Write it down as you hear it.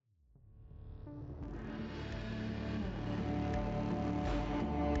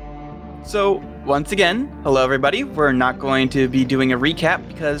So, once again, hello everybody. We're not going to be doing a recap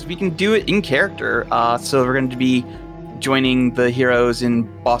because we can do it in character. So we're going to be joining the heroes in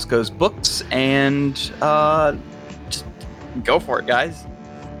Bosco's books and just go for it, guys.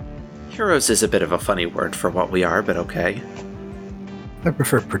 Heroes is a bit of a funny word for what we are, but okay. I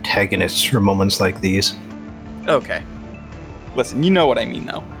prefer protagonists for moments like these. Okay. Listen, you know what I mean,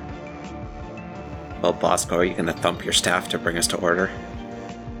 though. Well, Bosco, are you going to thump your staff to bring us to order?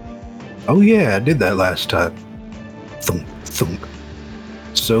 Oh yeah, I did that last time. Thunk, thunk.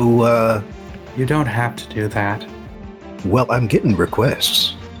 So, You don't have to do that. well, I'm getting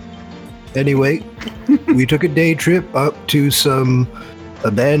requests. Anyway, we took a day trip up to some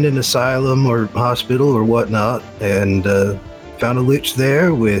abandoned asylum or hospital or whatnot, and found a lich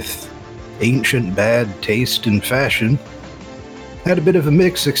there with ancient bad taste and fashion. Had a bit of a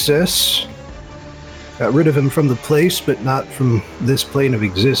mixed success. Got rid of him from the place, but not from this plane of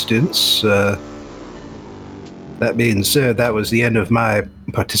existence. That being said, that was the end of my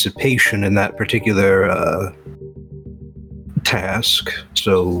participation in that particular task.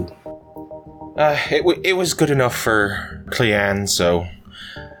 So, it was good enough for Cleanne, so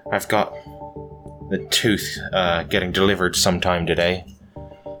I've got the tooth getting delivered sometime today.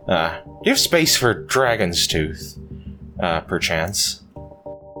 Do you have space for Dragon's Tooth, perchance?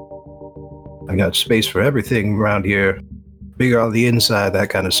 I got space for everything around here. Bigger on the inside, that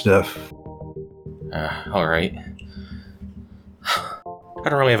kind of stuff. Alright. I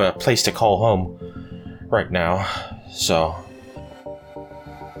don't really have a place to call home right now, so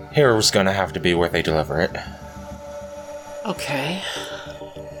here's gonna have to be where they deliver it. Okay.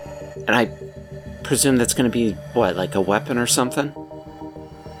 And I presume that's going to be, what, like a weapon or something?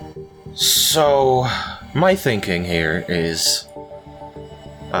 So, my thinking here is...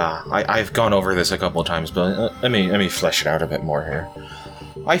 I've gone over this a couple of times, but let me flesh it out a bit more here.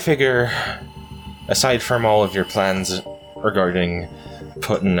 I figure, aside from all of your plans regarding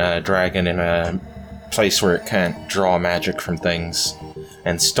putting a dragon in a place where it can't draw magic from things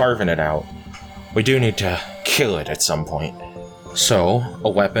and starving it out, we do need to kill it at some point. So, a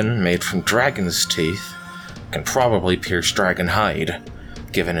weapon made from dragon's teeth can probably pierce dragon hide,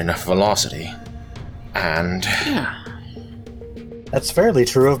 given enough velocity. And... Yeah. That's fairly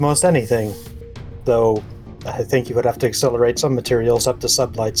true of most anything, though I think you would have to accelerate some materials up to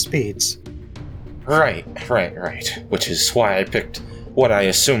sublight speeds. Right. Which is why I picked what I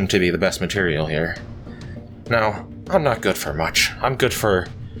assume to be the best material here. Now, I'm not good for much. I'm good for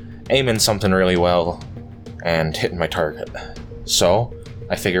aiming something really well and hitting my target. So,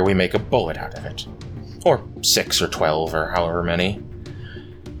 I figure we make a bullet out of it. Or 6 or 12 or however many.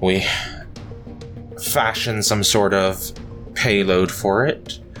 We fashion some sort of payload for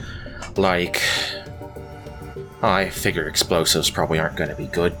it. Like, I figure explosives probably aren't going to be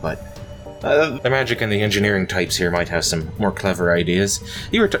good, but the magic and the engineering types here might have some more clever ideas.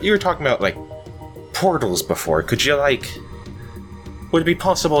 You were talking about, like, portals before. Could you, would it be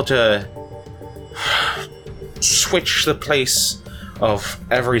possible to switch the place of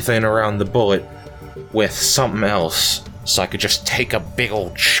everything around the bullet with something else so I could just take a big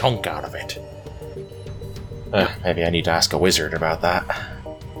old chunk out of it? Maybe I need to ask a wizard about that.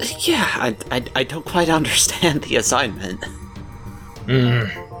 Yeah, I don't quite understand the assignment.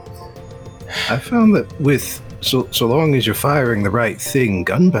 I found that with so long as you're firing the right thing,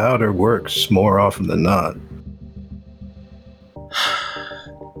 gunpowder works more often than not.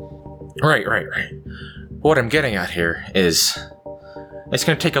 Right. What I'm getting at here is it's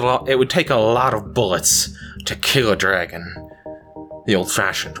going to take a lot. It would take a lot of bullets to kill a dragon the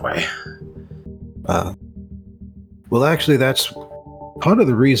old-fashioned way. Well, actually, that's part of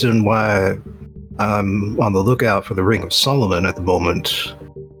the reason why I'm on the lookout for the Ring of Solomon at the moment.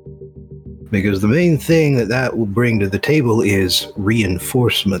 Because the main thing that will bring to the table is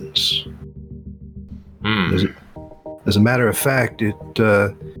reinforcements. As a matter of fact,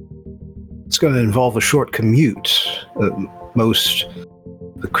 it's going to involve a short commute. Most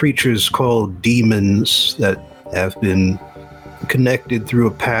the creatures called demons that have been connected through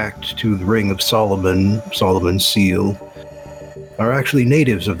a pact to the Ring of Solomon, Solomon's Seal, are actually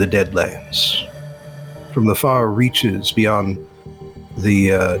natives of the Deadlands, from the far reaches beyond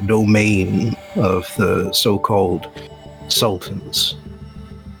the domain of the so-called sultans.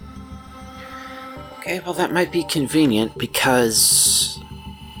 Okay, well that might be convenient because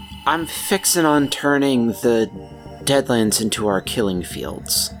I'm fixing on turning the Deadlands into our killing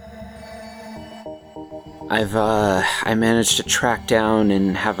fields. I managed to track down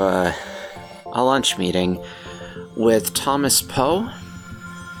and have a lunch meeting with Thomas Poe.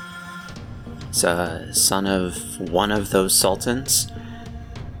 He's a son of one of those sultans.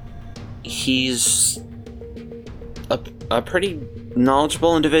 he's a pretty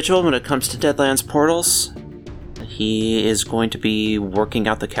knowledgeable individual when it comes to Deadlands portals. He is going to be working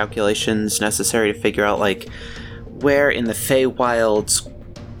out the calculations necessary to figure out, like, where in the Feywilds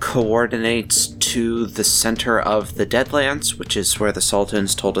coordinates to the center of the Deadlands, which is where the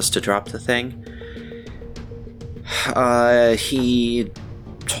Sultans told us to drop the thing. He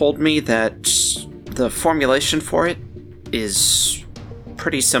told me that the formulation for it is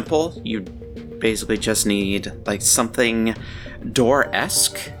pretty simple. You basically just need, like, something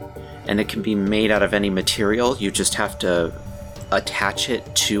door-esque, and it can be made out of any material. You just have to attach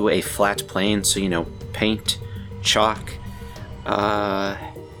it to a flat plane, so, paint, chalk,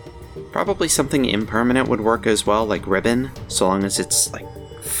 probably something impermanent would work as well, like ribbon, so long as it's, like,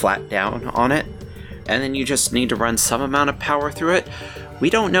 flat down on it. And then you just need to run some amount of power through it. We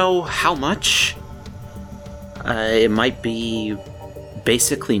don't know how much. It might be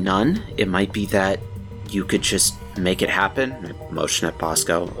basically none. It might be that you could just make it happen, motion at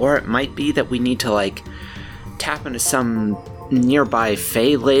Bosco. Or it might be that we need to, like, tap into some nearby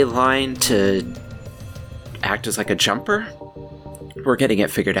Fey ley line to act as, like, a jumper. We're getting it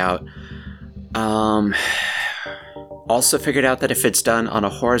figured out. Also figured out that if it's done on a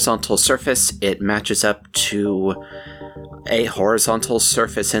horizontal surface, it matches up to a horizontal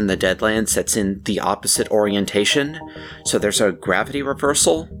surface in the Deadlands that's in the opposite orientation. So there's a gravity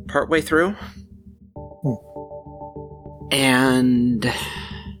reversal partway through. And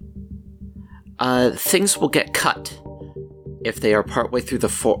things will get cut if they are partway through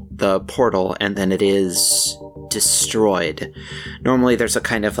the portal, and then it is destroyed. Normally there's a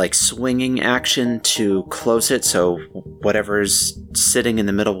kind of, like, swinging action to close it, so whatever's sitting in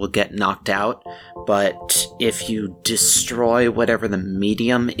the middle will get knocked out. But if you destroy whatever the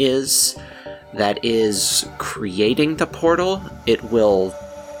medium is that is creating the portal, it will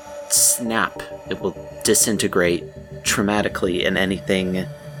snap. It will disintegrate traumatically, and anything,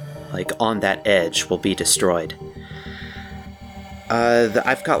 like, on that edge will be destroyed.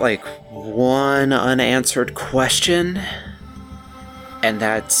 I've got, like, one unanswered question, and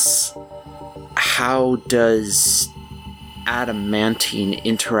that's, how does adamantine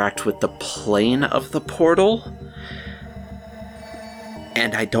interact with the plane of the portal?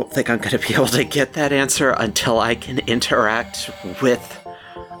 And I don't think I'm going to be able to get that answer until I can interact with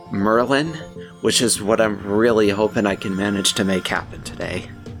Merlin, which is what I'm really hoping I can manage to make happen today.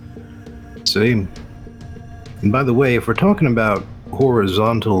 Same. And by the way, if we're talking about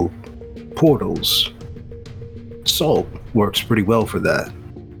horizontal portals, salt works pretty well for that.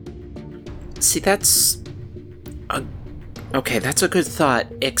 See, that's a good thought,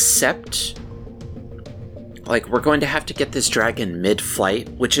 except, like, we're going to have to get this dragon mid-flight,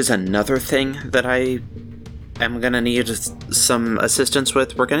 which is another thing that I am going to need some assistance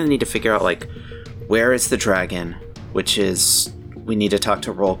with. We're going to need to figure out, like, where is the dragon, which is, we need to talk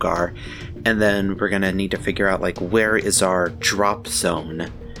to Rolgar. And then we're going to need to figure out, like, where is our drop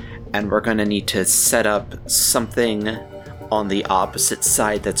zone. And we're going to need to set up something on the opposite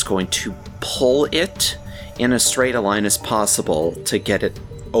side that's going to pull it in as straight a line as possible to get it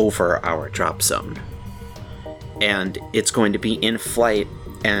over our drop zone. And it's going to be in flight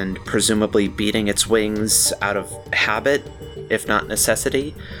and presumably beating its wings out of habit, if not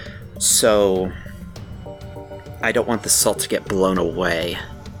necessity. So I don't want the salt to get blown away.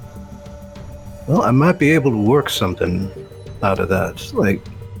 Well, I might be able to work something out of that, like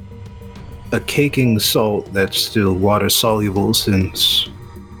a caking salt that's still water soluble, since,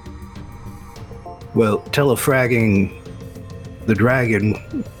 well, telefragging the dragon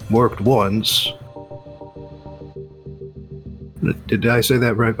worked once. Did I say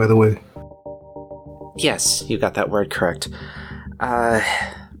that right, by the way? Yes, you got that word correct.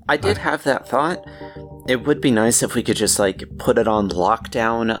 I did have that thought. It would be nice if we could just, like, put it on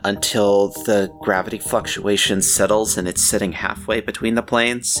lockdown until the gravity fluctuation settles and it's sitting halfway between the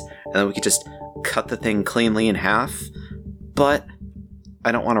planes, and then we could just cut the thing cleanly in half. But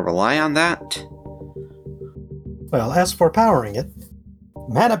I don't want to rely on that. Well, as for powering it,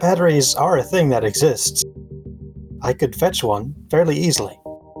 mana batteries are a thing that exists. I could fetch one fairly easily.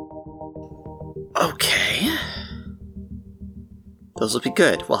 Okay. Those will be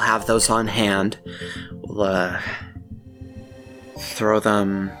good. We'll have those on hand. We'll, throw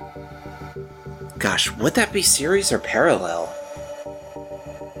them... Gosh, would that be series or parallel?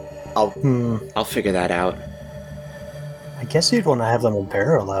 I'll figure that out. I guess you'd want to have them in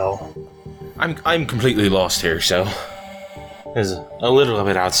parallel. I'm completely lost here, so it's a little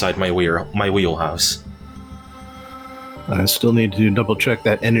bit outside my wheelhouse. I still need to double check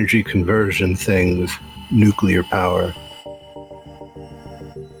that energy conversion thing with nuclear power.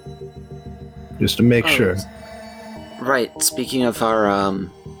 just to make sure. Right, speaking of our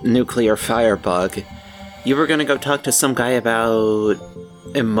nuclear firebug, you were gonna go talk to some guy about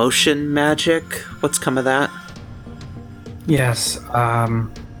emotion magic? What's come of that? Yes, I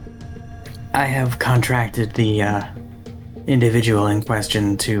have contracted the individual in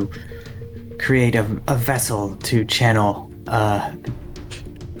question to create a vessel to channel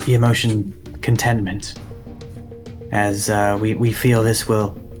the emotion contentment, as we feel this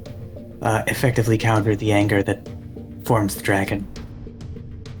will effectively counter the anger that forms the dragon.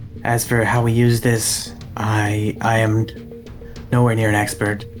 As for how we use this, I am nowhere near an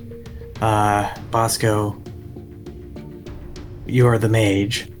expert. Bosco, you're the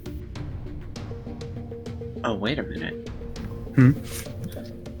mage. Oh, wait a minute. Hmm?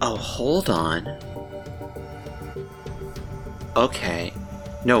 Oh, hold on. Okay.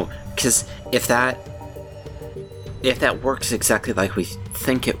 No, because if that works exactly like we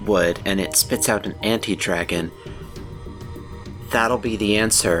think it would, and it spits out an anti-dragon, that'll be the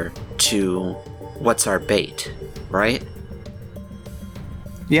answer to what's our bait, right?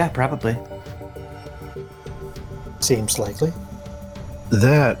 Yeah, probably. Seems likely.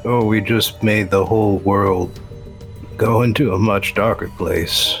 That, or we just made the whole world go into a much darker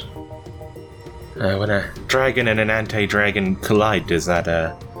place. When a dragon and an anti-dragon collide, does that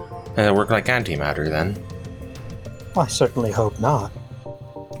work like antimatter then? I certainly hope not.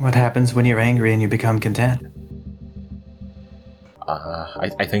 What happens when you're angry and you become content?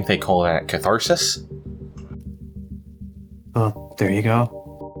 I think they call that catharsis. Well, there you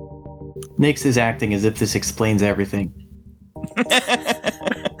go. Nix is acting as if this explains everything.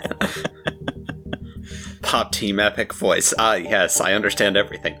 Pop Team Epic voice. Ah, yes, I understand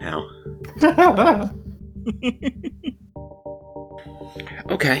everything now.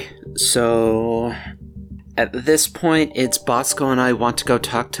 Okay, so at this point, it's Bosco and I want to go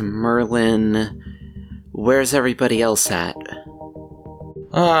talk to Merlin. Where's everybody else at?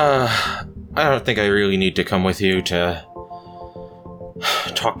 I don't think I really need to come with you to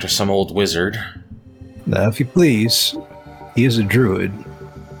talk to some old wizard. Now, if you please, he is a druid.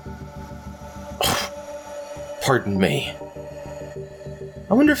 Pardon me.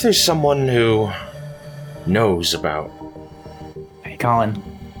 I wonder if there's someone who knows about Hey, Colin.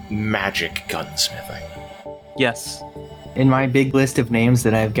 magic gunsmithing. Yes. In my big list of names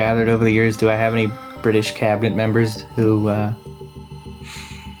that I've gathered over the years, do I have any British cabinet members who,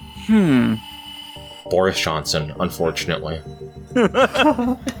 Boris Johnson, unfortunately.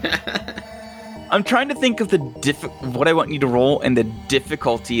 I'm trying to think of what I want you to roll and the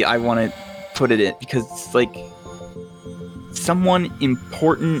difficulty I want to put it in, because it's like someone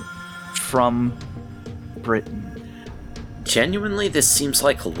important from Britain. Genuinely, this seems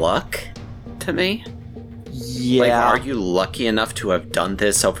like luck to me. Yeah. Like, are you lucky enough to have done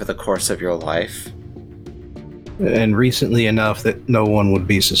this over the course of your life? And recently enough that no one would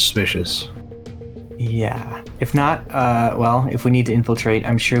be suspicious. yeah. If not, well, if we need to infiltrate,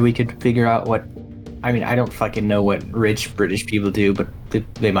 I'm sure we could figure out what... I mean, I don't fucking know what rich British people do, but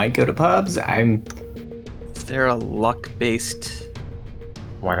they might go to pubs. Is there a luck-based...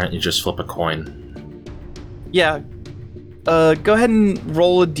 Why don't you just flip a coin? Yeah. Go ahead and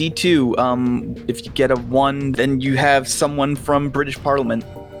roll a d2. If you get a 1, then you have someone from British Parliament.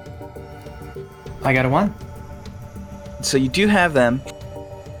 I got a 1. So you do have them.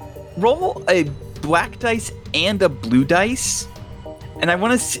 Roll a black dice and a blue dice. And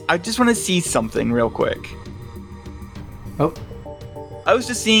I just want to see something real quick. Oh. I was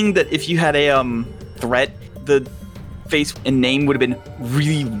just seeing that if you had a threat, the face and name would have been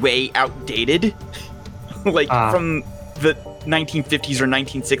really way outdated. Like from the 1950s or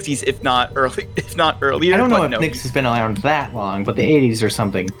 1960s, if not earlier. I don't know but if no. Nix has been around that long, but the 80s or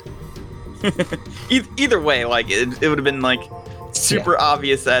something. Either way, like it would have been like super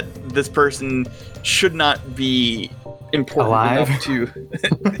obvious that this person should not be important alive enough to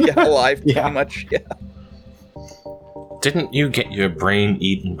alive Yeah. pretty much. Yeah. Didn't you get your brain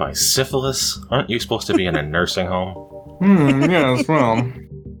eaten by syphilis? Aren't you supposed to be in a nursing home? Yes, well.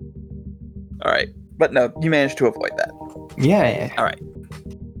 All right, but no, you managed to avoid that. Yeah. All right.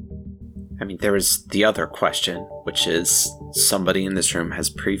 I mean, there is the other question, which is somebody in this room has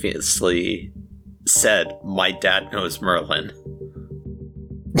previously said, "My dad knows Merlin."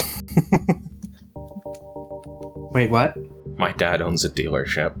 Wait, what? My dad owns a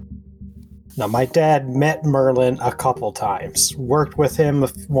dealership. Now, my dad met Merlin a couple times, worked with him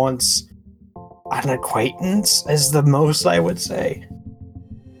once. An acquaintance is the most I would say.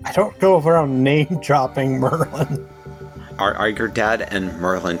 I don't go around name dropping Merlin. Are your dad and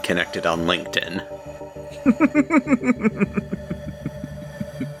Merlin connected on LinkedIn?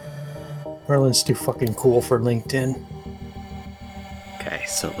 Merlin's too fucking cool for LinkedIn. Okay,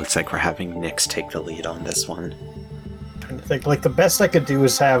 so it looks like we're having Nyx take the lead on this one. Trying to think, like, the best I could do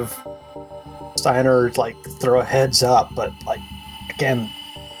is have Steiner, like, throw a heads up, but, like, again,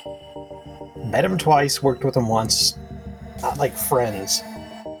 met him twice, worked with him once, not like friends.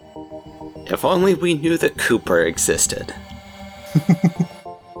 If only we knew that Cooper existed.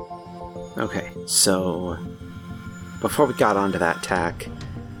 Okay, so before we got onto that tack,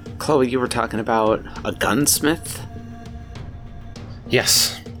 Chloe, you were talking about a gunsmith?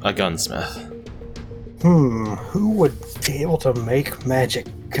 Yes, a gunsmith. Who would be able to make magic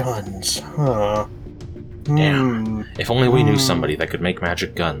guns? Huh. Damn. If only we knew somebody that could make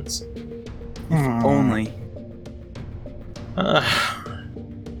magic guns. Only.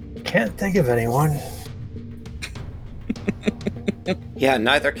 Can't think of anyone. Yeah,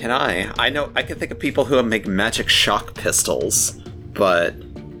 neither can I. I know I can think of people who make magic shock pistols, but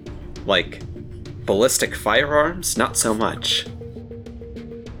like ballistic firearms, not so much.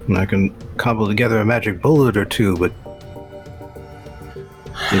 And I can cobble together a magic bullet or two, but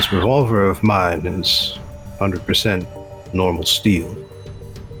this revolver of mine is 100% normal steel,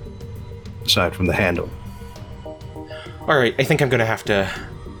 aside from the handle. Alright, I think I'm gonna have to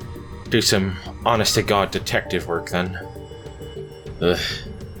do some honest-to-God detective work then. Ugh.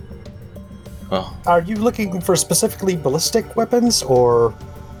 Well, Are you looking for specifically ballistic weapons, or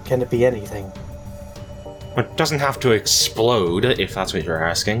can it be anything? it doesn't have to explode, if that's what you're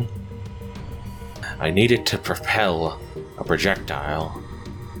asking. I need it to propel a projectile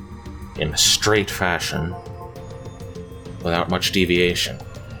in a straight fashion, without much deviation.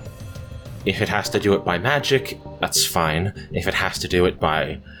 If it has to do it by magic, that's fine. If it has to do it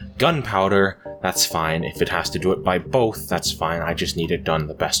by gunpowder, that's fine. If it has to do it by both, that's fine. I just need it done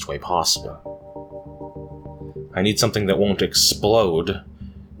the best way possible. I need something that won't explode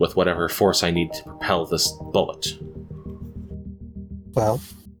with whatever force I need to propel this bullet. Well,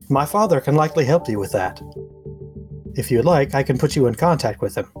 my father can likely help you with that. If you'd like, I can put you in contact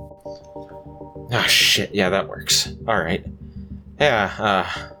with him. Ah, shit. Yeah, that works. Alright. Yeah,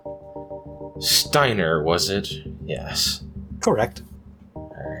 Steiner, was it? Yes. Correct.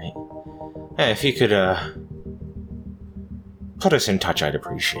 Alright. Yeah, if you could, put us in touch, I'd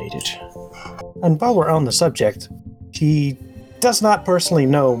appreciate it. And while we're on the subject, he does not personally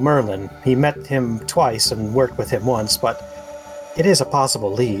know Merlin. He met him twice and worked with him once, but it is a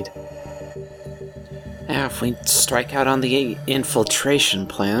possible lead. Yeah, if we strike out on the infiltration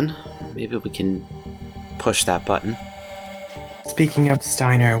plan, maybe we can push that button. Speaking of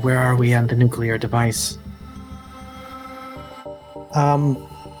Steiner, where are we on the nuclear device?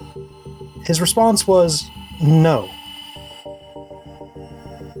 His response was no.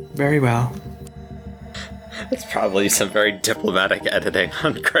 Very well. It's probably some very diplomatic editing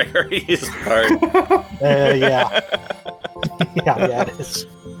on Gregory's part. Yeah. yeah, it is.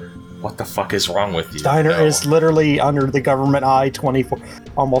 What the fuck is wrong with you? Steiner No. is literally under the government eye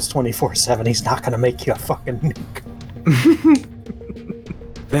almost 24/7. He's not going to make you a fucking nuke.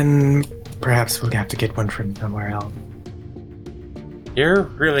 Then perhaps we'll have to get one from somewhere else. You're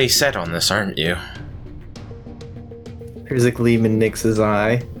really set on this, aren't you? There's a gleam in Nyx's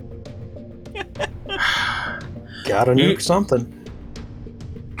eye. Gotta nuke something.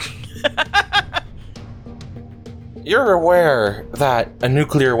 You're aware that a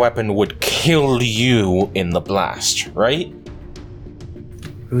nuclear weapon would kill you in the blast, right?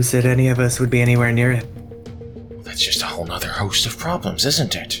 Who said any of us would be anywhere near it? That's just a whole nother host of problems,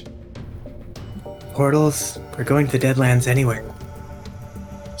 isn't it? Portals? We're going to the Deadlands anyway.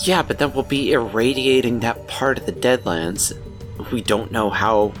 Yeah, but then we'll be irradiating that part of the Deadlands. We don't know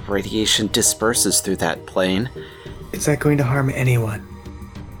how radiation disperses through that plane. Is that going to harm anyone?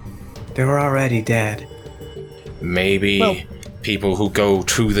 They were already dead. Maybe Well- people who go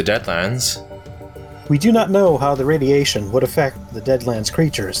to the Deadlands. We do not know how the radiation would affect the Deadlands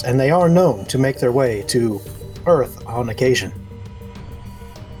creatures, and they are known to make their way to Earth on occasion.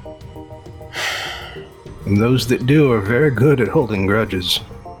 And those that do are very good at holding grudges.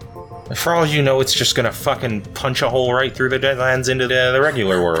 For all you know, it's just gonna fucking punch a hole right through the Deadlands into the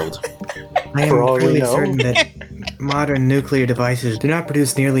regular world. I For all am we fairly know. certain that modern nuclear devices do not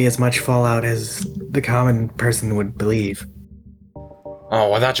produce nearly as much fallout as the common person would believe. Oh,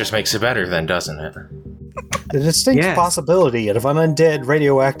 well, that just makes it better then, doesn't it? The distinct Yes. possibility of an undead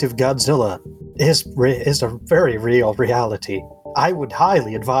radioactive Godzilla is a very real reality. I would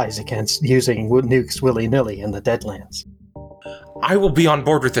highly advise against using nukes willy-nilly in the Deadlands. I will be on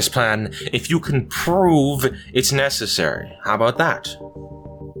board with this plan if you can prove it's necessary. How about that?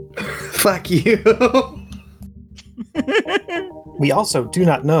 Fuck you. We also do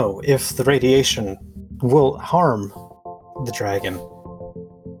not know if the radiation will harm the dragon.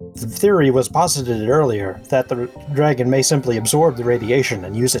 The theory was posited earlier that the dragon may simply absorb the radiation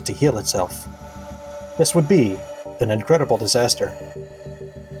and use it to heal itself. This would be an incredible disaster.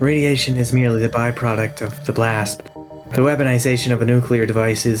 Radiation is merely the byproduct of the blast. The weaponization of a nuclear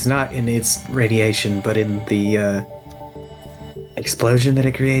device is not in its radiation, but in the explosion that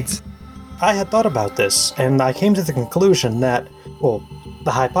it creates. I had thought about this, and I came to the conclusion that, well,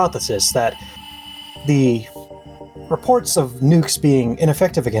 the hypothesis that the reports of nukes being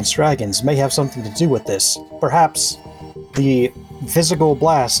ineffective against dragons may have something to do with this. Perhaps the physical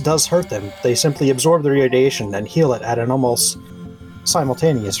blast does hurt them. They simply absorb the radiation and heal it at an almost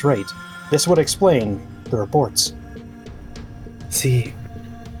simultaneous rate. This would explain the reports. See,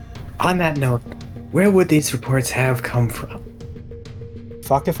 on that note, where would these reports have come from?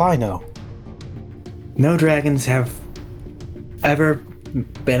 Fuck if I know. No dragons have ever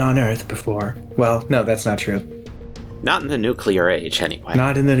been on Earth before. Well, no, that's not true. Not in the nuclear age, anyway.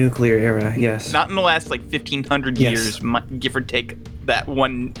 Not in the nuclear era, yes. Not in the last 1500 Yes. years, give or take. The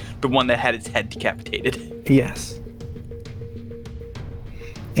one that had its head decapitated. Yes.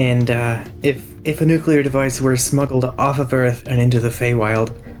 And if a nuclear device were smuggled off of Earth and into the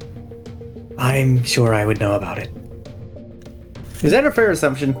Feywild, I'm sure I would know about it. Is that a fair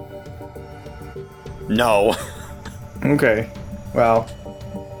assumption? No. Okay. Well,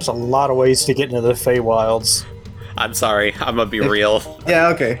 There's a lot of ways to get into the Feywilds. I'm sorry, I'm gonna be real. yeah,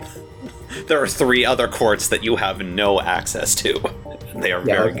 okay. There are 3 other courts that you have no access to. They are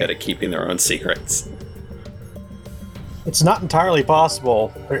very okay. good at keeping their own secrets. It's not entirely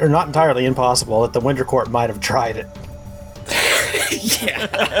possible, or not entirely impossible, that the Winter Court might have tried it. Yeah.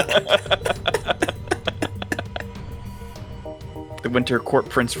 The Winter Court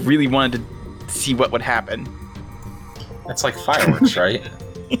Prince really wanted to see what would happen. It's like fireworks, right?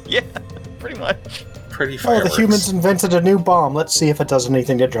 Yeah, pretty much. Pretty Oh, fireworks. the humans invented a new bomb. Let's see if it does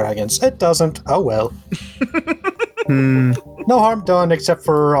anything to dragons. It doesn't. Oh well. No harm done except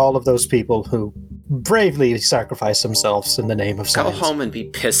for all of those people who bravely sacrifice themselves in the name of Go science. home and be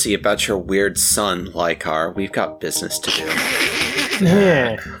pissy about your weird son, Lykar. We've got business to do.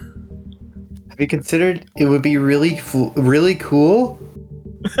 Yeah. Have you considered it would be really cool?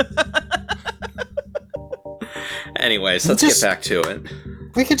 Anyways, let's Just- get back to it.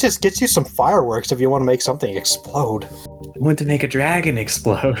 We could just get you some fireworks if you want to make something explode. I want to make a dragon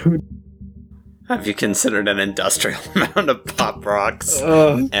explode. Have you considered an industrial amount of pop rocks?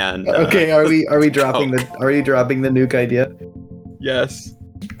 And Okay, are we dropping the nuke idea? Yes,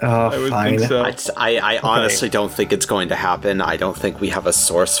 Oh, I would fine. think so. I honestly don't think it's going to happen. I don't think we have a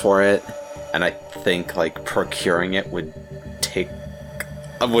source for it, and I think like procuring it would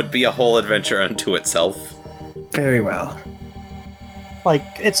be a whole adventure unto itself. Very well. Like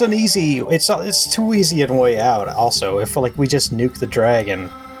it's too easy a way out. Also, if like we just nuke the dragon,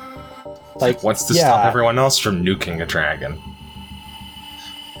 like What's to stop everyone else from nuking a dragon?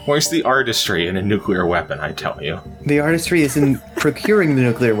 Where's the artistry in a nuclear weapon, I tell you? The artistry is in procuring the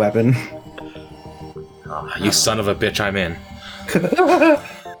nuclear weapon. Ah, you son of a bitch, I'm in.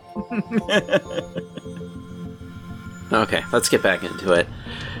 Okay, let's get back into it.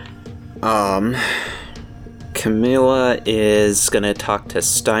 Camilla is gonna talk to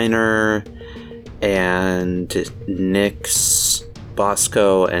Steiner, and Nyx,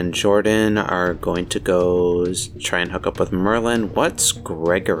 Bosco, and Jordan are going to go try and hook up with Merlin. What's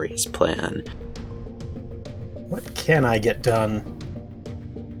Gregory's plan? what can I get done?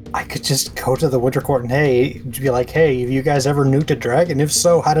 I could just go to the Winter Court and be like, hey, have you guys ever nuked a dragon? If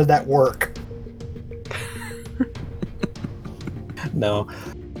so, how did that work? No.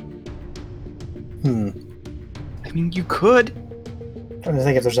 I mean, you could. Trying to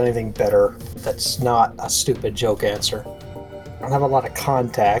think if there's anything better that's not a stupid joke answer. I don't have a lot of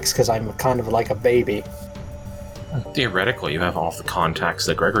contacts because I'm kind of like a baby. Theoretically, you have all the contacts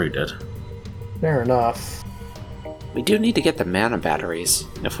that Gregory did. Fair enough. We do need to get the mana batteries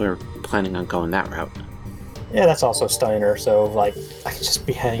if we're planning on going that route. Yeah, that's also Steiner, so like I could just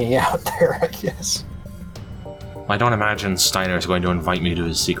be hanging out there, I guess. I don't imagine Steiner's going to invite me to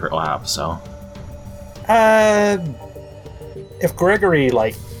his secret lab, so... If Gregory,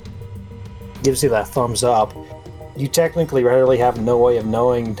 like, gives you that thumbs up, you technically really have no way of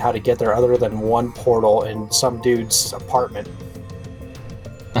knowing how to get there other than one portal in some dude's apartment.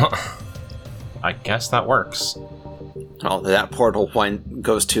 I guess that works. Oh, that portal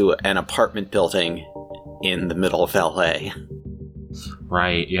goes to an apartment building in the middle of LA.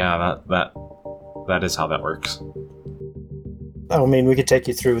 Right, yeah, that is how that works. I mean, we could take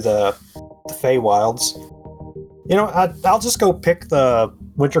you through the Feywilds. You know, I'll just go pick the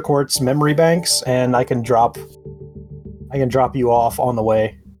Winter Court's memory banks, and I can drop you off on the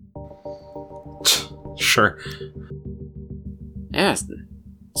way. Sure. Yeah.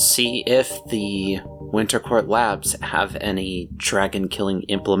 See if the Winter Court Labs have any dragon-killing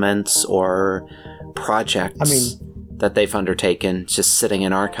implements or projects that they've undertaken just sitting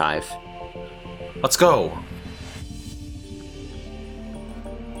in archive. Let's go.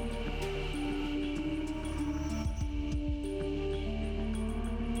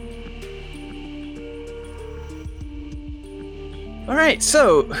 All right,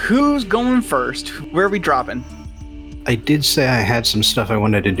 so who's going first? Where are we dropping? I did say I had some stuff I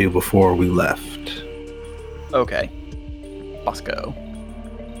wanted to do before we left. Okay. Bosco.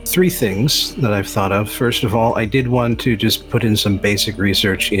 3 things that I've thought of. First of all, I did want to just put in some basic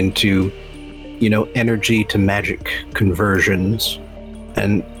research into, energy to magic conversions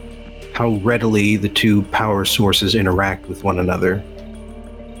and how readily the 2 power sources interact with one another.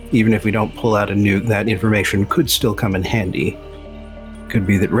 Even if we don't pull out a nuke, that information could still come in handy. Could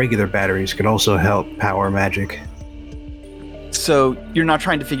be that regular batteries could also help power magic. So you're not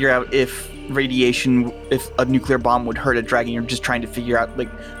trying to figure out if a nuclear bomb would hurt a dragon, you're just trying to figure out,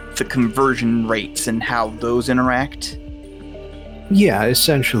 the conversion rates and how those interact? Yeah,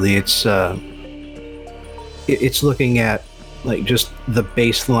 essentially it's looking at, just the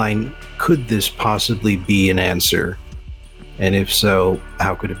baseline, could this possibly be an answer? And if so,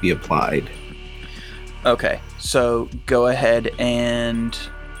 how could it be applied? Okay, so go ahead and...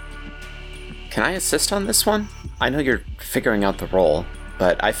 Can I assist on this one? I know you're figuring out the role,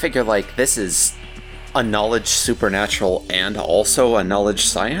 but I figure this is a knowledge supernatural and also a knowledge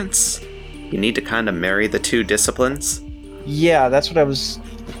science. You need to kind of marry the 2 disciplines. Yeah, that's what I was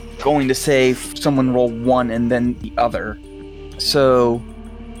going to say. Someone roll one and then the other. So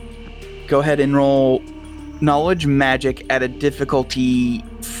go ahead and roll knowledge magic at a difficulty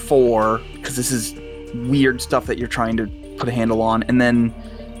 4, because this is weird stuff that you're trying to put a handle on. And then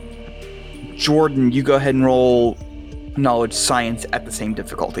Jordan, you go ahead and roll knowledge science at the same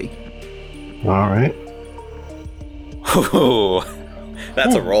difficulty. All right. Ooh,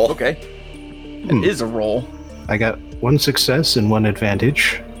 that's a roll. Okay. It is a roll. I got 1 success and 1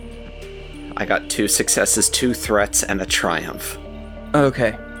 advantage. I got 2 successes, 2 threats, and a triumph.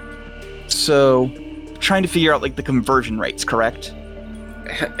 Okay. So, trying to figure out, the conversion rates, correct?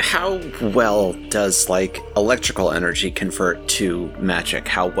 How well does, electrical energy convert to magic?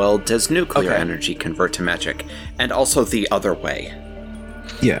 How well does nuclear energy convert to magic? And also the other way.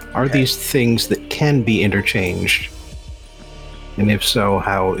 Yeah, are these things that can be interchanged? And if so,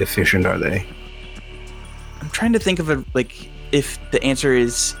 how efficient are they? I'm trying to think of if the answer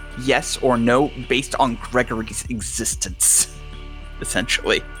is yes or no based on Gregory's existence,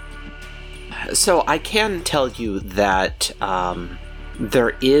 essentially. So I can tell you that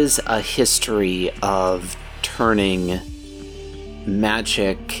there is a history of turning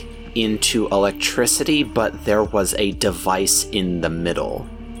magic into electricity, but there was a device in the middle.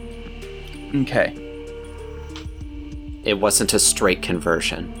 Okay. It wasn't a straight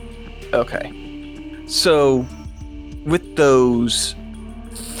conversion. Okay. So, with those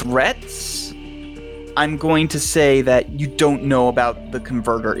threats, I'm going to say that you don't know about the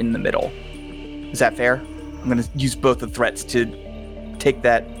converter in the middle. Is that fair? I'm going to use both the threats to take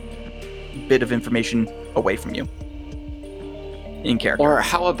that bit of information away from you in character. Or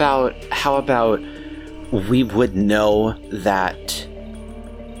how about we would know that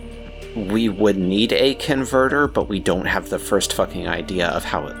we would need a converter, but we don't have the first fucking idea of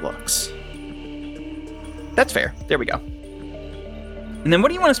how it looks. That's fair. There we go. And then what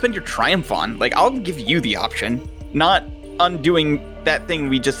do you want to spend your triumph on? I'll give you the option. Not undoing that thing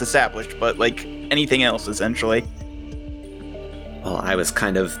we just established, but, anything else, essentially. Well, I was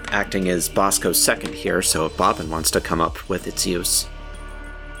kind of acting as Bosco's second here, so if Bobbin wants to come up with its use.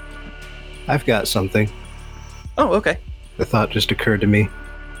 I've got something. Oh, okay. The thought just occurred to me.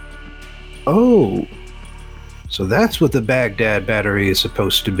 Oh, so that's what the Baghdad battery is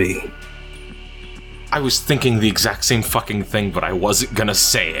supposed to be. I was thinking the exact same fucking thing, but I wasn't gonna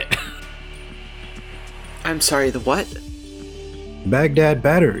say it. I'm sorry, the what? Baghdad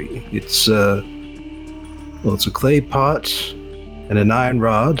battery. It's a clay pot and an iron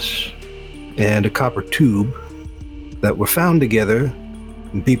rod and a copper tube that were found together,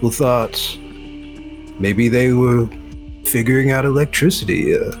 and people thought maybe they were figuring out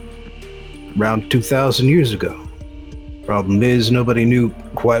electricity around 2,000 years ago. Problem is, nobody knew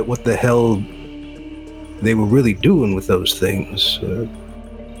quite what the hell they were really doing with those things.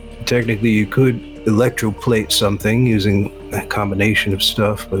 Technically, you could electroplate something using a combination of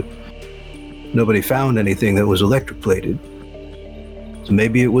stuff, but nobody found anything that was electroplated. So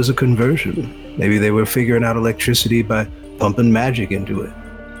maybe it was a conversion. Maybe they were figuring out electricity by pumping magic into it.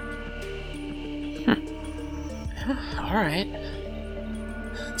 All right.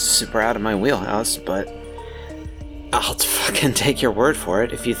 Super out of my wheelhouse, but I'll fucking take your word for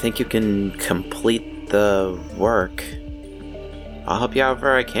it. If you think you can complete the work, I'll help you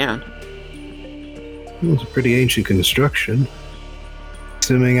however I can. It's a pretty ancient construction.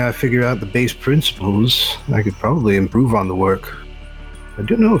 Assuming I figure out the base principles, I could probably improve on the work. I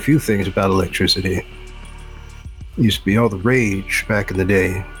do know a few things about electricity. It used to be all the rage back in the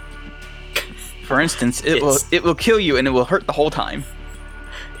day. For instance, it will kill you and it will hurt the whole time.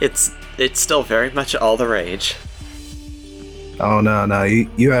 It's still very much all the rage. Oh, no,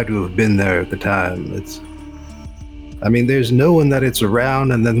 you had to have been there at the time. There's knowing that it's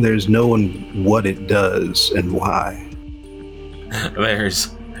around, and then there's knowing what it does and why.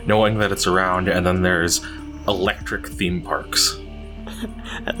 There's knowing that it's around, and then there's electric theme parks.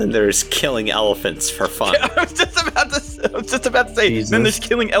 And then there's killing elephants for fun. I was just about to say. Jesus. Then there's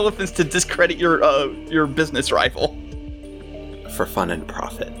killing elephants to discredit your business rival. For fun and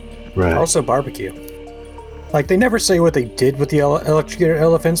profit. Right. Also barbecue. Like, they never say what they did with the electrocuted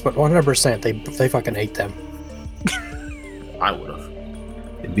elephants, but 100% they fucking ate them. I would have.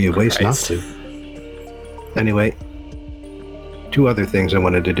 It'd be a waste not to. Anyway, 2 other things I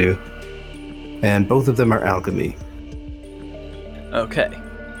wanted to do. And both of them are alchemy. Okay.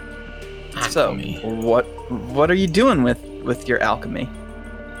 Alchemy. So, what are you doing with your alchemy?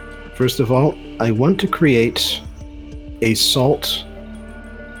 First of all, I want to create a salt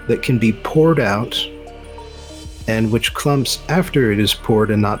that can be poured out and which clumps after it is poured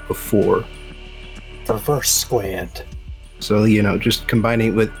and not before. Reverse squint. So, just combining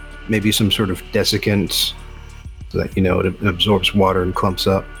it with maybe some sort of desiccant so that, it absorbs water and clumps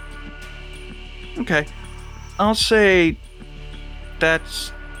up. Okay. I'll say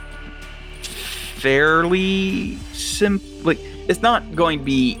that's fairly simple. It's not going to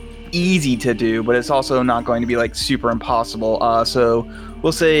be easy to do, but it's also not going to be super impossible. So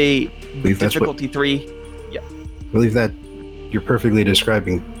we'll say difficulty 3. I believe that you're perfectly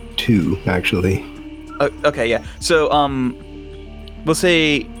describing 2, actually. Okay, yeah. So we'll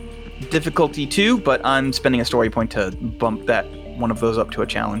say difficulty 2, but I'm spending a story point to bump that one of those up to a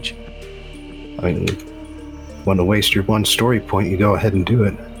challenge. Want to waste your 1 story point, you go ahead and do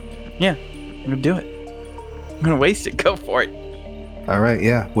it. Yeah, I'm gonna do it. I'm gonna waste it. Go for it. All right,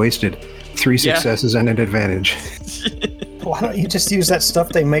 yeah, wasted. 3 successes and an advantage. Why don't you just use that stuff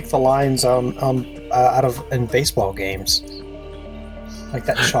they make the lines out of in baseball games? Like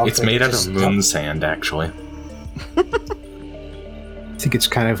that chocolate. It's made out of moon sand, actually. I think it's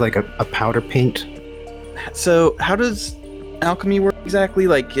kind of like a powder paint. So how does alchemy work exactly?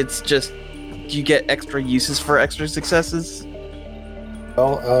 It's just, do you get extra uses for extra successes?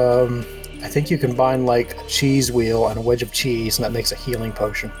 Well, I think you combine a cheese wheel and a wedge of cheese, and that makes a healing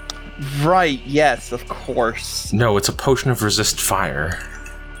potion. Right, yes, of course. No, it's a potion of resist fire.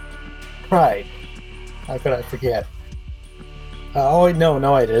 Right. How could I forget? No,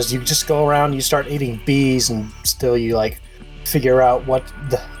 it is. You just go around, you start eating bees, and still you figure out what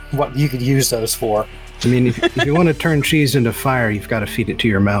you could use those for. If you want to turn cheese into fire, you've got to feed it to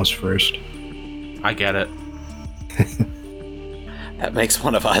your mouse first. I get it. That makes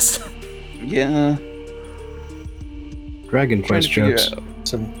one of us. Yeah. Dragon Quest jokes.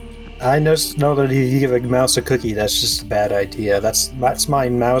 I know that if you give a mouse a cookie, that's just a bad idea. That's my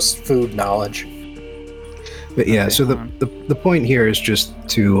mouse food knowledge. But yeah, Okay, so the point here is just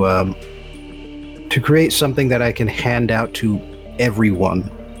to create something that I can hand out to everyone,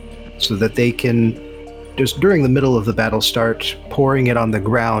 so that they can just during the middle of the battle start pouring it on the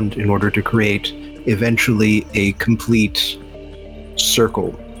ground in order to create eventually a complete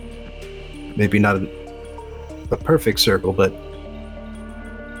circle. Maybe not a perfect circle, but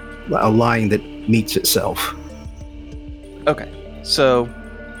a line that meets itself. Okay, so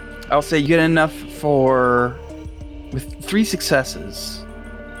I'll say you get enough with 3 successes.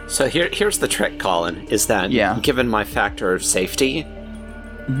 So here's the trick, Colin, is that given my factor of safety,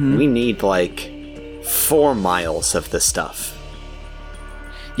 we need 4 miles of this stuff.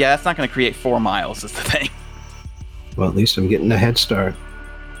 Yeah, that's not going to create 4 miles, is the thing. Well, at least I'm getting a head start.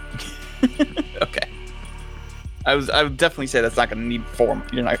 Okay. I would definitely say that's not going to need 4.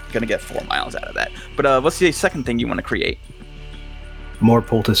 You're not going to get 4 miles out of that. But what's the second thing you want to create? More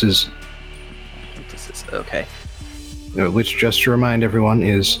poultices. Okay. Which, just to remind everyone,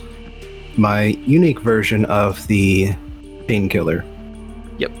 is my unique version of the painkiller.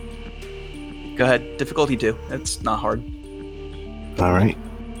 Yep. Go ahead. Difficulty 2. It's not hard. All right.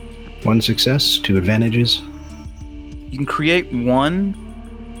 1 success, 2 advantages. You can create one.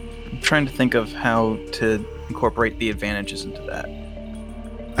 I'm trying to think of how to incorporate the advantages into that.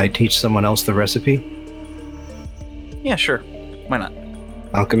 I teach someone else the recipe. Yeah, sure. Why not?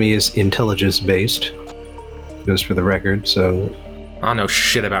 Alchemy is intelligence-based. Goes for the record, so... I don't know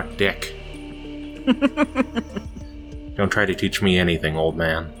shit about dick. Don't try to teach me anything, old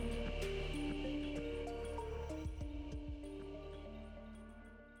man.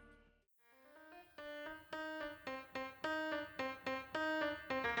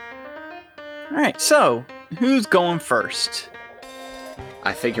 Alright, so, who's going first?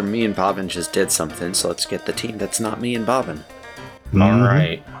 I figure me and Bobbin just did something, so let's get the team that's not me and Bobbin.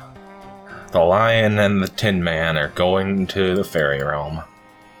 Alright. The lion and the tin man are going to the fairy realm.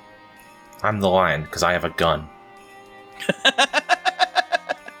 I'm the lion, because I have a gun.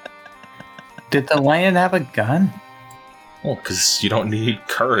 Did the lion have a gun? Well, because you don't need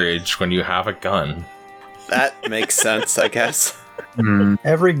courage when you have a gun. That makes sense, I guess.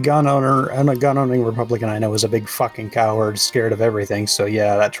 Every gun owner and a gun-owning Republican I know is a big fucking coward, scared of everything, so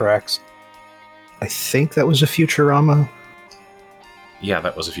yeah, that tracks. I think that was a Futurama. Yeah,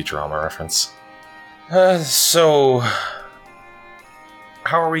 that was a Futurama reference. So...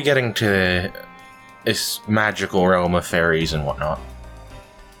 how are we getting to this magical realm of fairies and whatnot?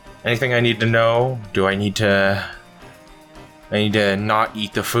 Anything I need to know? Do I need to not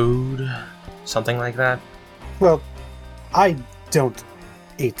eat the food? Something like that? Well, I don't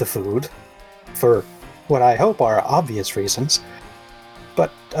eat the food, for what I hope are obvious reasons,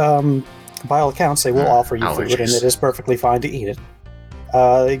 but by all accounts they will offer you food, and allergies. it is perfectly fine to eat it.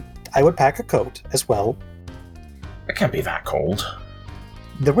 I would pack a coat as well. It can't be that cold.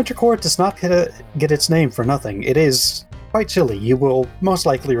 The Winter Court does not get its name for nothing. It is quite chilly. You will most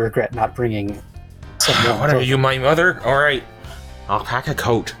likely regret not bringing some warm What are clothing. you, my mother? Alright, I'll pack a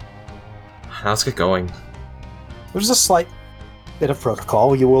coat. Now let's get going. There's a slight bit of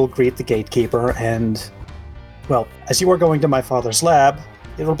protocol. You will greet the gatekeeper, and, well, as you are going to my father's lab,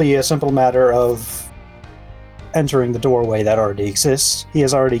 it'll be a simple matter of entering the doorway that already exists. He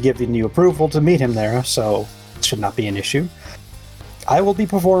has already given you approval to meet him there, so it should not be an issue. I will be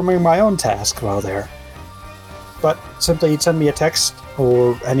performing my own task while there. But simply send me a text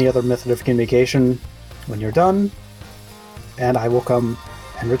or any other method of communication when you're done, and I will come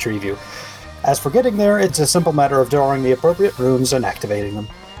and retrieve you. As for getting there, it's a simple matter of drawing the appropriate runes and activating them.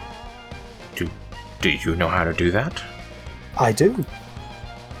 Do you know how to do that? I do.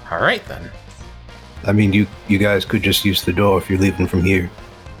 Alright then. I mean, you guys could just use the door if you're leaving from here.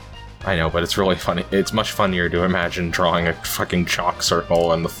 I know, but it's really funny. It's much funnier to imagine drawing a fucking chalk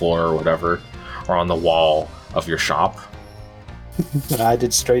circle on the floor or whatever, or on the wall of your shop. And I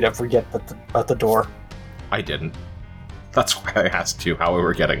did straight up forget about the door. I didn't. That's why I asked you how we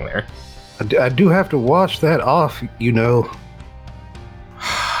were getting there. I do have to wash that off, you know.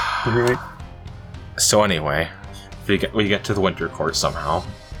 Right. So anyway, we get to the Winter Court somehow.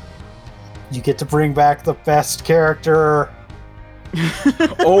 You get to bring back the best character.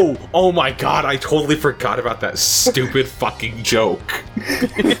 Oh my god, I totally forgot about that stupid fucking joke. I've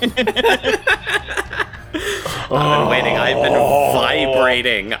been waiting, I've been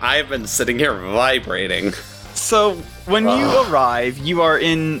vibrating. I've been sitting here vibrating. So, when you arrive, you are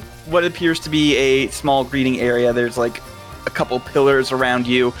in what appears to be a small greeting area. There's like a couple pillars around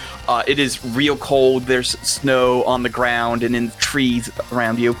you. It is real cold. There's snow on the ground and in trees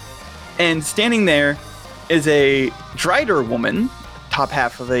around you. And standing there is a Drider woman, top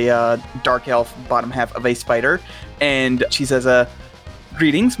half of a dark elf, bottom half of a spider. And she says,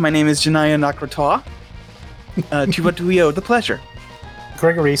 "Greetings, my name is Janaya Nakratoa. To what do we owe the pleasure?"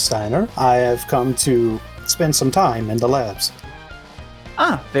 Gregory Steiner. I have come to spend some time in the labs.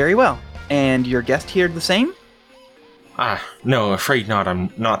 Ah, very well. And your guest here the same? No, afraid not.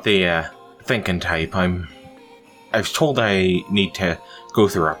 I'm not the thinking type. I was told I need to go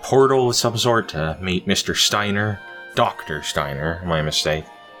through a portal of some sort to meet Mr. Steiner. Dr. Steiner, my mistake.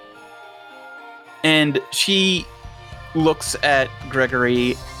 And she looks at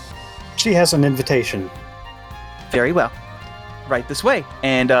Gregory. She has an invitation. Very well. Right this way.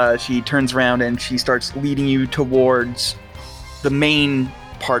 And she turns around and she starts leading you towards the main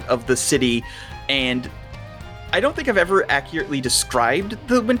part of the city. And I don't think I've ever accurately described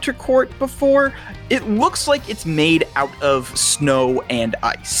the Winter Court before. It looks like it's made out of snow and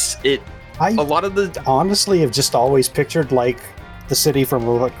ice. A lot of the... honestly have just always pictured like the city from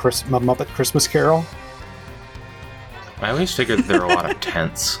Muppet Christmas Carol. I always figured there were a lot of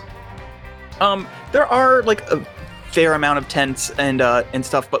tents. There are like a fair amount of tents and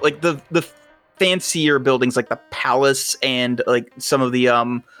stuff, but like the fancier buildings like the palace and like some of the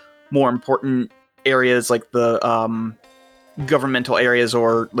more important areas like the governmental areas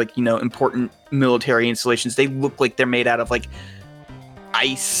or like, important military installations, they look like they're made out of like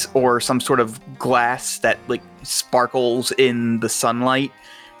ice or some sort of glass that like sparkles in the sunlight.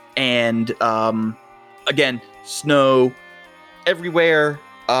 And again, snow everywhere.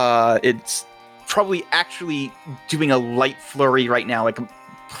 It's probably actually doing a light flurry right now, like a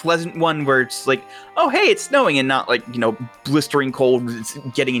pleasant one where it's like, oh hey, it's snowing, and not like, blistering cold, it's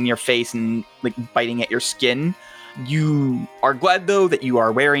getting in your face and like biting at your skin. You are glad though that you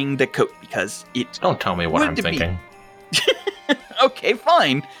are wearing the coat because it Don't tell me what I'm thinking. Okay,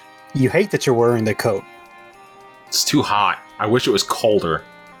 fine. You hate that you're wearing the coat. It's too hot. I wish it was colder.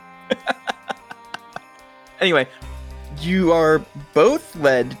 Anyway, you are both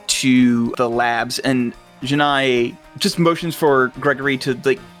led to the labs, and Janai just motions for Gregory to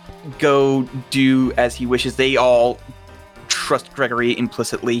like go do as he wishes. They all trust Gregory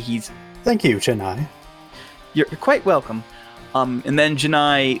implicitly. Thank you, Chennai. You're quite welcome. And then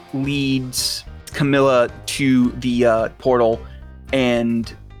Janai leads Camilla to the portal,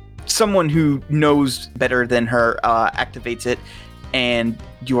 and someone who knows better than her activates it, and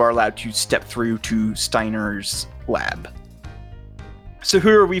you are allowed to step through to Steiner's lab. So who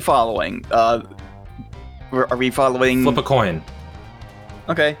are we following? Are we following... Flip a coin.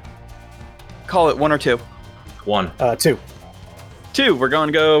 Okay. Call it 1 or 2. 1. 2. 2. We're going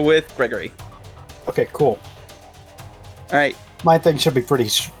to go with Gregory. Okay, cool. All right. My thing should be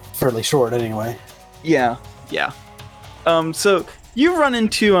fairly short anyway. Yeah. So you run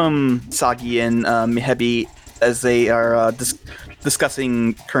into Sagi and Mihebi as they are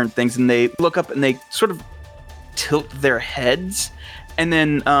discussing current things, and they look up and they sort of tilt their heads, and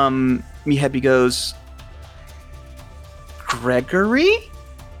then Mihebi goes, Gregory?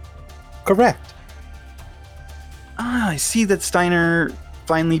 Correct. I see that Steiner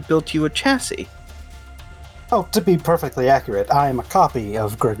finally built you a chassis. Oh, to be perfectly accurate, I am a copy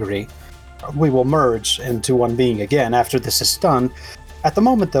of Gregory. We will merge into one being again after this is done. At the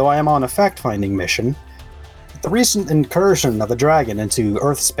moment, though, I am on a fact-finding mission. The recent incursion of a dragon into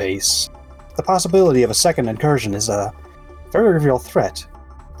Earth space, the possibility of a second incursion is a very real threat.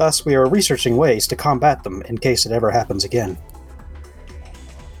 Thus, we are researching ways to combat them in case it ever happens again.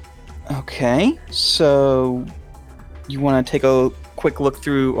 Okay, so you want to take a quick look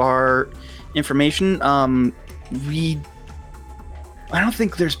through our information? I don't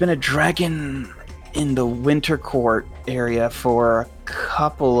think there's been a dragon in the Winter Court area for a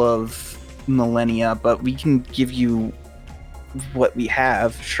couple of millennia, but we can give you what we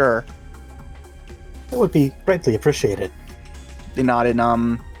have, sure. It would be greatly appreciated. They nod,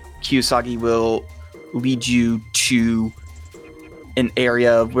 and Kiyosagi will lead you to an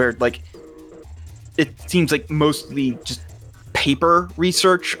area where, like, it seems like mostly just paper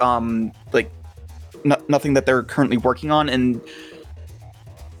research, nothing that they're currently working on, and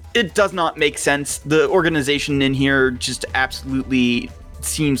it does not make sense. The organization in here just absolutely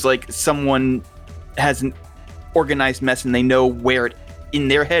seems like someone has an organized mess and they know where it in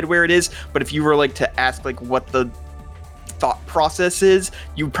their head where it is, but if you were like to ask like what the thought process is,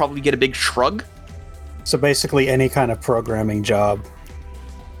 you would probably get a big shrug. So basically any kind of programming job.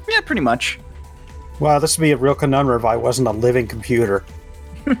 Yeah, pretty much. Wow, this would be a real conundrum if I wasn't a living computer.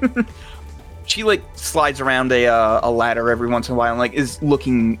 She like slides around a ladder every once in a while and like is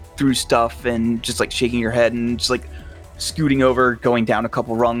looking through stuff and just like shaking her head and just like scooting over, going down a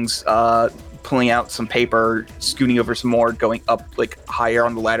couple rungs, pulling out some paper, scooting over some more, going up like higher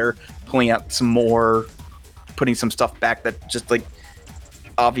on the ladder, pulling out some more, putting some stuff back that just like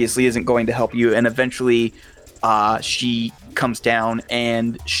obviously isn't going to help you. And eventually she comes down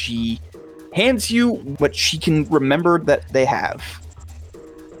and she hands you what she can remember that they have.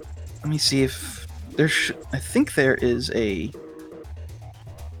 Let me see if I think there is a...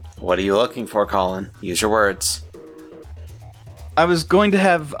 What are you looking for, Colin? Use your words. I was going to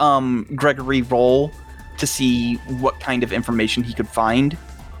have Gregory roll to see what kind of information he could find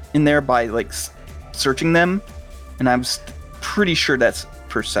in there by like searching them, and I was pretty sure that's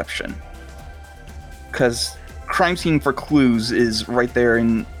perception. Because crime scene for clues is right there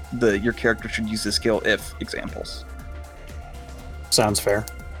in the your character should use the skill if examples. Sounds fair.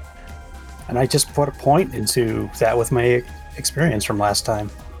 And I just put a point into that with my experience from last time.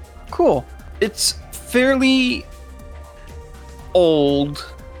 Cool. It's fairly old,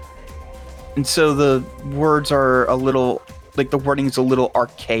 and so the words are a little, like the wording is a little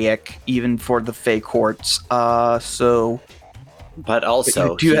archaic, even for the Fey courts. But also, But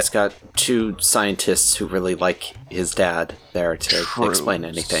you do he's got two scientists who really like his dad there to True. explain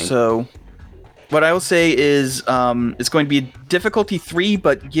anything. So What I will say is it's going to be difficulty 3,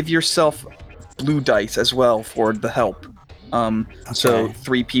 but give yourself blue dice as well for the help. So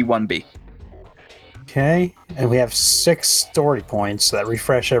 3P1B. Okay, and we have 6 story points that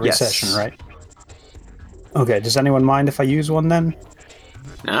refresh every Yes. session, right? Okay, does anyone mind if I use one then?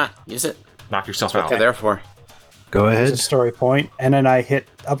 Nah, use it. Knock yourself That's what out. they're there for. Go Use a ahead. story point, and then I hit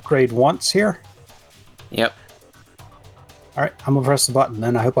upgrade once here. Yep. Alright, I'm gonna press the button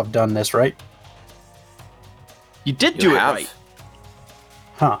then. I hope I've done this right. You did You do have. it right.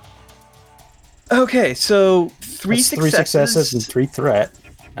 Huh. Okay, so 3 That's successes. 3 successes and 3 threat.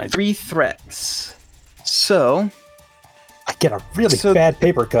 3 threats. So, I get a really bad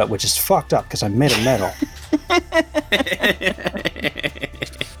paper cut, which is fucked up because I made of metal.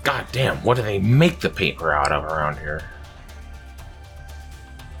 God damn, what do they make the paper out of around here?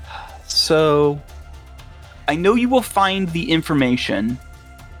 So, I know you will find the information.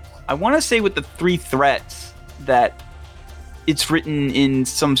 I want to say with the 3 threats that it's written in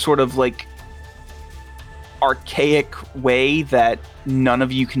some sort of like archaic way that none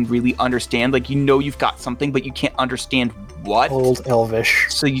of you can really understand. Like, you know you've got something, but you can't understand what. Old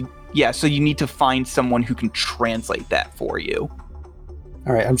Elvish. So you need to find someone who can translate that for you.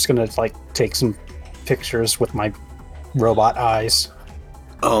 Alright, I'm just gonna like take some pictures with my robot eyes.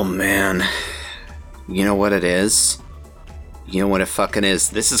 Oh man. You know what it is? You know what it fucking is?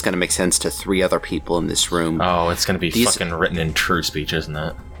 This is gonna make sense to 3 other people in this room. Oh, it's gonna be These- fucking written in true speech, isn't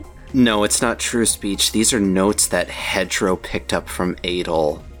it? No, it's not true speech. These are notes that Hedro picked up from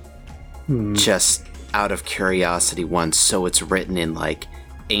Adel just out of curiosity once, so it's written in like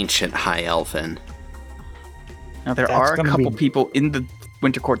ancient High Elven. Now, there That's are a gonna couple be- people in the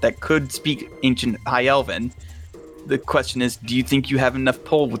Winter Court that could speak ancient High Elven. The question is, do you think you have enough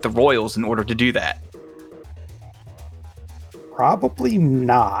pull with the royals in order to do that? Probably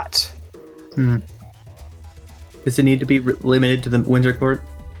not. Does it need to be limited to the Winter Court?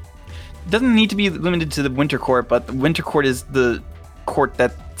 It doesn't need to be limited to the Winter Court, but the Winter Court is the court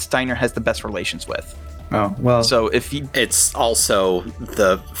that Steiner has the best relations with. Oh, well. So if he... It's also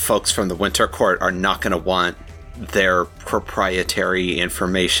the folks from the Winter Court are not going to want their proprietary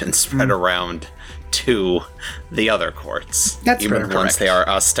information spread around to the other courts. That's even fair. ones they are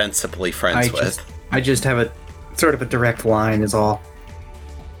ostensibly friends with. I just have a sort of a direct line is all.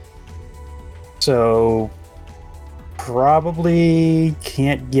 So probably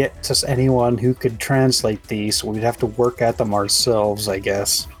can't get to anyone who could translate these, so we'd have to work at them ourselves, I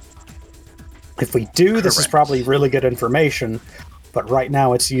guess. If we do, this is Correct. probably really good information, but right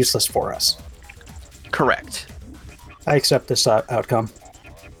now it's useless for us. Correct. I accept this outcome.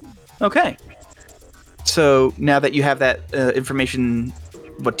 Okay. So now that you have that information,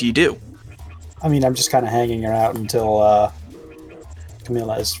 what do you do? I mean, I'm just kind of hanging her out until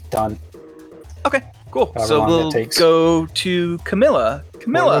Camilla is done. Okay, cool. However So long that we'll takes. go to Camilla.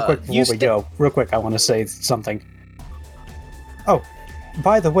 Camilla, real quick before you we go, real quick, I want to say something. Oh,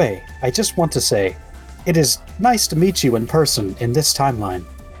 by the way, I just want to say, it is nice to meet you in person in this timeline.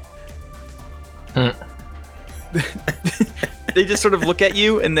 They just sort of look at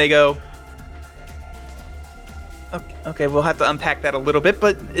you and they go, okay, we'll have to unpack that a little bit,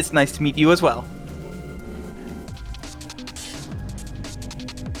 but it's nice to meet you as well.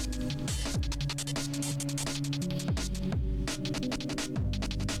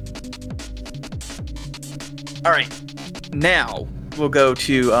 All right, now we'll go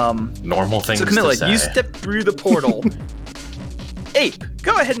to Normal things So Camilla, to say. you step through the portal. Ape,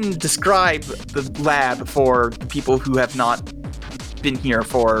 go ahead and describe the lab for the people who have not been here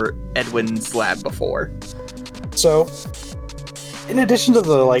for Edwin's lab before. So, in addition to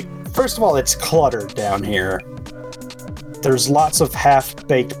the, first of all, it's cluttered down here. There's lots of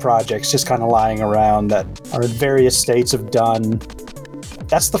half-baked projects just kind of lying around that are in various states of done.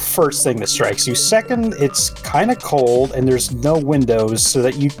 That's the first thing that strikes you. Second, it's kind of cold and there's no windows, so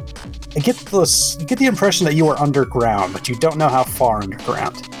that you get the impression that you are underground, but you don't know how far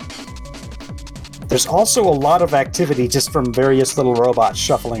underground. There's also a lot of activity just from various little robots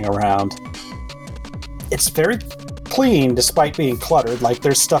shuffling around. It's very clean despite being cluttered. Like,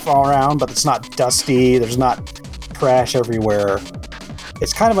 there's stuff all around, but it's not dusty, there's not trash everywhere.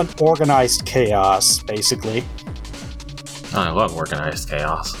 It's kind of an organized chaos, basically. I love organized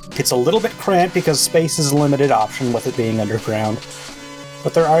chaos. It's a little bit cramped because space is a limited option with it being underground.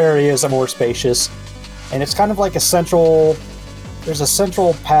 But there are areas that are more spacious. And it's kind of like there's a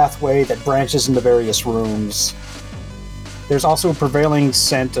central pathway that branches into various rooms. There's also a prevailing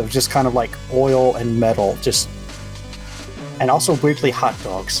scent of just kind of like oil and metal, and also weirdly hot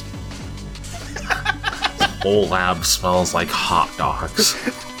dogs. The whole lab smells like hot dogs.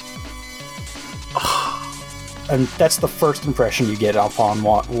 and that's the first impression you get upon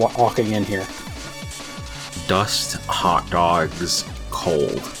walking in here. Dust, hot dogs,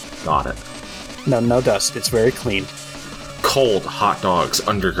 cold. Got it. No dust. It's very clean. Cold hot dogs,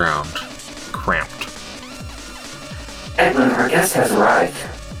 underground. Cramped. Edmund, our guest has arrived.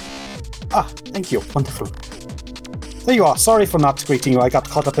 Ah, thank you. Wonderful. There you are. Sorry for not greeting you. I got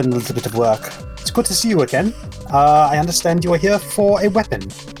caught up in a little bit of work. It's good to see you again. I understand you are here for a weapon.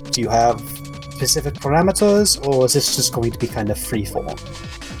 Do you have specific parameters, or is this just going to be kind of free-form?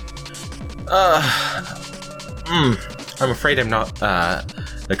 I'm afraid I'm not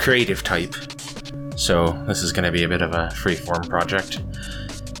the creative type, so this is going to be a bit of a free-form project.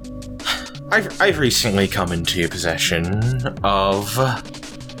 I've recently come into possession of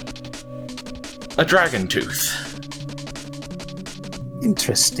a dragon tooth.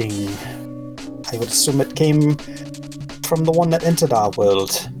 Interesting. I would assume it came from the one that entered our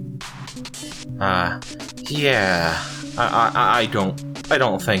world. Yeah. I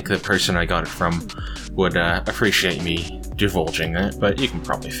don't think the person I got it from would appreciate me divulging it, but you can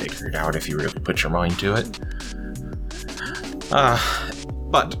probably figure it out if you really put your mind to it.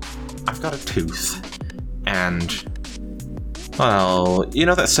 But I've got a tooth, and, well, you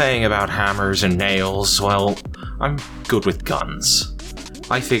know that saying about hammers and nails? Well, I'm good with guns.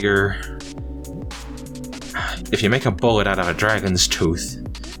 I figure if you make a bullet out of a dragon's tooth,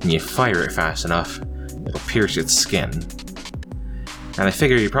 and you fire it fast enough, it'll pierce its skin. And I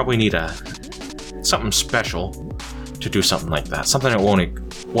figure you probably need something special to do something like that. Something that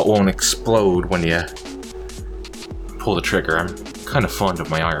won't explode when you pull the trigger. I'm kind of fond of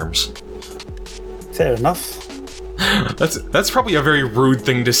my arms. Fair enough. That's probably a very rude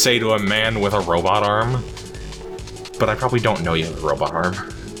thing to say to a man with a robot arm. But I probably don't know you have a robot arm.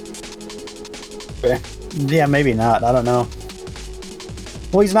 Yeah, maybe not. I don't know.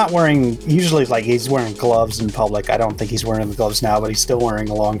 Well, he's not wearing... Usually, like, he's wearing gloves in public. I don't think he's wearing the gloves now, but he's still wearing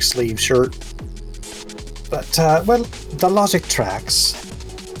a long-sleeve shirt. But, well, the logic tracks.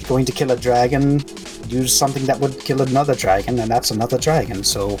 You're going to kill a dragon, use something that would kill another dragon, and that's another dragon,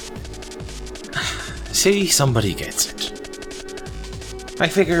 so... See, somebody gets it. I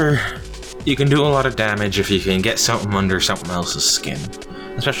figure you can do a lot of damage if you can get something under something else's skin.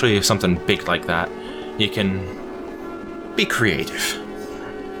 Especially if something big like that. You can be creative.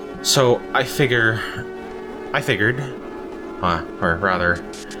 So I figured, or rather,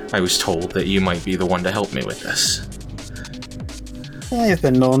 I was told that you might be the one to help me with this. I've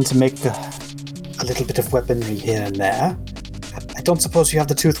been known to make a little bit of weaponry here and there. I don't suppose you have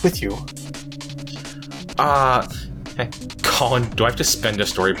the tooth with you. Hey, Colin, do I have to spend a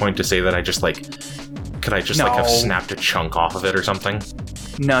story point to say that could I just No. have snapped a chunk off of it or something?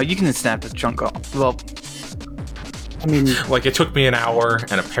 No, you can snap the chunk off. Well, I mean... Like, it took me an hour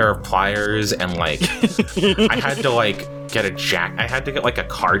and a pair of pliers and, I had to, get a jack. I had to get, a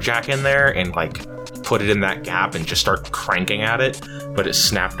car jack in there and, put it in that gap and just start cranking at it, but it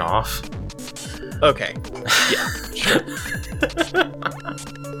snapped off. okay. Yeah, sure.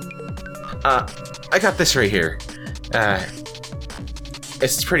 I got this right here.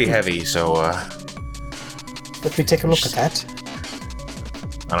 It's pretty heavy, so, Let me take a look at that.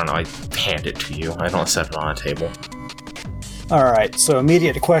 I don't know, I hand it to you. I don't set it on a table. Alright, so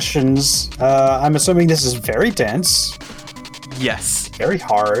immediate questions. I'm assuming this is very dense, Yes. very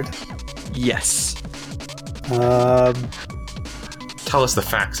hard. Yes. Tell us the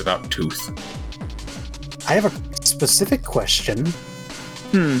facts about Tooth. I have a specific question.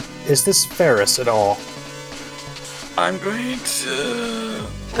 Is this ferrous at all? I'm going to...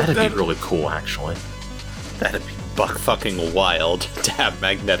 That'd be really cool, actually. That'd be buck fucking wild to have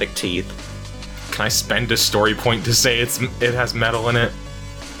magnetic teeth. Can I spend a story point to say it has metal in it?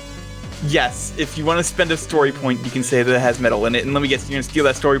 Yes, if you want to spend a story point, you can say that it has metal in it, and let me guess, you're going to steal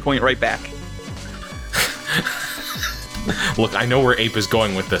that story point right back. Look, I know where Ape is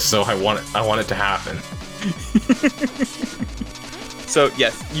going with this, so I want it to happen. So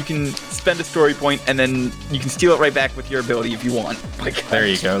yes, you can spend a story point, and then you can steal it right back with your ability if you want. Like There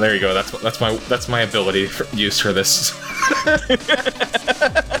you go. That's my ability use for this.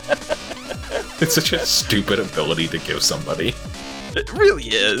 It's such a stupid ability to give somebody. It really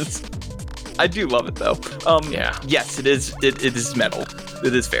is. I do love it though. Yeah. Yes, it is. It is metal.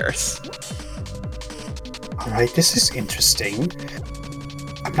 It is ferrous. Alright, this is interesting.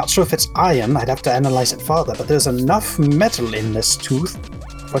 I'm not sure if it's iron, I'd have to analyze it further, but there's enough metal in this tooth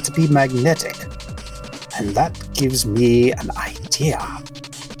for it to be magnetic. And that gives me an idea.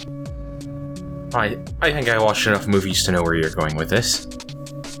 I think I watched enough movies to know where you're going with this.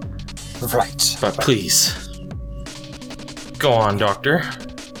 Right. But please, go on, Doctor.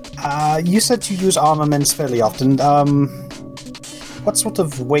 You said you use armaments fairly often. What sort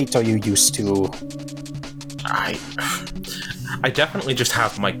of weight are you used to? I definitely just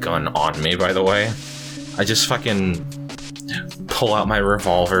have my gun on me, by the way. I just fucking pull out my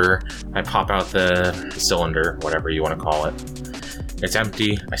revolver, I pop out the cylinder, whatever you want to call it. It's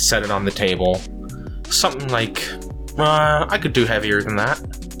empty, I set it on the table. Something like, I could do heavier than that.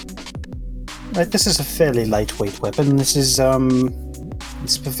 Right, this is a fairly lightweight weapon. This is,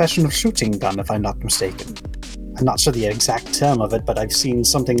 it's a professional shooting gun, if I'm not mistaken. I'm not sure the exact term of it, but I've seen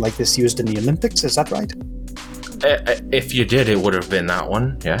something like this used in the Olympics, is that right? If you did, it would have been that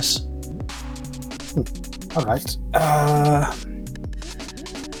one, yes. Alright.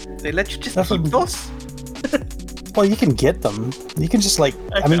 They let you just keep those? Well, you can get them. You can just, like,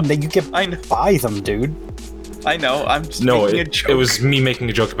 I mean, you can buy them, dude. I know, I'm just making a joke. It was me making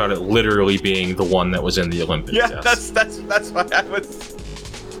a joke about it literally being the one that was in the Olympics. Yeah, yes. that's why I was...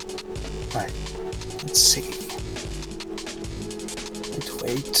 Right. Let's see.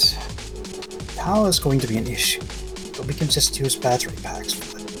 Wait. Power is going to be an issue, but we can just use battery packs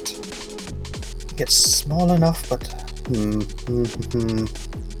for that. It gets small enough, but...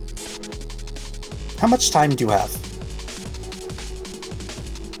 How much time do you have?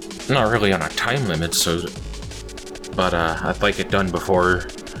 Not really on a time limit, so... But, I'd like it done before...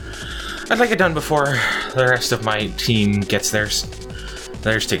 the rest of my team gets theirs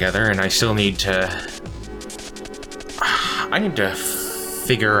together, and I still need to... I need to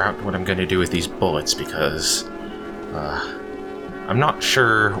figure out what I'm going to do with these bullets, because... I'm not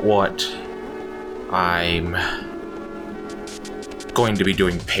sure what I'm going to be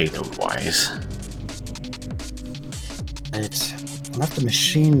doing payload-wise. Right. I'll have to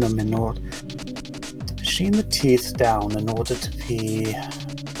machine them in order... Machine the teeth down in order to be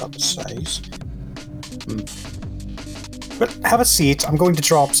proper size. But have a seat. I'm going to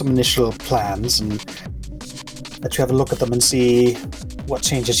draw up some initial plans and let you have a look at them and see what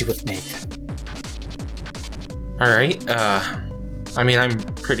changes you would make. Alright, I mean, I'm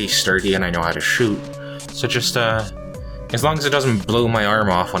pretty sturdy and I know how to shoot, so just, as long as it doesn't blow my arm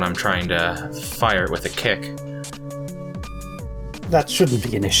off when I'm trying to fire it with a kick. That shouldn't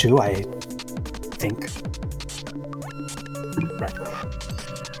be an issue, I think. Right.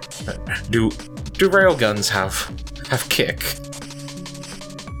 Do railguns have kick?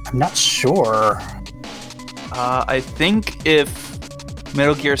 I'm not sure. I think if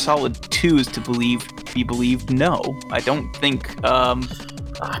Metal Gear Solid 2 is to be believed, no. I don't think,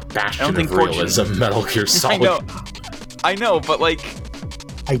 Bastion of realism, Metal Gear Solid. I know, but like...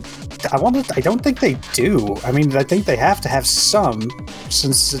 I don't think they do. I mean, I think they have to have some,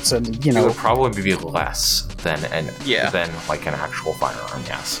 since it's a, It would probably be less than like an actual firearm,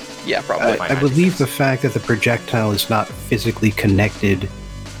 yes. Yeah, probably. I believe the fact that the projectile is not physically connected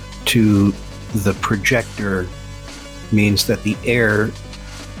to the projector means that the air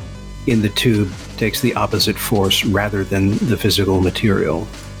in the tube takes the opposite force rather than the physical material.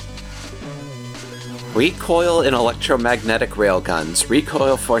 Recoil in electromagnetic railguns.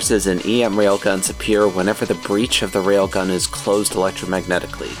 Recoil forces in EM railguns appear whenever the breech of the railgun is closed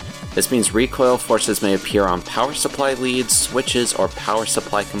electromagnetically. This means recoil forces may appear on power supply leads, switches, or power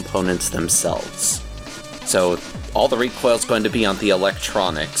supply components themselves. So all the recoil is going to be on the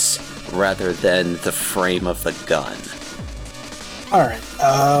electronics rather than the frame of the gun. Alright,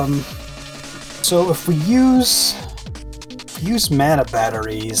 so if we use mana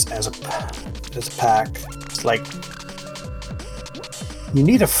batteries as a pack, it's like you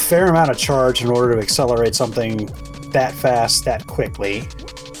need a fair amount of charge in order to accelerate something that fast, that quickly.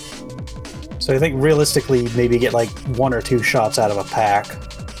 So I think realistically, maybe get like 1 or 2 shots out of a pack.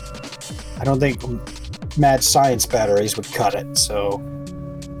 I don't think mad science batteries would cut it, so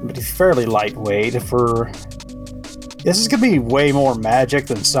it'd be fairly lightweight. This is gonna be way more magic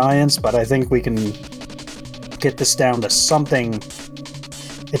than science, but I think we can get this down to something.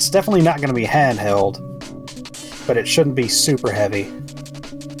 It's definitely not gonna be handheld, but it shouldn't be super heavy.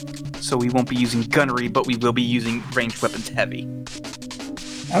 So we won't be using gunnery, but we will be using ranged weapons heavy.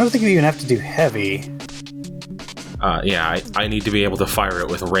 I don't think we even have to do heavy. I need to be able to fire it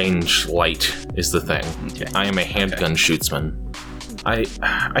with range light is the thing. Okay. I am a handgun shootsman. I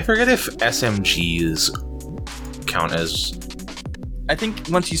forget if SMGs count as... I think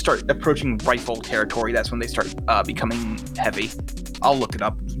once you start approaching rifle territory, that's when they start becoming heavy. I'll look it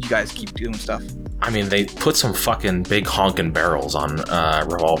up. You guys keep doing stuff. I mean, they put some fucking big honking barrels on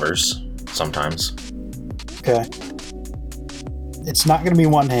revolvers sometimes. Okay. It's not going to be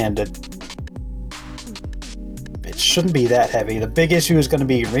one-handed. It shouldn't be that heavy. The big issue is going to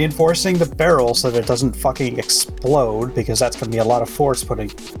be reinforcing the barrel so that it doesn't fucking explode, because that's going to be a lot of force putting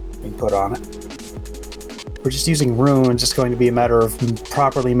being put on it. We're just using runes. It's going to be a matter of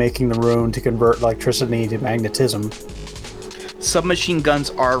properly making the rune to convert electricity to magnetism. Submachine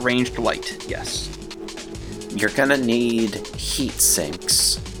guns are ranged light, yes. You're gonna need heat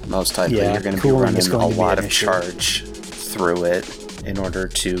sinks. Most likely, Yeah, you're gonna be cooling is running going a to be lot an of issue. charge through it in order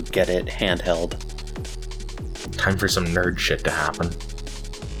to get it handheld. Time for some nerd shit to happen.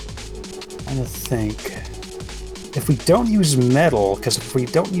 I think if we don't use metal, because if we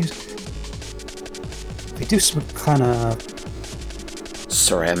do some kind of...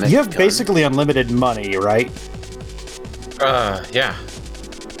 Ceramic You have gun. basically unlimited money, right? Yeah.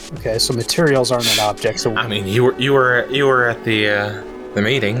 Okay, so materials aren't an object, so I mean, you were at the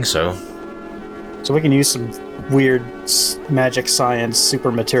meeting, so we can use some weird magic science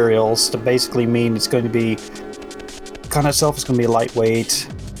super materials to basically mean it's going to be... Gun itself is going to be lightweight.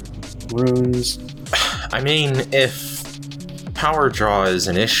 Runes... I mean, if power draw is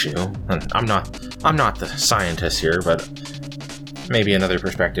an issue, and I'm not the scientist here, but maybe another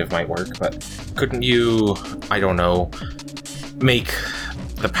perspective might work. But couldn't you, I don't know, make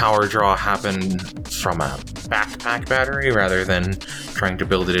the power draw happen from a backpack battery rather than trying to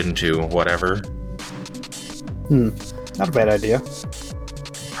build it into whatever? Not a bad idea.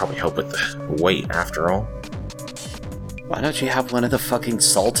 Probably help with the weight, after all. Why don't you have one of the fucking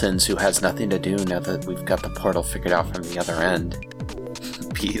sultans who has nothing to do now that we've got the portal figured out from the other end?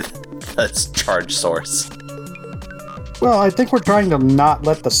 Be the charge source. Well, I think we're trying to not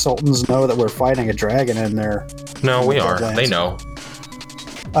let the Sultans know that we're fighting a dragon in there. No, we are. Deadlands. They know.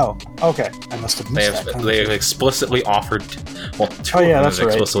 Oh, okay. I must have They missed that. have explicitly offered. Well, two of them that's have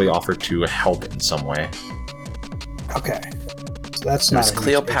right. explicitly offered to help in some way. Okay. So that's There's not a huge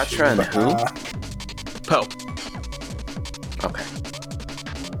Cleopatra issue, and but, who? Poe. Okay.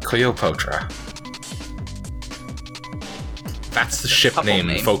 Cleopatra. That's the ship Couple name,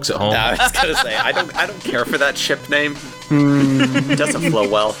 name. folks at home. I was gonna say, I don't care for that ship name. It doesn't flow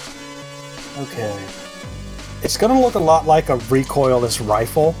well. Okay. It's going to look a lot like a recoilless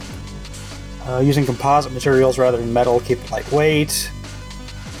rifle. Using composite materials rather than metal, keep it lightweight.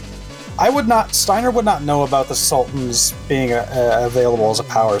 Steiner would not know about the Sultans being available as a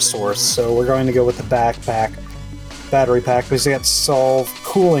power source, so we're going to go with the backpack battery pack because they got to solve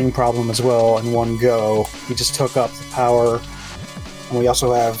cooling problem as well in one go. We just took up the power, and we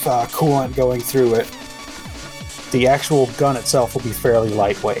also have coolant going through it. The actual gun itself will be fairly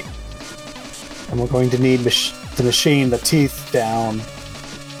lightweight. And we're going to need to machine the teeth down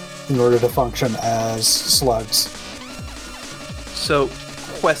in order to function as slugs. So,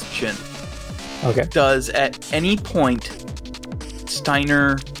 question. Okay. Does at any point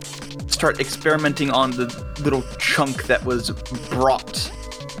Steiner start experimenting on the little chunk that was brought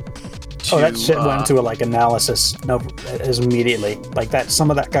to... That shit went to analysis as immediately. Some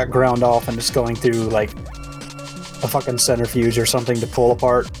of that got ground off and it's going through a fucking centrifuge or something to pull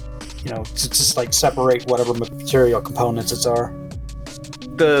apart. To just separate whatever material components it are.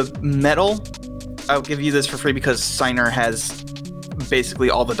 The metal, I'll give you this for free because Steiner has basically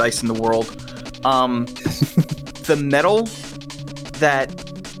all the dice in the world. The metal that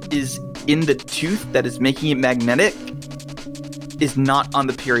is in the tooth that is making it magnetic is not on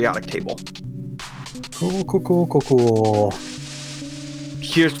the periodic table. Cool.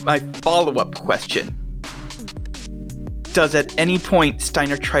 Here's my follow-up question. Does at any point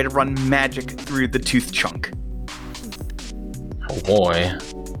Steiner try to run magic through the tooth chunk? Oh boy.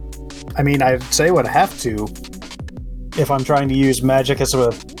 I mean, I'd say would have to if I'm trying to use magic as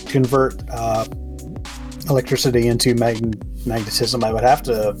a convert electricity into magnetism. I would have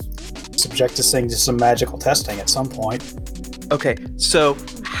to subject this thing to some magical testing at some point. Okay, so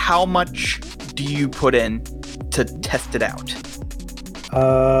how much do you put in to test it out?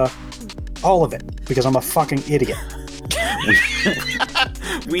 All of it, because I'm a fucking idiot.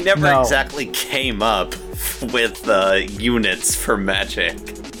 We never No. exactly came up with units for magic.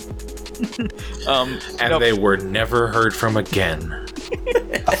 And they were never heard from again.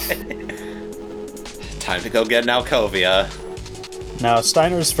 Time to go get an Alcovia. Now,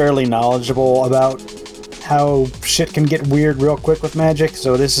 Steiner's fairly knowledgeable about how shit can get weird real quick with magic,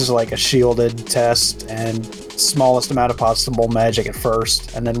 so this is a shielded test and smallest amount of possible magic at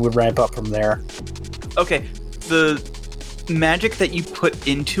first, and then we ramp up from there. Okay, the magic that you put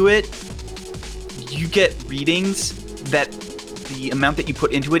into it, you get readings that the amount that you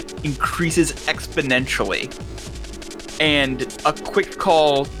put into it increases exponentially. And a quick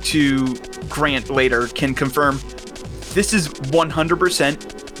call to Grant later can confirm this is 100%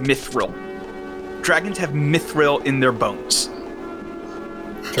 mithril. Dragons have mithril in their bones.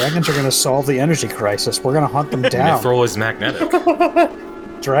 Dragons are going to solve the energy crisis. We're going to hunt them down. Mithril is magnetic.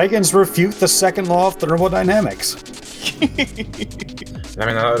 Dragons refute the second law of thermodynamics. I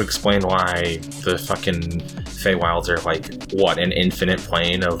mean, that would explain why the fucking Feywilds are like, what, an infinite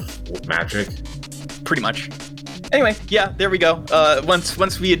plane of magic? Pretty much. Anyway, yeah, there we go.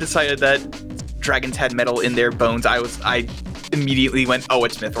 Once we had decided that dragons had metal in their bones, I immediately went, oh,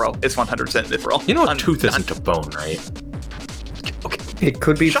 it's mithril. It's 100% mithril. You know, a tooth isn't a bone, right? Okay. It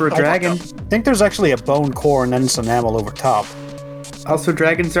could be Shut for a the fuck dragon. up. I think there's actually a bone core and then some enamel over top. Also,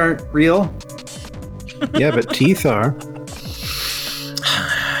 dragons aren't real. Yeah, but teeth are.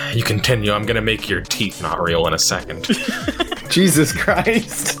 You continue. I'm gonna make your teeth not real in a second. Jesus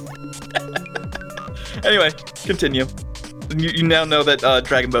Christ. Anyway, continue. You now know that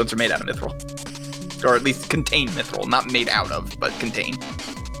dragon bones are made out of mithril. Or at least contain mithril. Not made out of, but contain.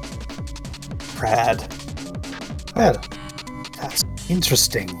 Brad. Well, that's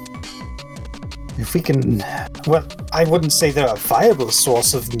interesting. If we can... Well, I wouldn't say they're a viable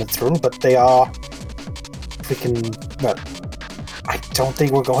source of mithril, but they are... If we can... Well, I don't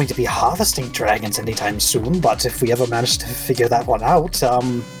think we're going to be harvesting dragons anytime soon, but if we ever manage to figure that one out,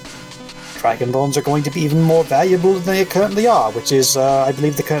 dragon bones are going to be even more valuable than they currently are, which is, I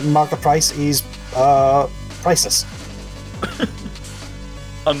believe the current market price is, priceless.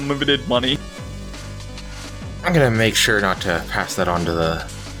 Unlimited money. I'm gonna make sure not to pass that on to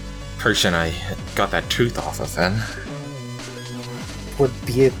the person I got that tooth off of then. Would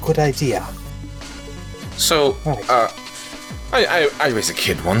be a good idea. So, Right. I was a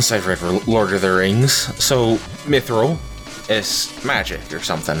kid once. I've read Lord of the Rings. So, mithril is magic or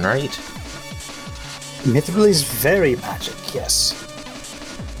something, right? Mithril is very magic, yes.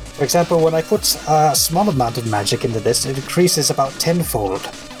 For example, when I put a small amount of magic into this, it increases about tenfold.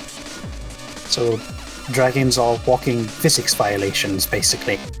 So, dragons are walking physics violations,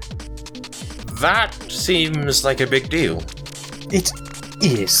 basically. That seems like a big deal. It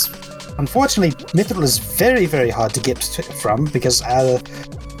is. Unfortunately, mithril is very, very hard to get from because,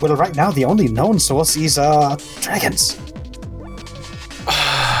 well, right now the only known source is dragons.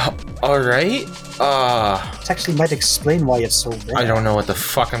 Alright. It actually might explain why it's so rare. I don't know what the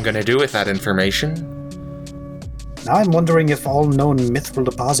fuck I'm gonna do with that information. Now I'm wondering if all known mithril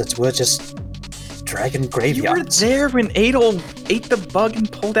deposits were just dragon You were graveyards. there when Adol ate the bug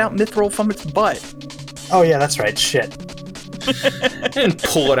and pulled out mithril from its butt. Oh yeah, that's right. Shit. I didn't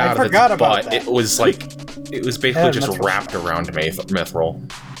pull it I out of its forgot about butt. that. It was basically Yeah, just mithril. wrapped around mithril.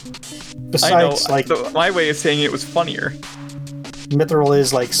 Besides, I like, know. My way of saying it was funnier. mithril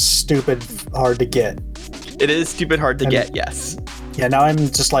is like stupid hard to get. It is stupid hard to And- get, yes. Yeah, now I'm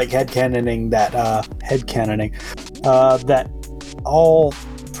just like headcanoning that that all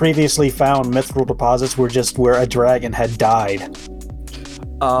previously found mithril deposits were just where a dragon had died.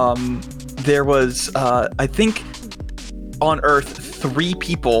 There was, I think, on Earth, 3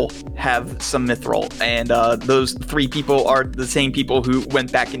 people have some mithril, and those 3 people are the same people who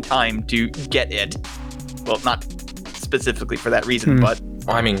went back in time to get it. Well, not specifically for that reason, but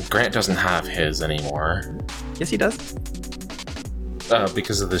Well, I mean, Grant doesn't have his anymore. yes, he does.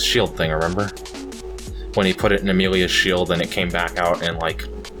 Because of the shield thing, remember? When he put it in Amelia's shield and it came back out in, like,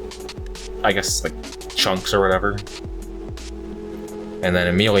 I guess, like, chunks or whatever. And then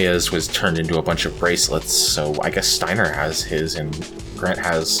Amelia's was turned into a bunch of bracelets, so I guess Steiner has his and Grant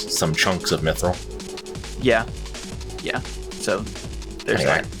has some chunks of mithril. Yeah. So, there's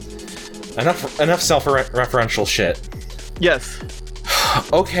Anyway. that. Enough self-referential shit. Yes.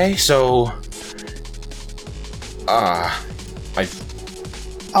 Okay, so...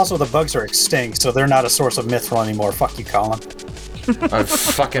 Also, the bugs are extinct, so they're not a source of mithril anymore. Fuck you, Colin. I've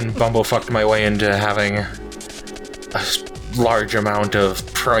fucking bumblefucked my way into having a large amount of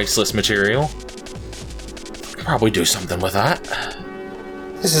priceless material. Could probably do something with that.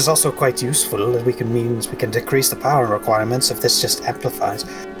 This is also quite useful. It means we can decrease the power requirements if this just amplifies.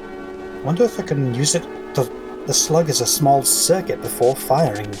 Wonder if I can use it. The slug is a small circuit before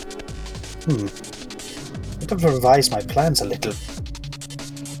firing. I'd have to revise my plans a little.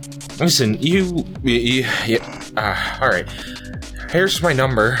 Listen, alright. Here's my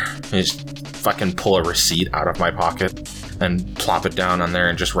number. I just fucking pull a receipt out of my pocket and plop it down on there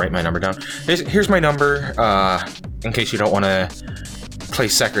and just write my number down. Here's my number, in case you don't want to play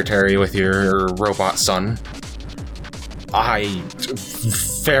secretary with your robot son. I'm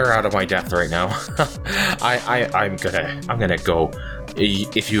fair out of my depth right now. I'm gonna go.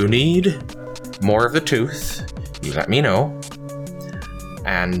 If you need more of the tooth, you let me know.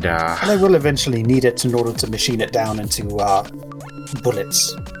 And I will eventually need it in order to machine it down into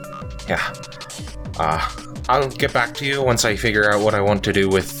bullets. yeah, I'll get back to you once I figure out what I want to do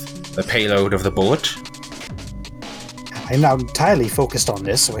with the payload of the bullet. I I'm now entirely focused on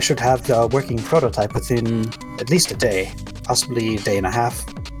this, so I should have the working prototype within at least a day, possibly a day and a half.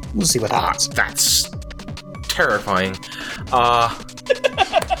 We'll see what happens. That's terrifying.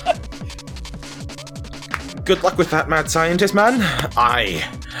 Good luck with that, mad scientist man.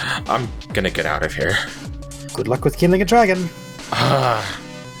 I'm gonna get out of here. Good luck with killing a dragon.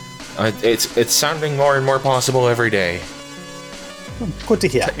 It's sounding more and more possible every day. Good to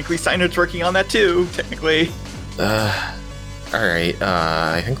hear. Technically, Steiner's working on that too. Technically. Alright,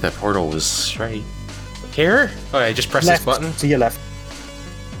 I think that portal was right here? Oh, I just press Left, this button. to your left.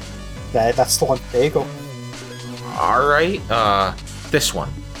 There, that's the one. There you go. Alright, this one.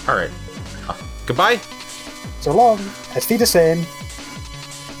 Alright. Goodbye? So long. Let's be the same.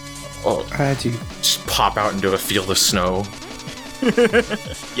 Oh, just pop out into a field of snow.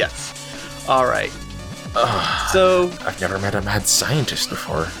 Yes. All right. So I've never met a mad scientist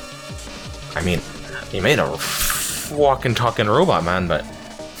before. I mean, he made a walking, talking robot man, but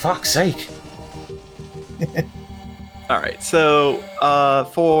fuck's sake. all right. So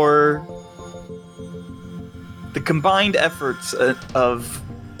for the combined efforts of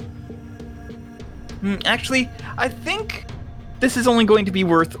actually, I think this is only going to be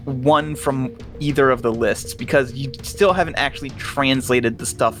worth one from either of the lists because you still haven't actually translated the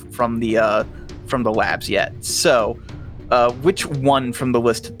stuff from the labs yet. So, which one from the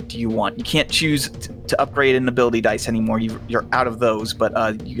list do you want? You can't choose to upgrade an ability dice anymore. You're out of those, but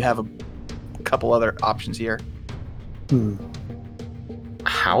you have a couple other options here.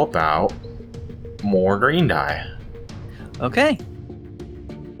 How about more green die? Okay.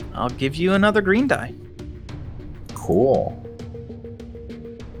 I'll give you another green die. Cool.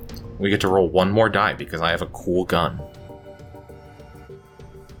 We get to roll one more die because I have a cool gun.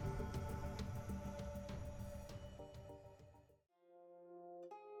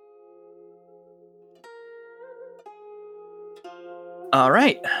 All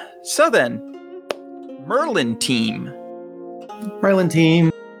right. So then, Merlin team, Merlin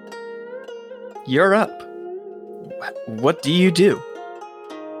team. you're up. What do you do?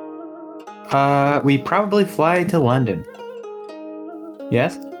 We probably fly to London.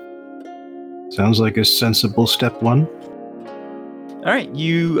 Yes? Sounds like a sensible step one. All right,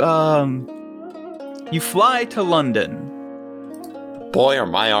 you fly to London. Boy, are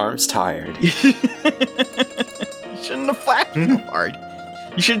my arms tired. You shouldn't have flapped so hard.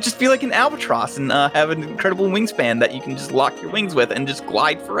 You should just be like an albatross and have an incredible wingspan that you can just lock your wings with and just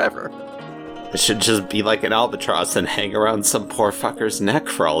glide forever. I should just be like an albatross and hang around some poor fucker's neck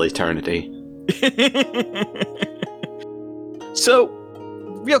for all eternity. So,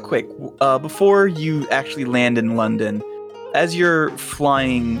 real quick, before you actually land in London, as you're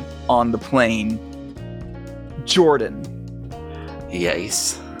flying on the plane, Jordan,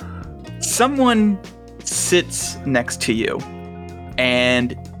 Yes. someone sits next to you,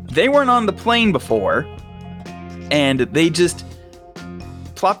 and they weren't on the plane before, and they just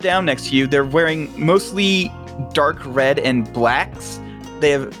plop down next to you. They're wearing mostly dark red and blacks. They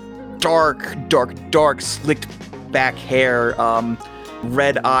have dark, slicked back hair,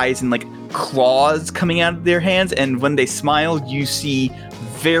 red eyes, and like claws coming out of their hands. And when they smile, you see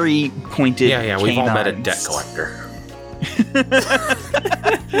very pointed. Yeah, we've all met a canines. debt collector.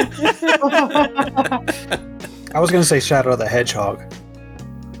 I was going to say Shadow the Hedgehog.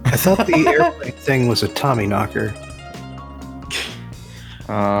 I thought the airplane thing was a Tommy knocker.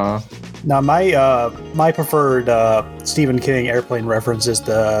 Now, my preferred Stephen King airplane reference is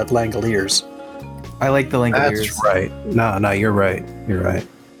the Langoliers. I like the Langoliers. That's right. No, you're right. You're right.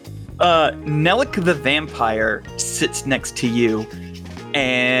 Nelik the vampire sits next to you,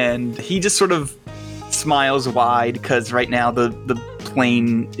 and he just sort of smiles wide because right now the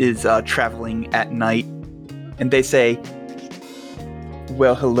plane is traveling at night, and they say,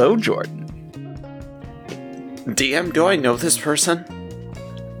 "Well, hello, Jordan." DM, do I know this person?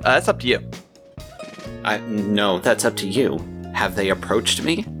 That's up to you. No, that's up to you. Have they approached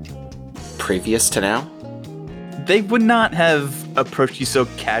me? Previous to now? They would not have approached you so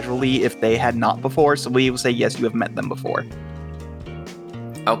casually if they had not before, so we will say yes, you have met them before.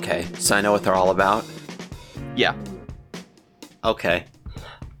 Okay, so I know what they're all about? Yeah. Okay.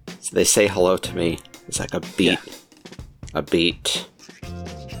 So they say hello to me. It's like a beat. A beat.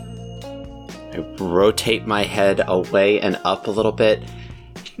 I rotate my head away and up a little bit.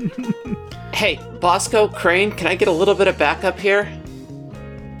 Hey, Bosco, Crane, can I get a little bit of backup here?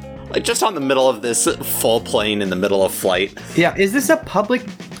 Like, just on the middle of this full plane in the middle of flight. Yeah, is this a public...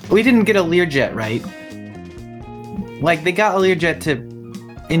 We didn't get a Learjet, right? Like, they got a Learjet to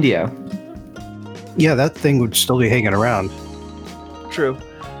India. Yeah, that thing would still be hanging around. True.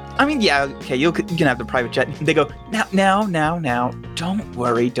 I mean, yeah, okay, you can have the private jet. They go, now. Don't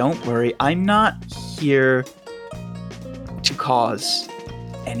worry. I'm not here to cause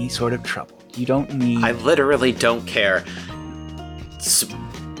any sort of trouble. You don't need... I literally don't care.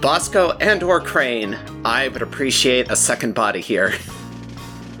 Bosco and or Crane, I would appreciate a second body here.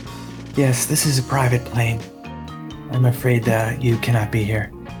 Yes, this is a private plane. I'm afraid that you cannot be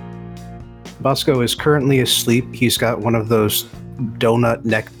here. Bosco is currently asleep. He's got one of those donut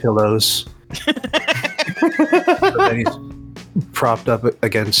neck pillows. And he's propped up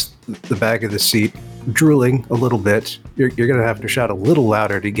against the back of the seat, drooling a little bit. You're going to have to shout a little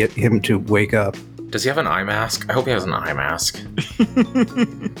louder to get him to wake up. Does he have an eye mask? I hope he has an eye mask.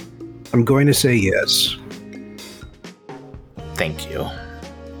 I'm going to say yes. Thank you.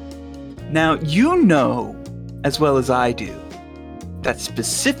 Now, you know, as well as I do, that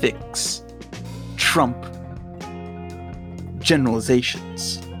specifics trump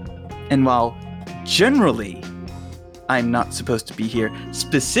generalizations. And while generally I'm not supposed to be here,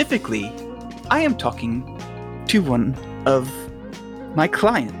 specifically, I am talking to one of my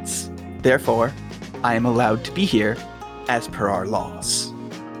clients. Therefore, I am allowed to be here as per our laws.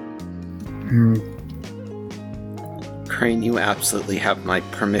 Crane, you absolutely have my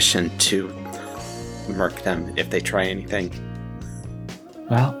permission to murk them if they try anything.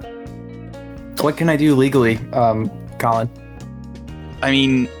 Well, what can I do legally, Colin? I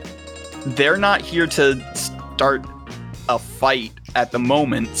mean, they're not here to start a fight at the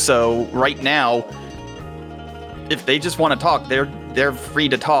moment, so right now, if they just want to talk, they're free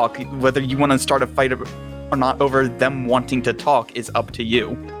to talk. Whether you want to start a fight or not over them wanting to talk is up to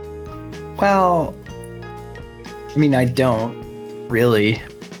you. Well, I mean, I don't really.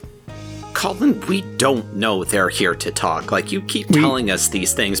 Colin, we don't know they're here to talk. Like, you keep telling us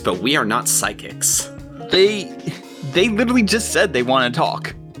these things, but we are not psychics. They literally just said they want to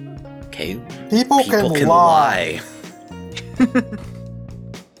talk. Okay, People can lie.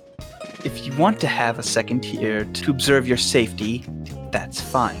 If you want to have a second here to observe your safety, that's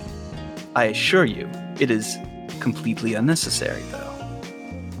fine. I assure you, it is completely unnecessary, though.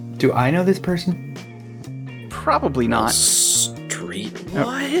 Do I know this person? Probably not. Streetwise?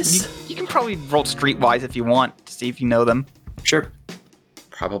 You can probably roll streetwise if you want to see if you know them. Sure.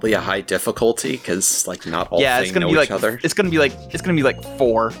 Probably a high difficulty, because, like, not all it's gonna know be each other. It's gonna be like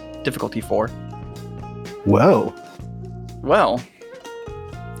 4, difficulty 4. Whoa. Well,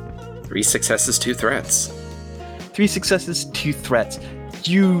 3 successes, 2 threats. 3 successes, 2 threats.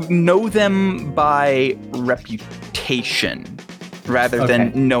 You know them by reputation, rather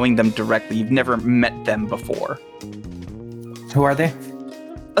than knowing them directly. You've never met them before. Who are they?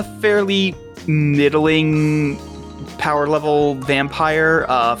 A fairly middling power level vampire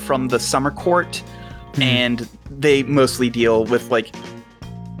from the Summer Court, and they mostly deal with, like,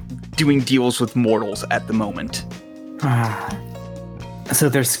 doing deals with mortals at the moment. So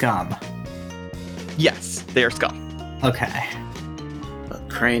they're scum. Yes, they are scum. Okay. But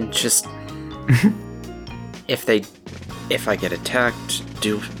Crane, just... if I get attacked,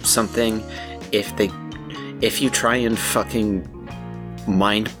 do something. If you try and fucking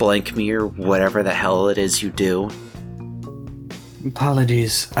mind blank me or whatever the hell it is you do.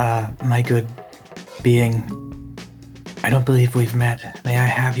 Apologies, my good being. I don't believe we've met. May I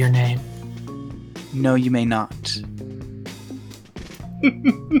have your name? No, you may not.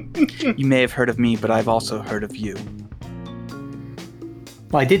 You may have heard of me, but I've also heard of you.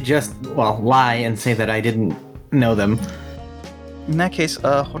 Well, I did just, lie and say that I didn't know them. In that case,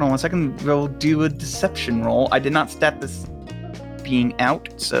 hold on 1 second. We'll do a deception roll. I did not stat this being out,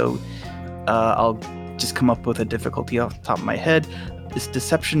 so I'll just come up with a difficulty off the top of my head. This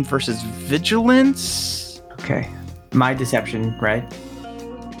deception versus vigilance. Okay. My deception, right?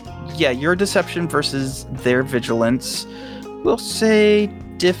 Yeah, your deception versus their vigilance. We'll say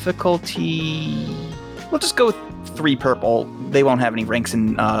difficulty... We'll just go with 3 purple. They won't have any ranks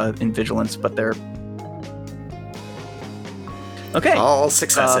in vigilance, but they're... Okay. All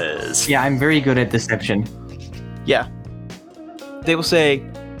successes. Yeah, I'm very good at deception. Yeah. They will say,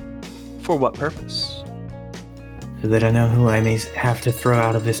 for what purpose? So that I know who I may have to throw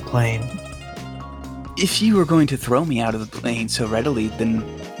out of this plane. If you were going to throw me out of the plane so readily, then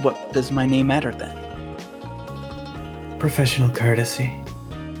what does my name matter then? Professional courtesy.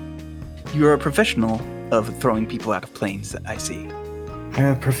 You're a professional of throwing people out of planes, I see. I'm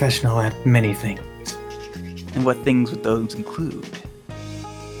a professional at many things. And what things would those include?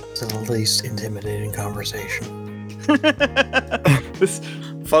 It's the least intimidating conversation.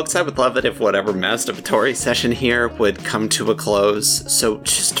 Folks, I would love it if whatever masturbatory session here would come to a close, so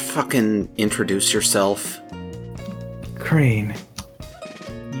just fucking introduce yourself. Crane.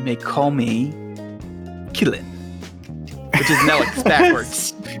 you may call me Killin, which is Nelix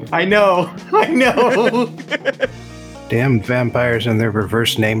backwards. I know. Damn vampires and their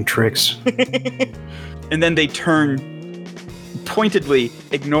reverse name tricks. And then they turn pointedly,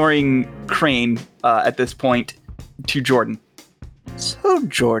 ignoring Crane at this point, to Jordan. So,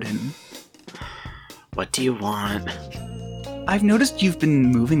 Jordan, What do you want? I've noticed you've been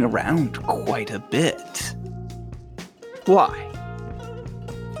moving around quite a bit. Why?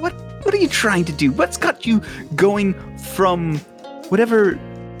 What are you trying to do? What's got you going from whatever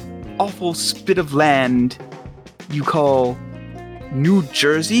awful spit of land you call New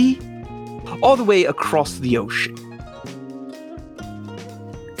Jersey all the way across the ocean?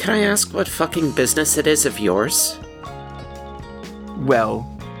 Can I ask what fucking business it is of yours? Well,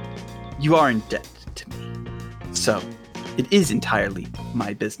 you are in debt to me, so it is entirely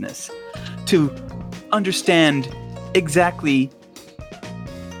my business to understand exactly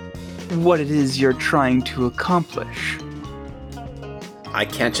what it is you're trying to accomplish. I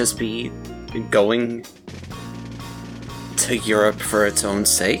can't just be going to Europe for its own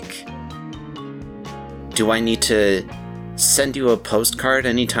sake? Do I need to send you a postcard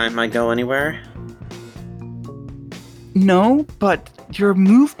anytime I go anywhere? No, but your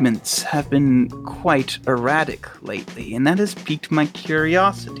movements have been quite erratic lately, and that has piqued my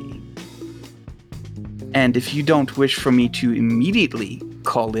curiosity. And if you don't wish for me to immediately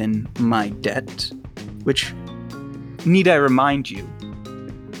call in my debt, which, need I remind you,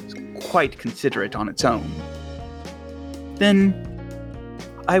 is quite considerate on its own, then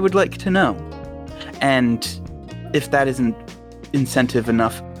I would like to know. And if that isn't incentive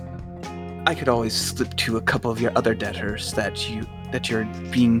enough, I could always slip to a couple of your other debtors that you're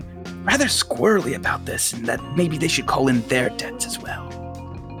being rather squirrely about this, and that maybe they should call in their debts as well.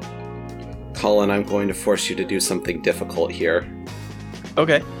 Colin, I'm going to force you to do something difficult here.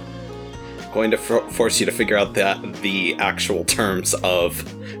 Okay. Going to force you to figure out the actual terms of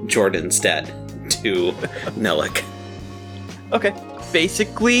Jordan's debt to Nelik. Okay.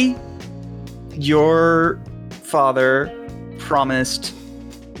 Basically, your father promised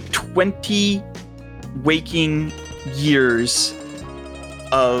 20 waking years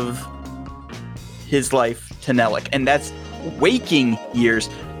of his life to Nelik, and that's waking years.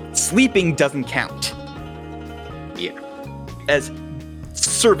 Sleeping doesn't count. Yeah. As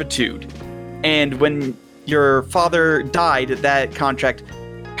servitude. And when your father died, that contract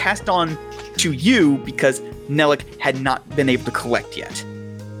passed on to you because Nelik had not been able to collect yet.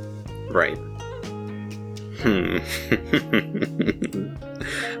 Right.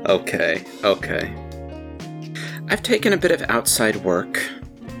 Okay. I've taken a bit of outside work,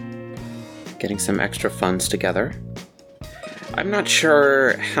 getting some extra funds together. I'm not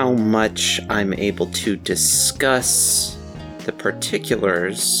sure how much I'm able to discuss the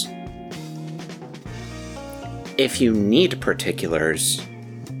particulars. If you need particulars,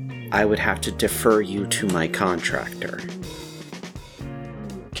 I would have to defer you to my contractor.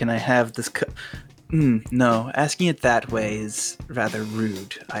 Can I have this no, asking it that way is rather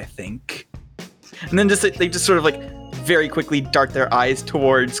rude, I think. And then they just sort of like very quickly dart their eyes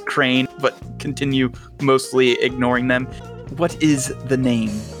towards Crane, but continue mostly ignoring them. What is the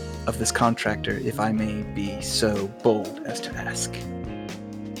name of this contractor, if I may be so bold as to ask?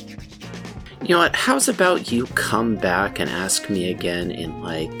 You know what, how's about you come back and ask me again in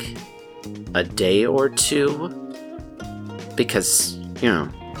like a day or two? Because,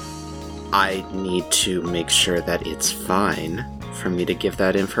 I need to make sure that it's fine for me to give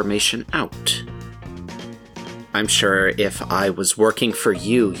that information out. I'm sure if I was working for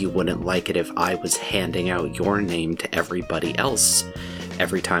you, you wouldn't like it if I was handing out your name to everybody else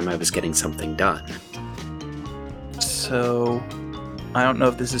every time I was getting something done. So, I don't know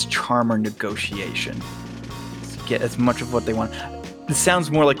if this is charm or negotiation. To get as much of what they want. This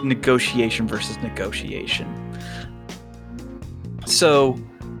sounds more like negotiation versus negotiation. So,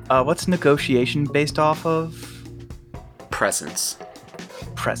 what's negotiation based off of? Presence.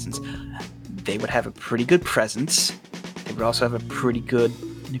 Presence. They would have a pretty good presence. They would also have a pretty good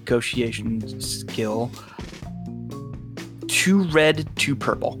negotiation skill. 2 red, 2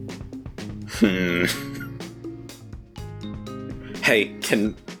 purple. Hey,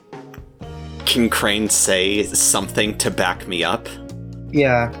 can Crane say something to back me up?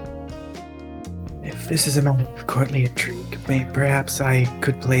 Yeah. If this is a matter of courtly intrigue, perhaps I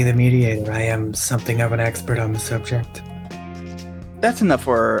could play the mediator. I am something of an expert on the subject. That's enough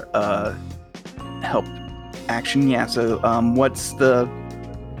for help action. Yeah. So, what's the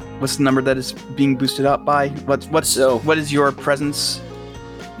number that is being boosted up by? What is your presence?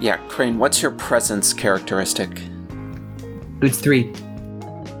 Yeah, Crane, what's your presence characteristic? It's 3.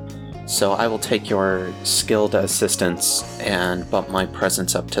 So I will take your skilled assistance and bump my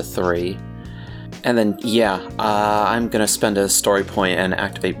presence up to 3. And then, I'm going to spend a story point and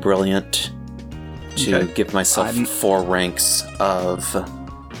activate Brilliant to give myself 4 ranks of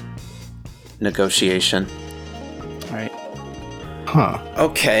negotiation. All right. Huh.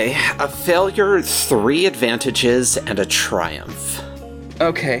 Okay, a failure, 3 advantages, and a triumph.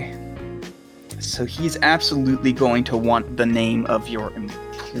 Okay. So he's absolutely going to want the name of your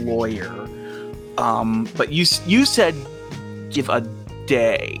employer. But you said give a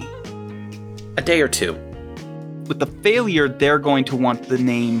day. A day or 2. With the failure, they're going to want the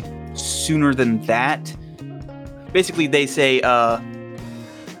name sooner than that. Basically, they say a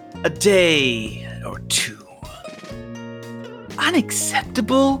day or 2.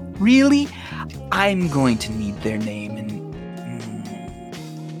 Unacceptable? Really? I'm going to need their name in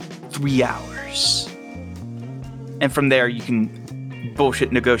 3 hours. And from there, you can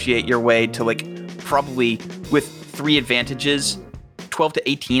bullshit negotiate your way to, like, probably with 3 advantages, 12 to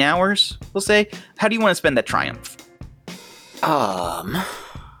 18 hours, we'll say. How do you want to spend that triumph?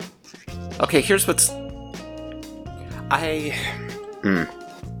 Okay, here's what's...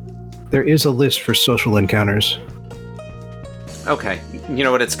 There is a list for social encounters. Okay, you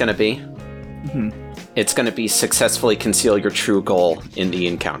know what it's gonna be? Mm-hmm. It's gonna be successfully conceal your true goal in the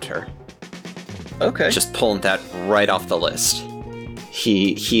encounter. Okay. Just pulling that right off the list.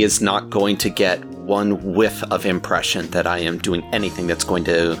 He is not going to get one whiff of impression that I am doing anything that's going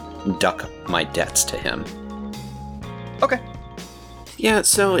to duck my debts to him. Okay. Yeah,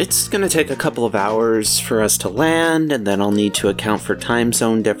 so it's gonna take a couple of hours for us to land, and then I'll need to account for time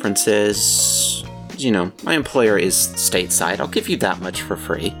zone differences. You know, my employer is stateside. I'll give you that much for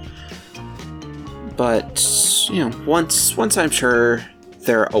free. But, you know, once I'm sure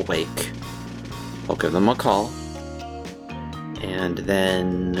they're awake, I'll give them a call. And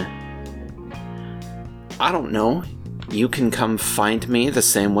then, I don't know, you can come find me the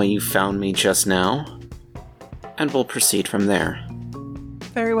same way you found me just now, and we'll proceed from there.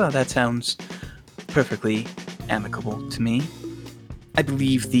 Very well, that sounds perfectly amicable to me. I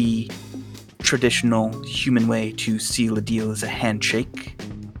believe the traditional human way to seal a deal is a handshake.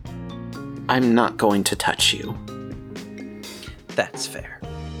 I'm not going to touch you. That's fair.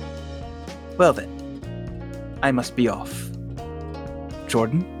 Well then, I must be off.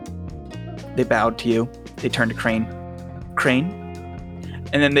 Jordan? They bowed to you. They turned to Crane. Crane?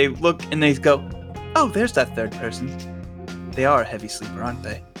 And then they look and they go, oh, there's that third person. They are a heavy sleeper, aren't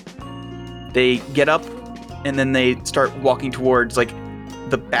they? They get up and then they start walking towards, like,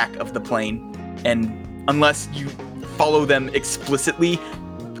 the back of the plane. And unless you follow them explicitly,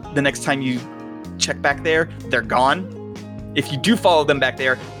 the next time you check back there, they're gone. If you do follow them back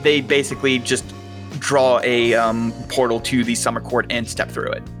there, they basically just draw a portal to the summer court and step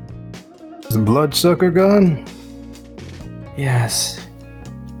through it. Is the bloodsucker gone? Yes.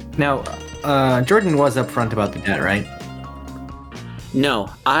 Now, Jordan was upfront about the debt, right? No,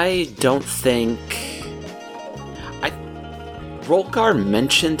 I don't think... Rolgar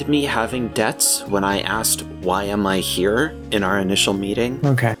mentioned me having debts when I asked why am I here in our initial meeting.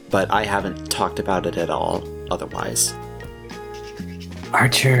 Okay. But I haven't talked about it at all otherwise.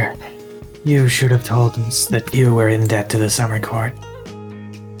 Archer, you should have told us that you were in debt to the summer court.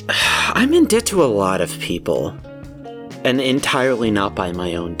 I'm in debt to a lot of people, and entirely not by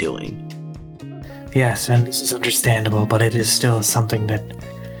my own doing. Yes, and this is understandable, but it is still something that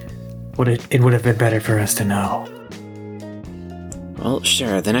it would have been better for us to know. Well,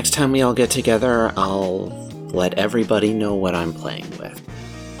 sure, the next time we all get together, I'll let everybody know what I'm playing with.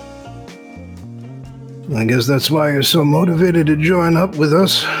 I guess that's why you're so motivated to join up with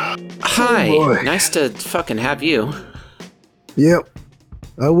us. Hi, Oh, boy. nice to fucking have you. Yep.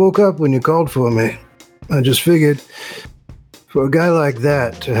 I woke up when you called for me. I just figured, for a guy like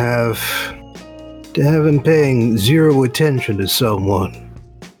that to have him paying 0 attention to someone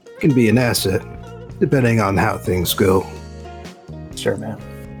can be an asset, depending on how things go. Sure, man.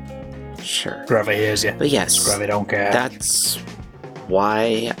 Sure. Scrubby hears you. But yes, Scrubby don't care. that's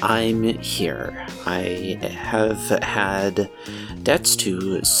why I'm here. I have had debts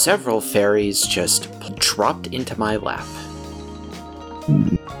to several fairies just dropped into my lap.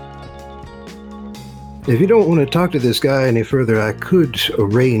 If you don't want to talk to this guy any further, I could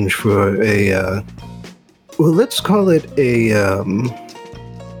arrange for a, well, let's call it a,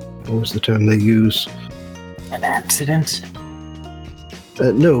 what was the term they use? An accident?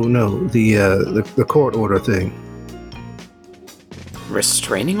 No, the court order thing.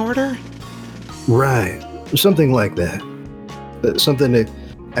 Restraining order? Right, something like that. Something to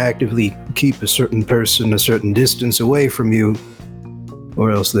actively keep a certain person a certain distance away from you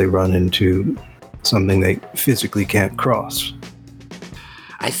or else they run into something they physically can't cross.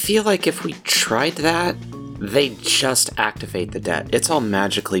 I feel like if we tried that, they just activate the debt. It's all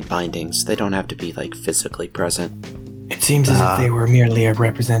magically bindings. They don't have to be, like, physically present. It seems as if they were merely a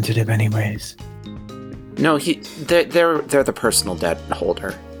representative anyways. No, they're the personal debt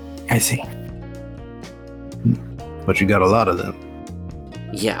holder. I see. But you got a lot of them.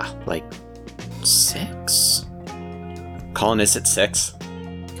 Yeah, like 6? Colin, is it 6?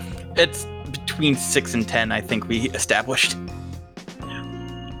 It's between 6 and 10, I think we established.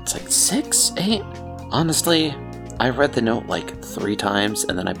 It's like 6, 8? Honestly, I read the note like 3 times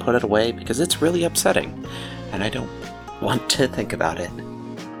and then I put it away because it's really upsetting. And I don't want to think about it.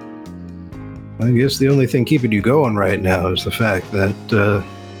 I guess the only thing keeping you going right now is the fact that,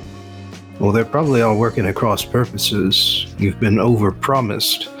 well, they're probably all working at cross purposes. You've been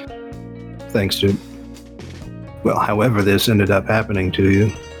over-promised, thanks to, well, however this ended up happening to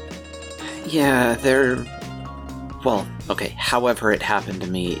you. Yeah, well, okay, however it happened to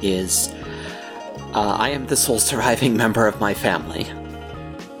me is, I am the sole surviving member of my family.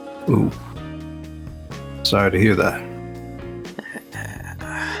 Ooh. Sorry to hear that.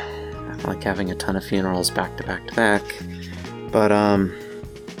 I like having a ton of funerals back to back to back. But,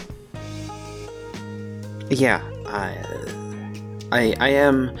 yeah, I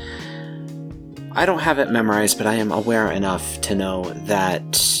don't have it memorized, but I am aware enough to know that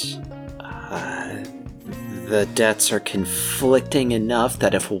the debts are conflicting enough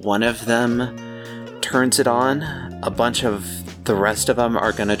that if one of them turns it on, a bunch of the rest of them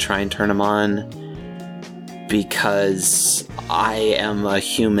are going to try and turn them on because I am a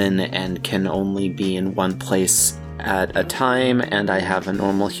human and can only be in one place at a time, and I have a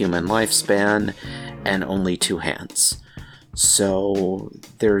normal human lifespan and only 2 hands. So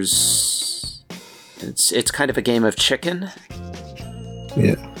it's kind of a game of chicken.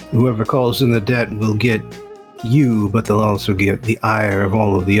 Yeah. Whoever calls in the debt will get you, but they'll also get the ire of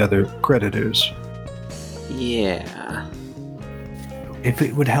all of the other creditors. Yeah. If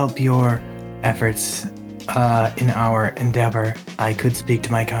it would help your efforts in our endeavor, I could speak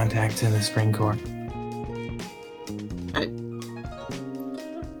to my contacts in the Spring Corps.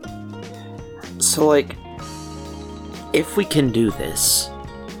 So, like, if we can do this,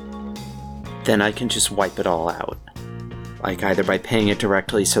 then I can just wipe it all out. Like, either by paying it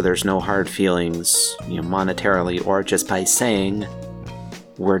directly so there's no hard feelings, monetarily, or just by saying,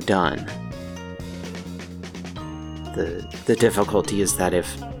 we're done. The difficulty is that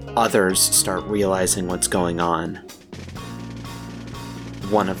if others start realizing what's going on,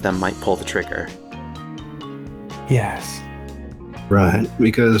 one of them might pull the trigger. Yes. Right,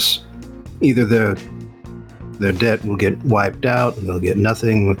 because either their debt will get wiped out and they'll get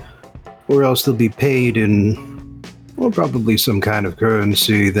nothing, or else they'll be paid in, well, probably some kind of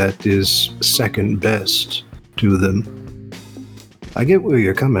currency that is second best to them. I get where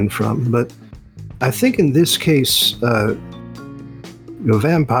you're coming from, but I think in this case, your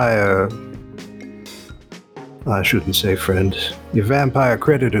vampire, I shouldn't say friend, your vampire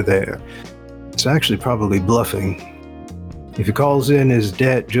creditor there, it's actually probably bluffing. If he calls in his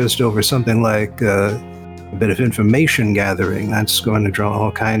debt just over something like a bit of information gathering, that's going to draw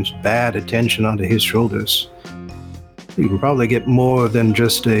all kinds of bad attention onto his shoulders. You can probably get more than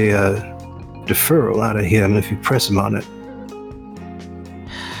just a deferral out of him if you press him on it.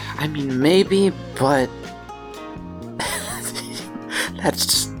 I mean, maybe, but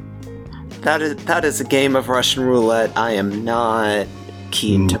that is a game of Russian roulette I am not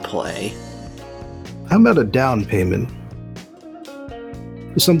keen to play. How about a down payment?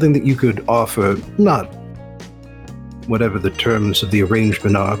 Something that you could offer, not whatever the terms of the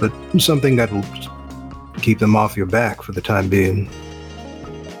arrangement are, but something that will keep them off your back for the time being.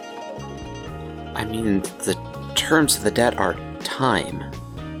 I mean, the terms of the debt are time.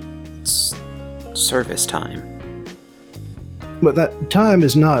 It's service time. But that time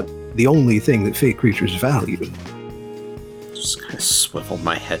is not the only thing that fey creatures value. Just kind of swiveled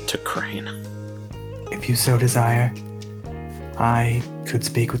my head to Crane. If you so desire, I could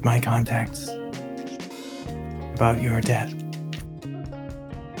speak with my contacts about your debt.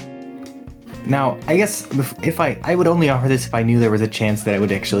 Now, I guess if I would only offer this if I knew there was a chance that it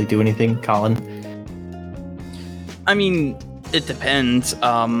would actually do anything, Colin. I mean, it depends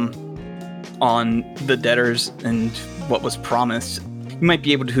on the debtors and what was promised. You might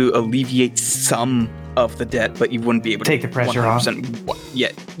be able to alleviate some of the debt, but you wouldn't be able to take the pressure off.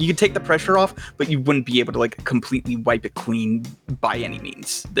 Yeah, you could take the pressure off, but you wouldn't be able to like completely wipe it clean by any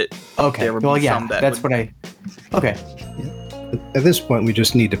means. Okay. Well, yeah, that's what I. Okay. At this point, we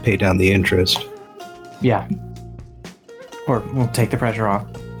just need to pay down the interest. Yeah. Or we'll take the pressure off.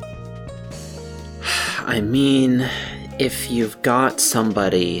 I mean, if you've got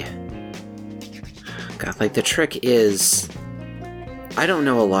somebody... God, like, the trick is... I don't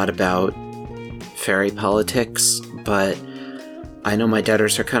know a lot about fairy politics, but I know my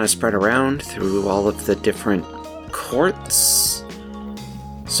debtors are kind of spread around through all of the different courts.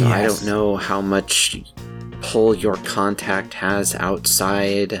 So I don't know how much pull your contact has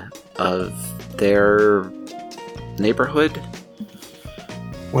outside of their neighborhood.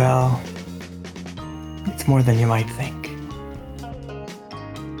 Well, it's more than you might think.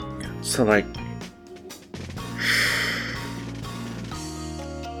 So, like,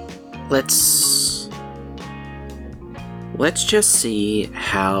 let's just see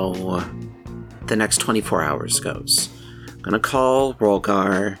how the next 24 hours goes. I'm gonna call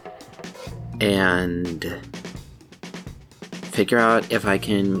Rolgar and figure out if I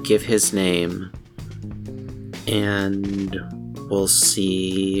can give his name, and we'll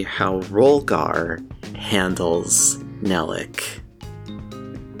see how Rolgar handles Nellic.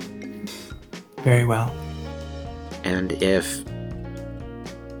 Very well. And if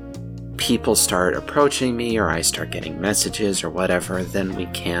people start approaching me or I start getting messages or whatever, then we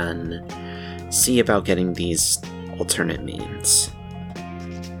can see about getting these alternate means.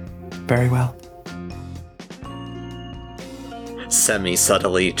 Very well.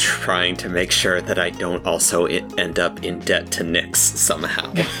 Semi-subtly trying to make sure that I don't also end up in debt to Nyx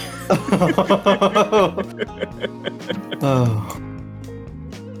somehow. Oh.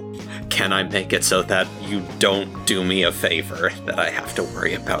 Can I make it so that you don't do me a favor that I have to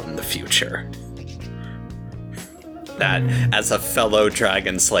worry about in the future? That, as a fellow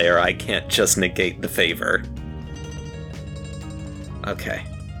Dragon Slayer, I can't just negate the favor. Okay.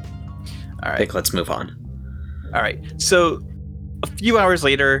 All I right. think let's move on. All right. So a few hours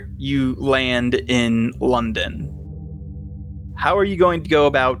later, you land in London. How are you going to go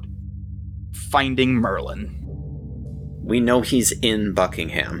about finding Merlin? We know he's in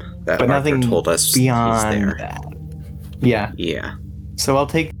Buckingham. That But Arthur nothing told us beyond he's there. that. Yeah. Yeah. So I'll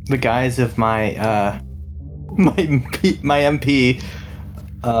take the guise of my MP.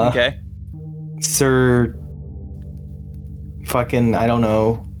 Okay. Sir. Fucking, I don't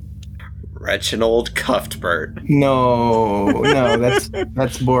know. Reginald Cuthbert. No,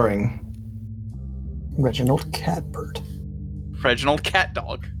 that's boring. Reginald Catbird. Reginald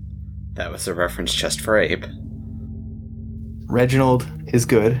Catdog. That was a reference just for Abe. Reginald is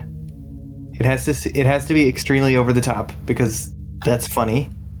good. It has to be extremely over the top because that's funny.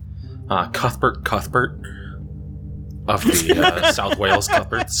 Cuthbert of the South Wales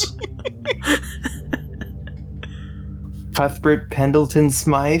Cuthberts. Cuthbert Pendleton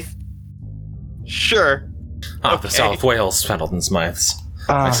Smythe. Sure. The South Wales Pendleton Smythes.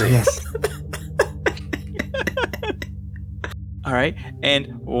 I see. Yes. All right. And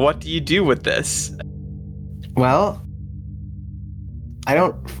what do you do with this? Well, I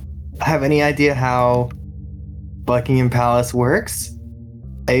don't have any idea how Buckingham Palace works.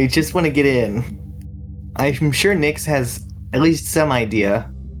 I just want to get in. I'm sure Nyx has at least some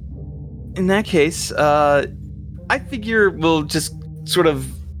idea. In that case, I figure we'll just sort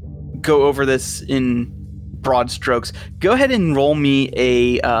of go over this in broad strokes. Go ahead and roll me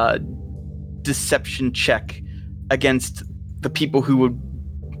a deception check against the people who would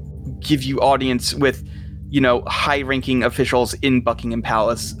give you audience with, high-ranking officials in Buckingham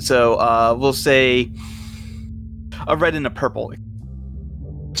Palace. So we'll say a red and a purple.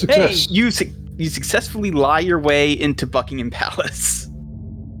 Success. Hey, you successfully lie your way into Buckingham Palace.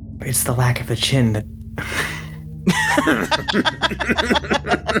 It's the lack of the chin that...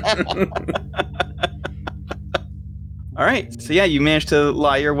 All right. So yeah, you managed to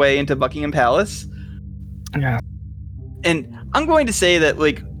lie your way into Buckingham Palace. Yeah. And I'm going to say that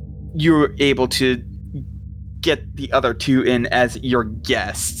you were able to get the other two in as your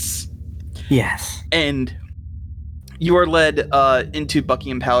guests. Yes. And you are led into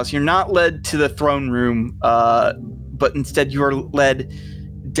Buckingham Palace. You're not led to the throne room, but instead you are led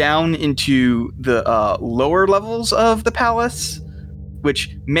down into the lower levels of the palace,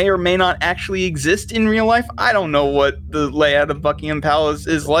 which may or may not actually exist in real life. I don't know what the layout of Buckingham Palace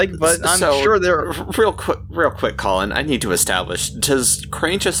is like, but I'm sure there are... Real quick, Colin, I need to establish, does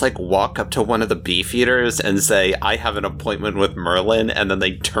Crane just walk up to one of the beefeaters and say, I have an appointment with Merlin, and then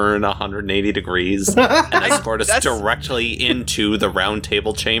they turn 180 degrees and escort us directly into the round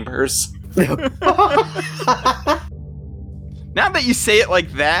table chambers? Now that you say it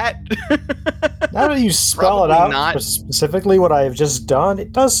like that... Now that you spell it Probably out not. specifically what I have just done,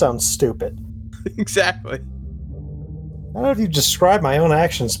 it does sound stupid. Exactly. Now that you describe my own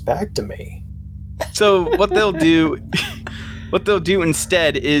actions back to me. So what they'll do what they'll do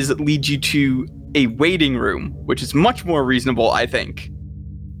instead is lead you to a waiting room, which is much more reasonable, I think.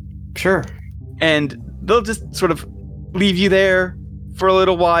 Sure. And they'll just sort of leave you there for a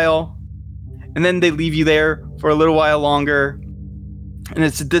little while, and then they leave you there for a little while longer. And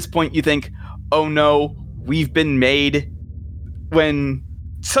it's at this point you think, oh no, we've been made. When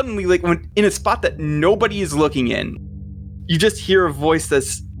suddenly, like, when in a spot that nobody is looking in, you just hear a voice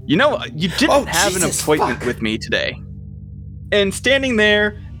that's, you didn't have an appointment with me today. And standing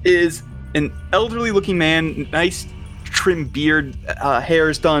there is an elderly looking man, nice trim beard,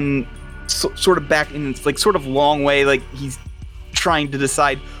 hair's done sort of back in this, like, sort of long way, like he's trying to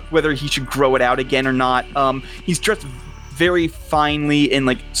decide whether he should grow it out again or not. He's dressed very finely in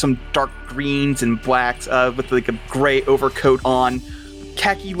like some dark greens and blacks, with like a gray overcoat on,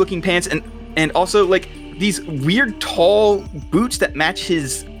 khaki looking pants, and also like these weird tall boots that match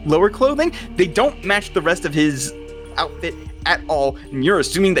his lower clothing. They don't match the rest of his outfit at all, and you're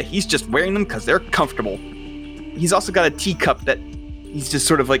assuming that he's just wearing them because they're comfortable. He's also got a teacup that he's just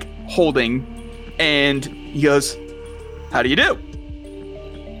sort of like holding, and he goes, "How do you do?"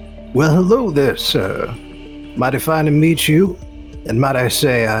 Well, hello there, sir. Mighty fine to meet you, and might I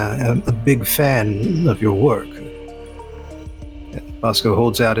say I am a big fan of your work. Bosco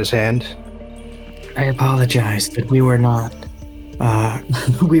holds out his hand. I apologize that we were not.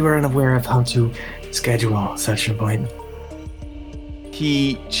 We were unaware of how to schedule such an appointment.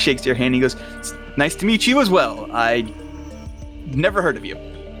 He shakes your hand and he goes, "It's nice to meet you as well. I never heard of you."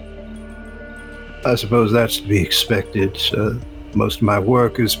 I suppose that's to be expected. Most of my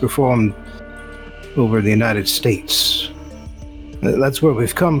work is performed over in the United States. That's where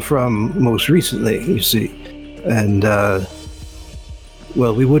we've come from most recently, you see. And,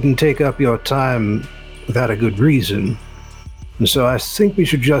 well, we wouldn't take up your time without a good reason. And so I think we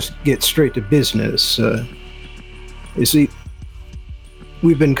should just get straight to business. You see,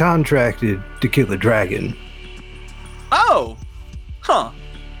 we've been contracted to kill a dragon. Oh! Huh.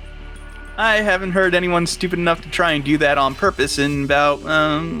 I haven't heard anyone stupid enough to try and do that on purpose in about,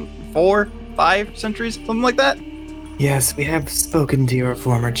 4, 5 centuries, something like that. Yes, we have spoken to your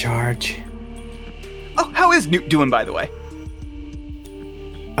former charge. Oh, how is Newt doing, by the way?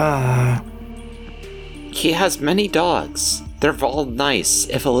 He has many dogs. They're all nice,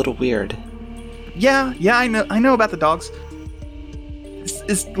 if a little weird. Yeah, I know about the dogs.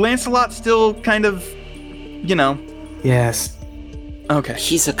 Is Lancelot still kind of, Yes. Okay.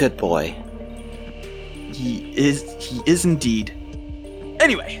 He's a good boy. He is indeed.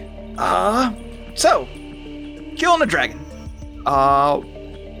 Anyway, so, killing a dragon.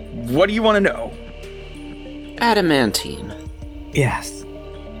 What do you want to know? Adamantine. Yes.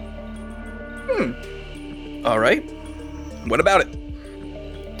 All right. What about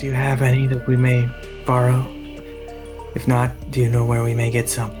it? Do you have any that we may borrow? If not, do you know where we may get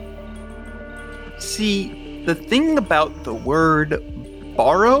some? See, the thing about the word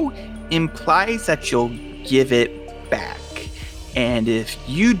borrow implies that you'll give it back. And if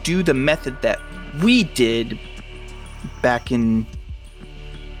you do the method that we did back in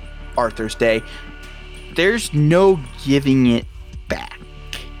Arthur's day, there's no giving it back.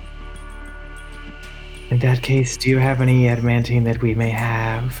 In that case, do you have any adamantine that we may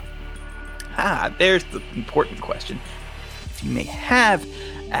have? There's the important question. If you may have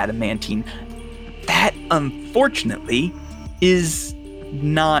adamantine, that unfortunately is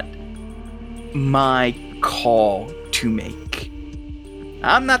not my call to make.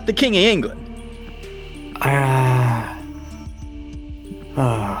 I'm not the King of England.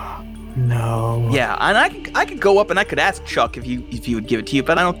 Oh, no. Yeah, and I could go up and I could ask Chuck if he would give it to you,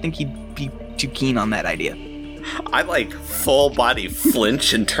 but I don't think he'd be too keen on that idea. I like full body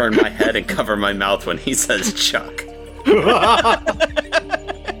flinch and turn my head and cover my mouth when he says Chuck.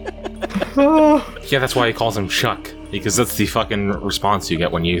 Yeah, that's why he calls him Chuck, because that's the fucking response you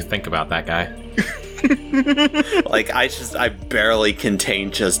get when you think about that guy. Like, I barely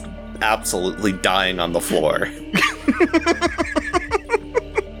contain just absolutely dying on the floor.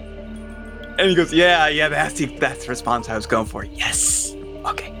 And he goes, yeah, that's the response I was going for. Yes.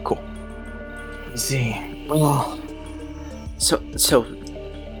 Okay, cool. See, well... So,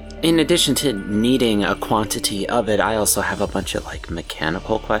 in addition to needing a quantity of it, I also have a bunch of, like,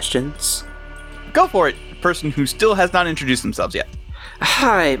 mechanical questions. Go for it, person who still has not introduced themselves yet.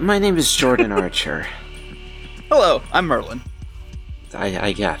 Hi, my name is Jordan Archer. Hello, I'm Merlin.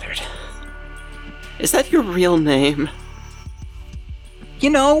 I gathered. Is that your real name?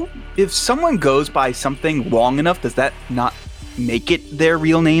 If someone goes by something long enough, does that not make it their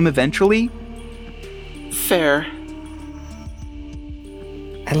real name eventually? Fair.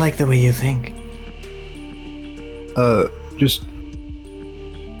 I like the way you think. just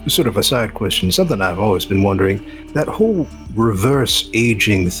sort of a side question, something I've always been wondering. That whole reverse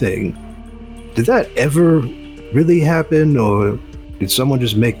aging thing, did that ever really happen, or did someone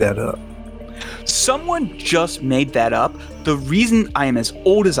just make that up? Someone just made that up. The reason I am as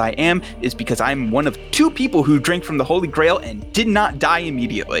old as I am is because I'm one of 2 people who drank from the Holy Grail and did not die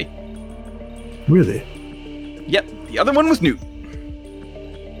immediately. Really? Yep, the other one was Newt.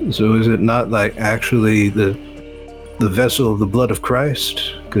 So is it not like actually the vessel of the blood of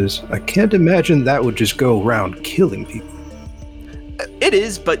Christ? Because I can't imagine that would just go around killing people. It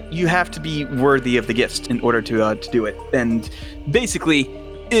is, but you have to be worthy of the gifts in order to do it. And basically,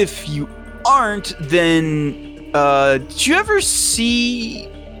 if you aren't, then did you ever see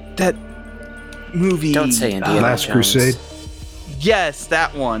that movie? Don't say Indiana Last Jones. Crusade? Yes,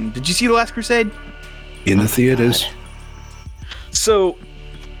 that one. Did you see The Last Crusade? In the theaters? So,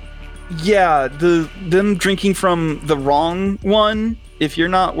 yeah, them drinking from the wrong one, if you're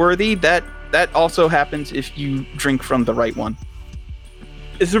not worthy, that also happens if you drink from the right one.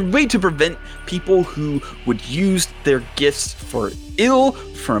 It's a way to prevent people who would use their gifts for ill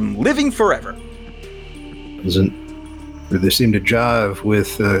from living forever. Doesn't really seem to jive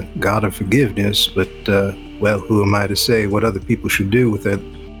with God of forgiveness, but, well, who am I to say what other people should do with it?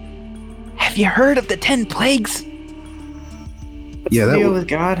 Have you heard of the 10 plagues? Yeah, that Deal would... with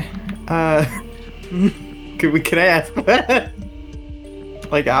God. Can I ask that?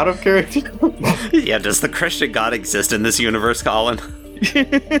 Like out of character? Yeah, does the Christian God exist in this universe, Colin?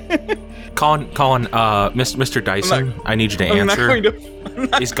 Colin, Mr. Dyson, I need you to I'm not answer. going to.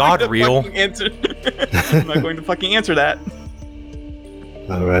 Is God real? I'm not going to fucking answer that.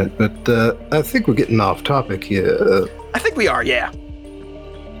 All right, but I think we're getting off topic here. I think we are, yeah.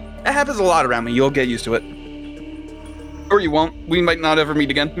 It happens a lot around me. You'll get used to it. Or you won't. We might not ever meet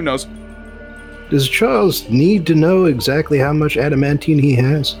again. Who knows? Does Charles need to know exactly how much adamantine he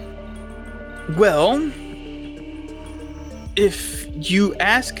has? Well, if you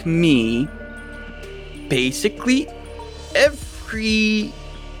ask me, basically every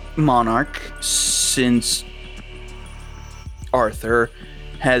monarch since Arthur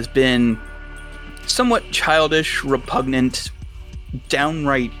has been somewhat childish, repugnant,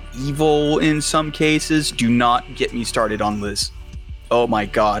 downright evil in some cases. Do not get me started on Liz. Oh my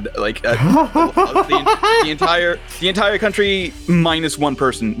god, like the entire country minus one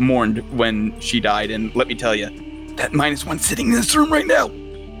person mourned when she died, and let me tell you, that minus one sitting in this room right now.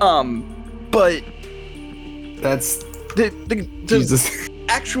 But That's the Jesus.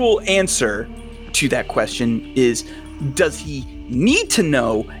 actual answer to that question is, does he need to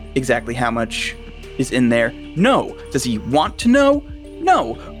know exactly how much is in there? No. Does he want to know?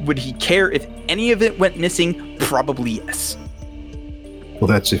 No. Would he care if any of it went missing? Probably yes. Well,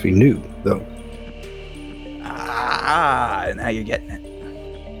 that's if he knew, though. Now you're getting it.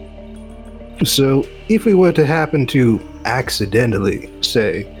 So, if we were to happen to accidentally,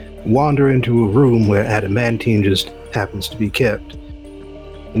 say, wander into a room where adamantine just happens to be kept,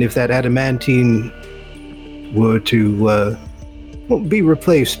 and if that adamantine were to be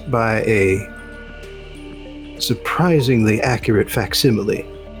replaced by a surprisingly accurate facsimile,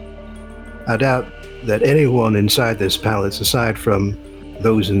 I doubt that anyone inside this palace, aside from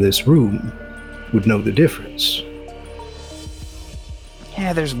those in this room, would know the difference.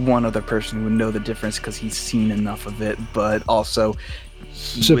 Yeah, there's one other person who would know the difference because he's seen enough of it, but also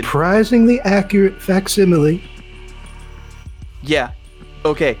he would... Surprisingly accurate facsimile. Yeah.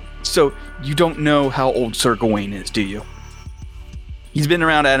 Okay, so you don't know how old Sir Gawain is, do you? He's been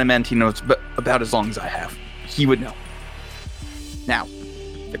around adamantine about as long as I have. He would know. Now,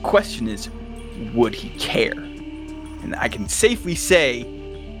 the question is, would he care? And I can safely say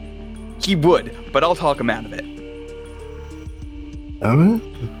he would, but I'll talk him out of it. Alright.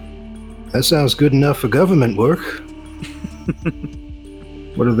 That sounds good enough for government work.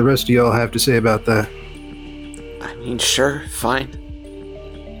 What do the rest of y'all have to say about that? I mean, sure, fine.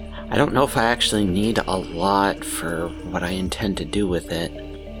 I don't know if I actually need a lot for what I intend to do with it.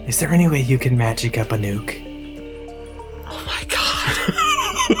 Is there any way you can magic up a nuke? Oh my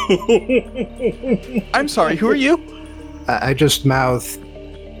god. I'm sorry, who are you? I just mouth,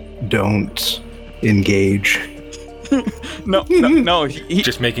 don't engage. No.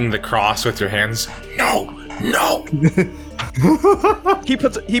 Just making the cross with your hands. No. He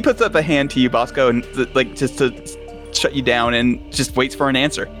puts up a hand to you, Bosco, and just to shut you down, and just waits for an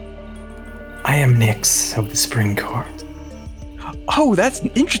answer. I am Nyx of the Spring Court. Oh, that's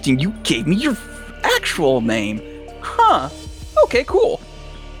interesting. You gave me your actual name. Huh. Okay, cool.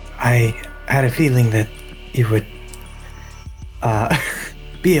 I had a feeling that you would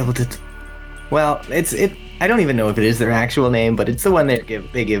be able to. Well, I don't even know if it is their actual name, but it's the one they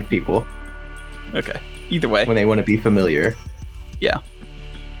give people Okay. Either way. when they want to be familiar. Yeah.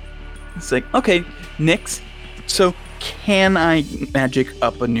 It's like, okay, Nyx, so can I magic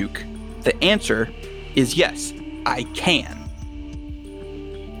up a nuke? The answer is yes, I can.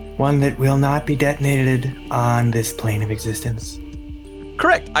 One that will not be detonated on this plane of existence,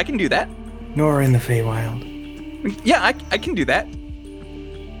 Correct, I can do that. nor in the Feywild. Yeah, I can do that.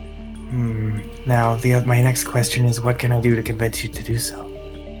 Now, my next question is, what can I do to convince you to do so?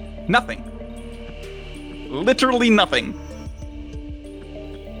 Nothing. Literally nothing.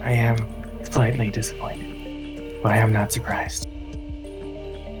 I am slightly disappointed, but I am not surprised.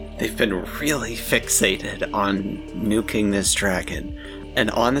 They've been really fixated on nuking this dragon. And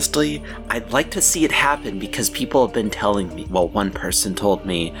honestly, I'd like to see it happen because people have been telling me, well, one person told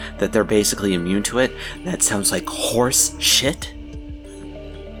me that they're basically immune to it. That sounds like horse shit.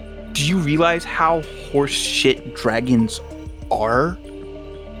 Do you realize how horseshit dragons are?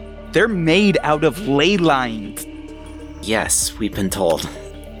 They're made out of ley lines. Yes, we've been told.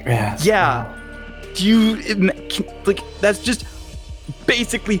 Yes. Yeah. Do you, like, that's just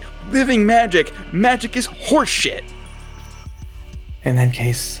basically living magic. Magic is horseshit. In that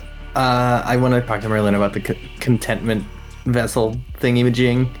case, I want to talk to Merlin about the contentment vessel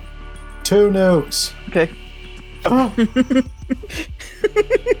thingy-majing. 2 nukes. Okay.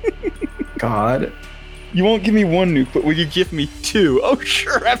 God. You won't give me 1 nuke, but will you give me 2? Oh,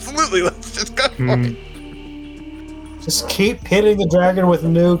 sure, absolutely. Let's just go. Just keep hitting the dragon with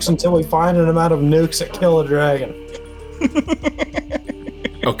nukes until we find an amount of nukes that kill a dragon.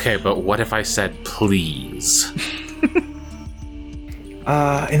 Okay, but what if I said please?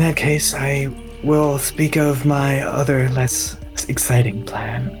 In that case, I will speak of my other less exciting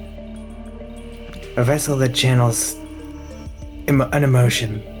plan. A vessel that channels an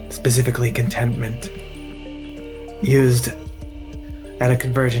emotion, specifically contentment, used at a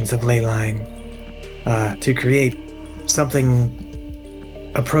convergence of ley line to create something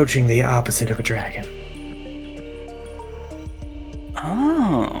approaching the opposite of a dragon.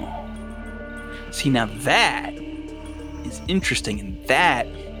 Oh. See, now that is interesting, and that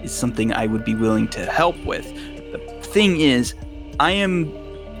is something I would be willing to help with. The thing is, I am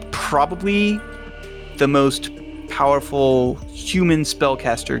probably the most powerful human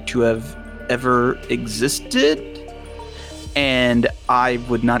spellcaster to have ever existed, and I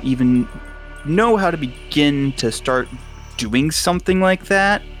would not even know how to begin to start doing something like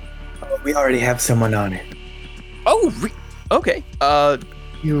that. We already have someone on it. Oh, okay.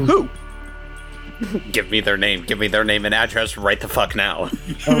 Who? Give me their name. Give me their name and address right the fuck now.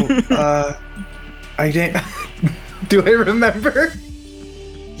 I didn't. Do I remember?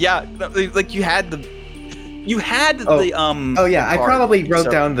 Yeah, like you had the Oh yeah, I card, probably wrote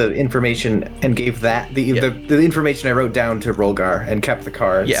so- down the information and gave that the information I wrote down to Rolgar and kept the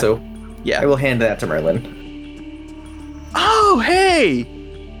card. Yeah. So Yeah. I will hand that to Merlin. Oh, hey!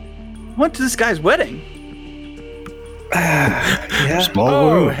 Went to this guy's wedding. Yeah. Small Oh,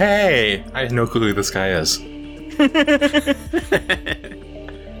 world. hey! I have no clue who this guy is.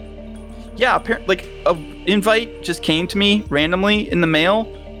 Yeah, apparently, like, an invite just came to me randomly in the mail,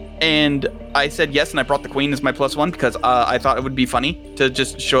 and I said yes, and I brought the queen as my +1 because I thought it would be funny to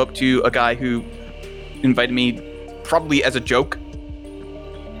just show up to a guy who invited me probably as a joke.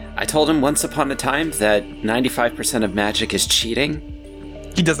 I told him once upon a time that 95% of magic is cheating.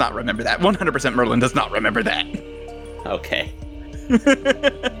 He does not remember that. 100% Merlin does not remember that. Okay.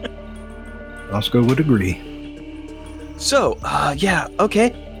 Oscar would agree. So, yeah,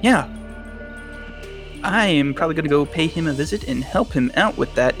 okay, yeah. I am probably going to go pay him a visit and help him out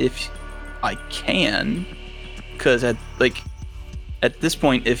with that if I can. Because at this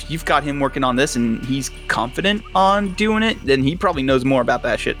point, if you've got him working on this and he's confident on doing it, then he probably knows more about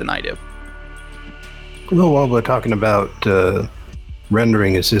that shit than I do. Well, while we're talking about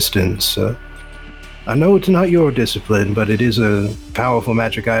rendering assistance, I know it's not your discipline, but it is a powerful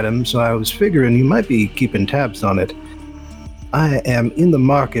magic item, so I was figuring you might be keeping tabs on it. I am in the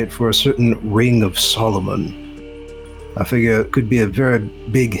market for a certain Ring of Solomon. I figure it could be a very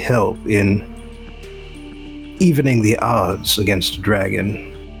big help in evening the odds against a dragon.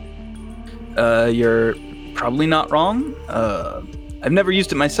 You're probably not wrong. I've never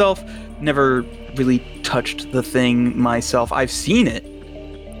used it myself, never really touched the thing myself. I've seen it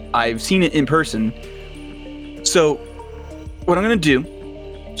in person. So, what I'm gonna do,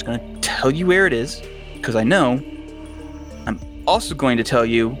 I'm just gonna tell you where it is, because I know. I'm also going to tell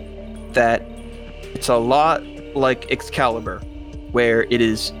you that it's a lot like Excalibur, where it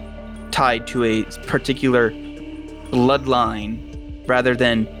is tied to a particular bloodline rather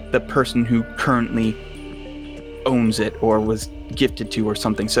than the person who currently owns it or was gifted to or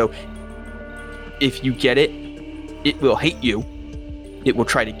something. So if you get it, it will hate you. It will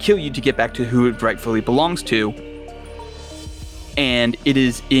try to kill you to get back to who it rightfully belongs to. And it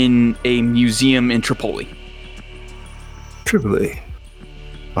is in a museum in Tripoli. Tripoli.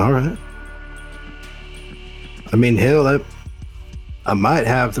 All right. I mean, hell, I might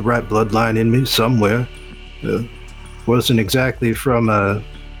have the right bloodline in me somewhere. Wasn't exactly from a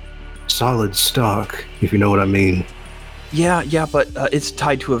solid stock, if you know what I mean. Yeah, but it's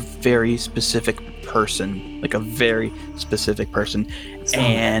tied to a very specific person, like a very specific person,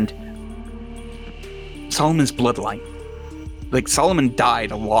 and Solomon's bloodline. Like, Solomon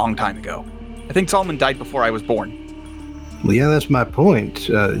died a long time ago. I think Solomon died before I was born. Well, yeah, that's my point.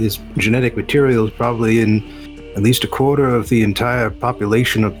 His genetic material is probably in at least a quarter of the entire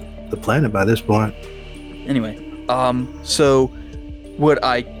population of the planet by this point. Anyway, so what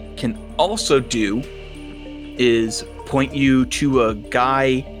I can also do is point you to a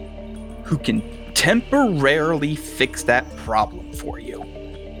guy who can temporarily fix that problem for you.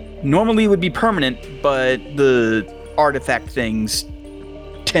 Normally it would be permanent, but the artifact things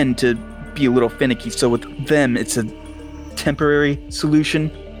tend to be a little finicky, so with them it's a temporary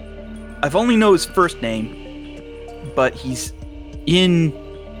solution. I've only know his first name, but he's in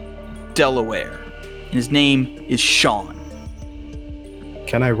Delaware, and his name is Sean.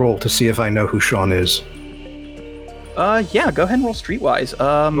 Can I roll to see if I know who Sean is? Yeah, go ahead and roll streetwise.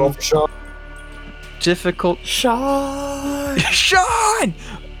 Roll for Sean. Difficult. Sean! Sean!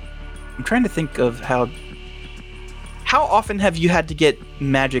 I'm trying to think of how often have you had to get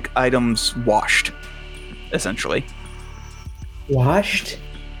magic items washed, essentially? Washed?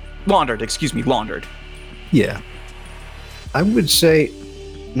 Laundered. Yeah. I would say,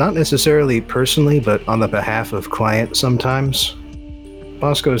 not necessarily personally, but on the behalf of clients sometimes.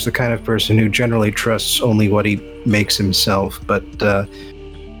 Bosco is the kind of person who generally trusts only what he makes himself, but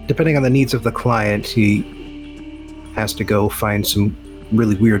depending on the needs of the client, he has to go find some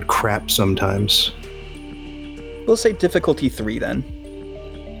really weird crap sometimes. We'll say difficulty 3 then.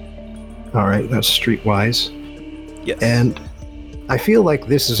 Alright, that's streetwise. Yes. And I feel like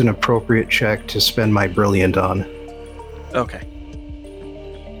this is an appropriate check to spend my brilliant on. Okay.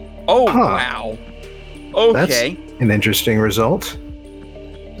 Oh, Huh. wow. Okay. That's an interesting result.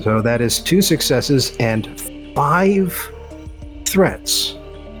 So that is 2 successes and 5 threats.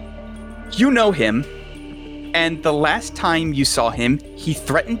 You know him, and the last time you saw him, he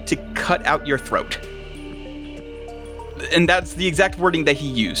threatened to cut out your throat. And that's the exact wording that he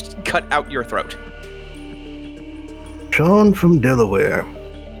used. Cut out your throat. Sean from Delaware.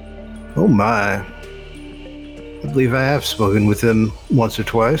 Oh my. I believe I have spoken with him once or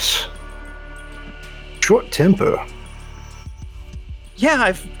twice. Short temper.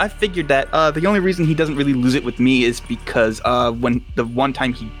 Yeah, I've figured that. The only reason he doesn't really lose it with me is because when the one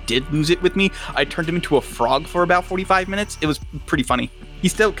time he did lose it with me, I turned him into a frog for about 45 minutes. It was pretty funny. He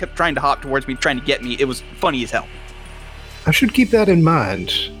still kept trying to hop towards me, trying to get me. It was funny as hell. I should keep that in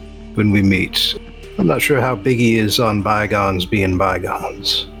mind when we meet. I'm not sure how big he is on bygones being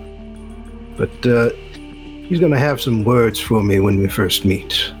bygones. But he's going to have some words for me when we first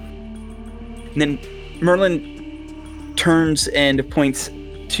meet. And then Merlin turns and points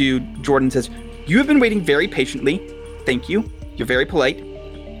to Jordan and says, "You have been waiting very patiently. Thank you. You're very polite.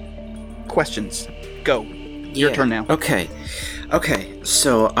 Questions. Go. Your turn now." Okay,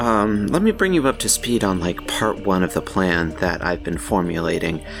 so let me bring you up to speed on like part 1 of the plan that I've been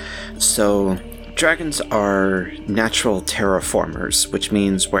formulating. So dragons are natural terraformers, which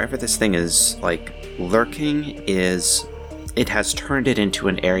means wherever this thing is like lurking is, it has turned it into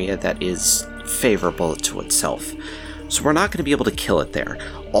an area that is favorable to itself. So we're not going to be able to kill it there.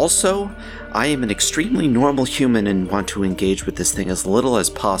 Also, I am an extremely normal human and want to engage with this thing as little as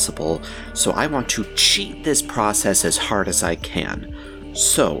possible, so I want to cheat this process as hard as I can.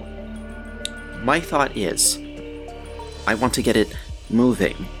 So, my thought is, I want to get it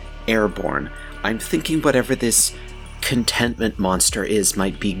moving, airborne. I'm thinking whatever this contentment monster is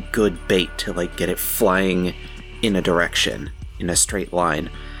might be good bait to like get it flying in a direction, in a straight line.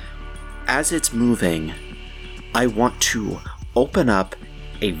 As it's moving, I want to open up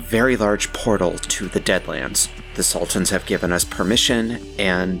a very large portal to the Deadlands. The Sultans have given us permission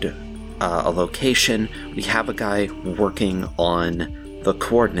and a location. We have a guy working on the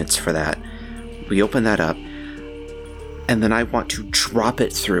coordinates for that. We open that up, and then I want to drop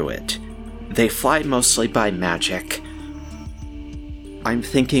it through it. They fly mostly by magic. I'm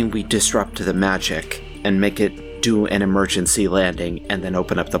thinking we disrupt the magic and make it do an emergency landing and then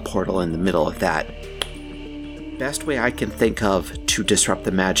open up the portal in the middle of that. Best way I can think of to disrupt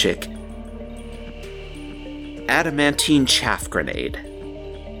the magic. adamantine chaff grenade.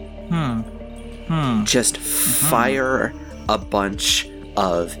 Just fire a bunch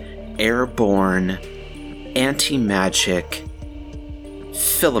of airborne anti-magic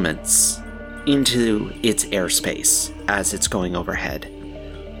filaments into its airspace as it's going overhead.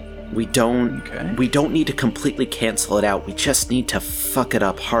 We don't need to completely cancel it out. We just need to fuck it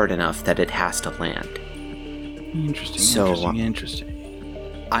up hard enough that it has to land. Interesting.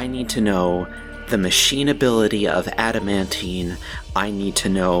 I need to know the machinability of adamantine. I need to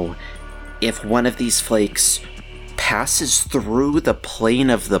know if one of these flakes passes through the plane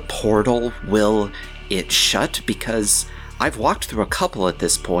of the portal, will it shut? Because I've walked through a couple at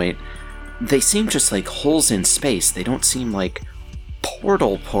this point. They seem just like holes in space. They don't seem like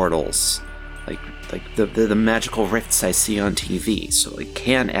portals. Like the magical rifts I see on TV. So like,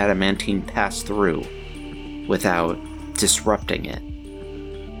 can adamantine pass through without disrupting it?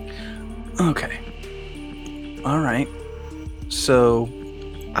 Okay. All right. So,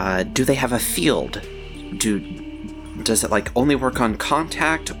 do they have a field? Does it like only work on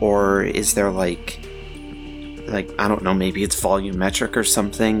contact, or is there like I don't know, maybe it's volumetric or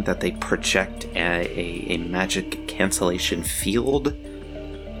something that they project a magic cancellation field?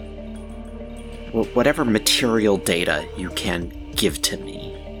 Whatever material data you can give to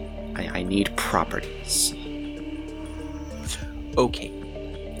me, I need properties. okay.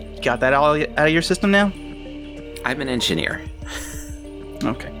 Got that all out of your system now? I'm an engineer.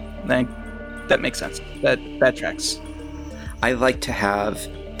 Okay. That makes sense. That tracks. I like to have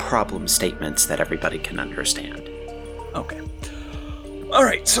problem statements that everybody can understand. Okay. All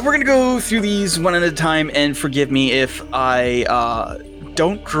right, so we're gonna go through these one at a time, and forgive me if I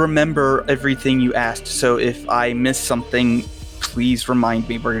don't remember everything you asked. So if I miss something, please remind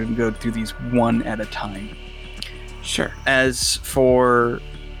me. We're gonna go through these one at a time. Sure. As for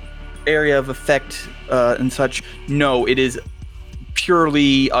area of effect and such, no, it is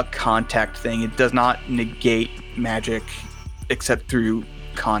purely a contact thing. It does not negate magic except through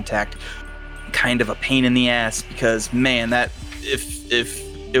contact. Kind of a pain in the ass, because man, that if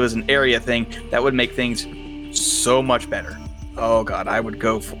it was an area thing, that would make things so much better. Oh god, I would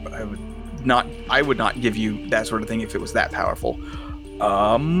not give you that sort of thing if it was that powerful.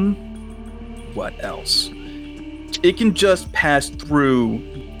 What else? It can just pass through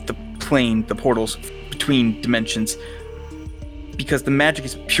the plane, the portals between dimensions, because the magic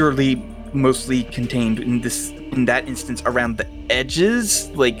is mostly contained in that instance around the edges.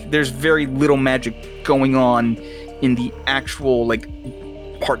 Like, there's very little magic going on in the actual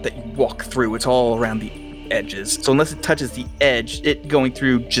part that you walk through. It's all around the edges. So unless it touches the edge, it going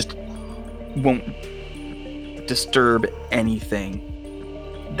through just won't disturb anything.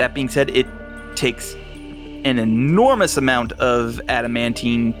 That being said, it takes an enormous amount of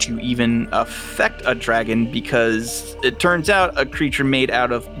adamantine to even affect a dragon, because it turns out a creature made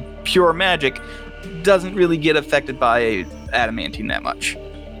out of pure magic doesn't really get affected by adamantine that much.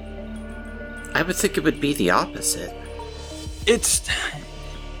 I would think it would be the opposite. It's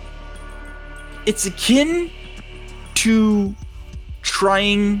akin to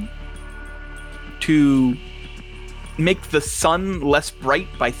trying to make the sun less bright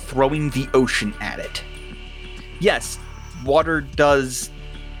by throwing the ocean at it. Yes, water does...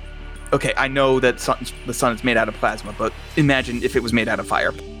 Okay, I know that the sun is made out of plasma, but imagine if it was made out of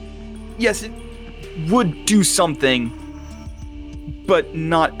fire. Yes, it would do something, but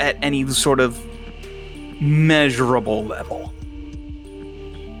not at any sort of measurable level.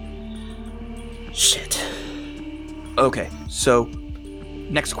 Shit. Okay, so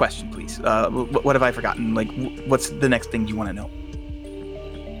next question, please. What have I forgotten? What's the next thing you want to know?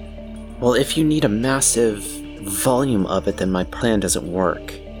 Well, if you need a massive volume of it, then my plan doesn't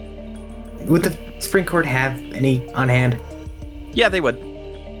work. Would the spring cord have any on hand? Yeah, they would.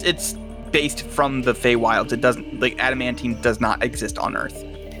 It's based from the Feywilds. It doesn't, adamantine does not exist on Earth.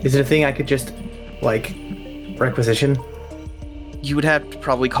 Is it a thing I could just, requisition? You would have to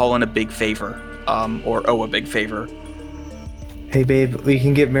probably call in a big favor, or owe a big favor. Hey babe, we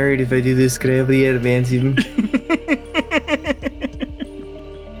can get married if I do this. Could I have the adamantine?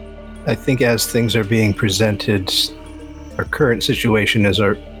 I think as things are being presented, our current situation is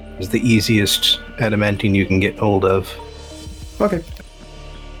the easiest adamantine you can get hold of. Okay.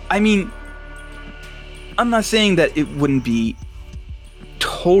 I mean, I'm not saying that it wouldn't be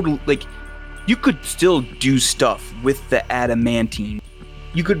total. You could still do stuff with the adamantine.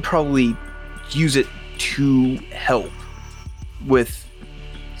 You could probably use it to help with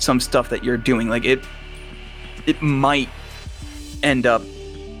some stuff that you're doing. It might end up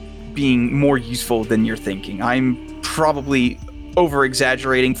being more useful than you're thinking. I'm probably over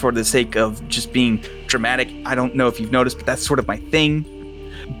exaggerating for the sake of just being dramatic. I don't know if you've noticed, but that's sort of my thing.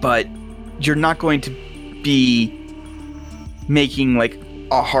 But you're not going to be making like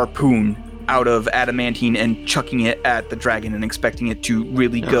a harpoon out of adamantine and chucking it at the dragon and expecting it to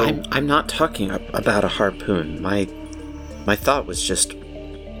really go. I'm not talking about a harpoon. My thought was just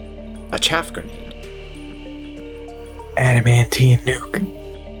a chaff grenade. Adamantine nuke.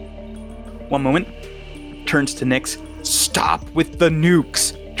 One moment. Turns to Nyx. Stop with the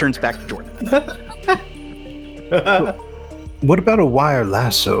nukes. Turns back to Jordan. What about a wire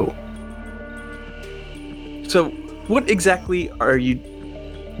lasso? So, what exactly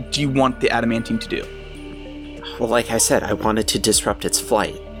do you want the adamantine to do? Well, like I said, I wanted to disrupt its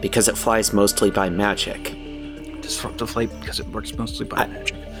flight because it flies mostly by magic. Disrupt the flight because it works mostly by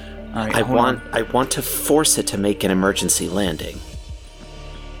magic. All right, I want to force it to make an emergency landing.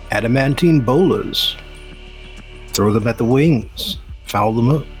 Adamantine bolas. Throw them at the wings. Foul them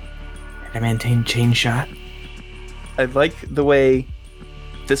up. Adamantine chain shot. I like the way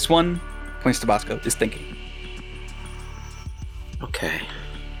this one, points to Bosco, is thinking. Okay.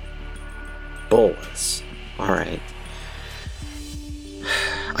 Bolas. Alright.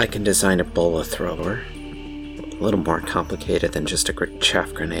 I can design a bola thrower. A little more complicated than just a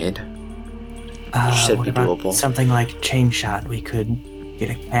chaff grenade. Should what be about doable. something like chain shot? We could get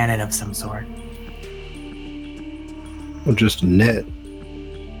a cannon of some sort. Or just a net.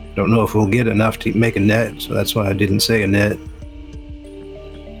 Don't know if we'll get enough to make a net, so that's why I didn't say a net.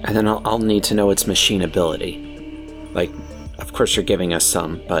 And then I'll need to know its machine ability. Like, of course you're giving us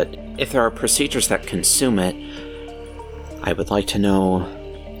some, but if there are procedures that consume it, I would like to know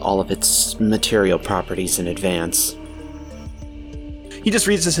all of its material properties in advance. He just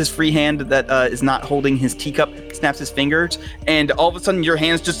reaches his free hand that is not holding his teacup, snaps his fingers, and all of a sudden your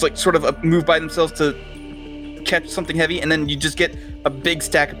hands just like sort of move by themselves to catch something heavy, and then you just get a big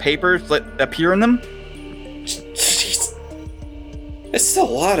stack of papers that appear in them. Jeez. This is a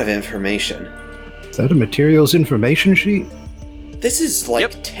lot of information. Is that a materials information sheet? This is like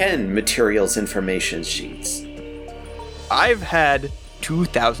Yep. 10 materials information sheets. I've had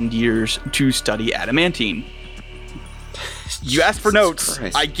 2,000 years to study adamantine. You asked for Jesus notes.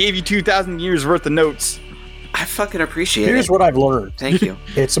 Christ. I gave you 2,000 years worth of notes. I fucking appreciate Here's it. what I've learned. Thank you.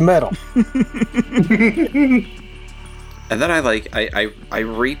 It's metal. And then I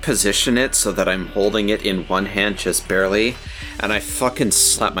reposition it so that I'm holding it in one hand just barely, and I fucking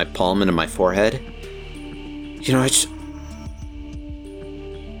slap my palm into my forehead. You know,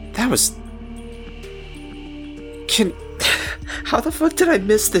 how the fuck did I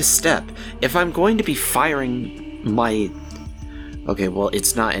miss this step? If I'm going to be firing my... Okay, well,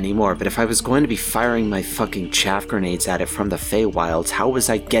 it's not anymore, but if I was going to be firing my fucking chaff grenades at it from the Feywilds, how was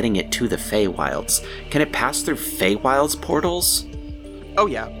I getting it to the Feywilds? Can it pass through Feywilds portals? Oh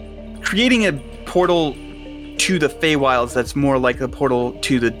yeah. Creating a portal to the Feywilds that's more like a portal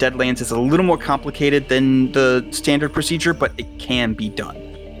to the Deadlands is a little more complicated than the standard procedure, but it can be done.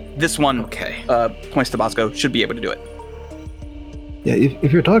 This one, Okay. points to Bosco, should be able to do it. Yeah,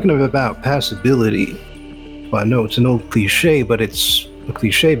 if you're talking about passability, well, I know it's an old cliche, but it's a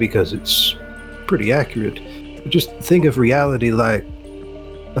cliche because it's pretty accurate. Just think of reality like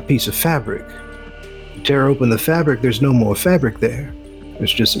a piece of fabric. You tear open the fabric, there's no more fabric there.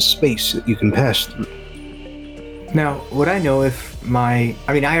 There's just a space that you can pass through. Now, would I know if I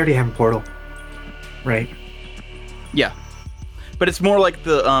already have a portal, right? Yeah. But it's more like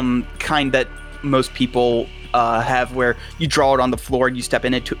the kind that most people have, where you draw it on the floor, you step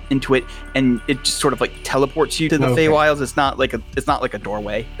into it, and it just sort of like teleports you to the Okay. Feywilds. It's not like a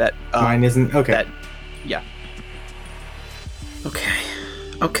doorway that Mine isn't. Okay. that yeah.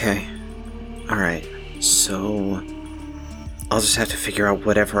 Okay. Alright. So... I'll just have to figure out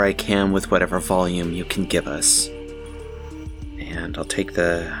whatever I can with whatever volume you can give us. And I'll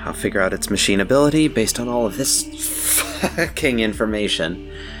figure out its machine ability based on all of this fucking information.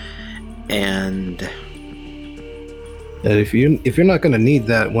 And... And if you're not going to need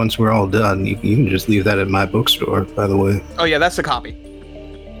that once we're all done, you can just leave that at my bookstore, by the way. Oh yeah, that's the copy.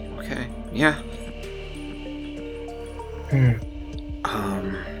 Okay, yeah.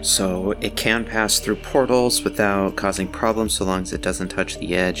 So it can pass through portals without causing problems so long as it doesn't touch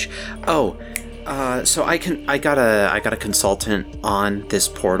the edge. So I got a consultant on this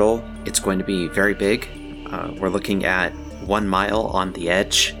portal. It's going to be very big. We're looking at 1 mile on the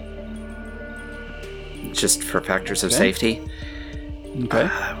edge, just for factors of safety. Okay.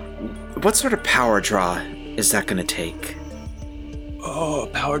 What sort of power draw is that going to take? Oh,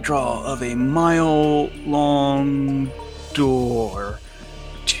 power draw of a mile-long door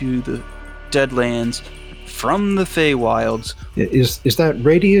to the Deadlands from the Feywilds. Is that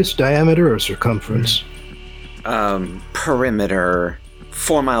radius, diameter, or circumference? Perimeter,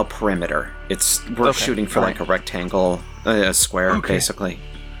 4 mile perimeter. We're Okay, shooting for like a rectangle, a square, Okay. basically.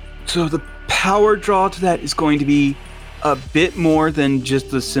 So the power draw to that is going to be a bit more than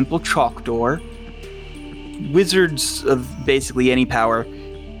just the simple chalk door. Wizards of basically any power,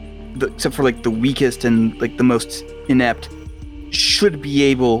 except for like the weakest and like the most inept, should be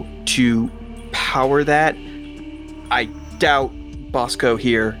able to power that. I doubt Bosco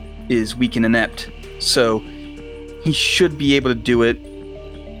here is weak and inept, so he should be able to do it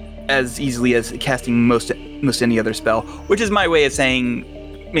as easily as casting most any other spell, which is my way of saying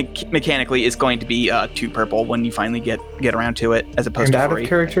mechanically is going to be 2 purple when you finally get around to it, as opposed And to out 3. of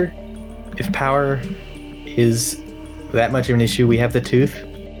character, if power is that much of an issue, we have the tooth.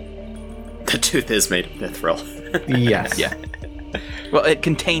 The tooth is made of mithril. Yes. Yeah. Well, it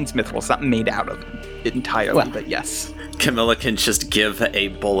contains mithril. It's not made out of it entirely, Well. but yes. Camilla can just give a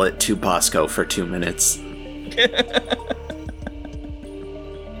bullet to Bosco for 2 minutes.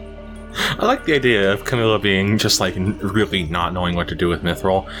 I like the idea of Camilla being just like really not knowing what to do with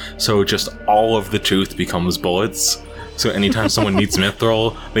mithril, so just all of the tooth becomes bullets. So anytime someone needs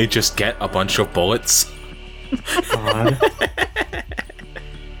mithril, they just get a bunch of bullets. God.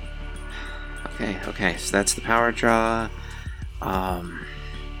 Okay, so that's the power draw.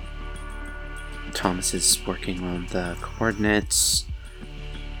 Thomas is working on the coordinates.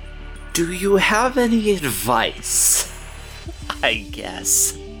 Do you have any advice? I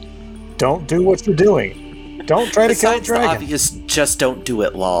guess. Don't do what you're doing. Don't try to kill a Besides the dragon. obvious, just don't do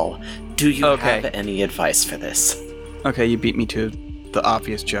it, lol. Do you Okay. have any advice for this? Okay, you beat me to the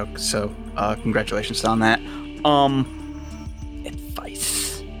obvious joke, so congratulations on that.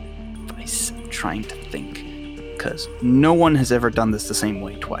 Advice. I'm trying to think, because no one has ever done this the same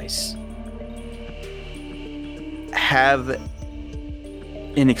way twice. Have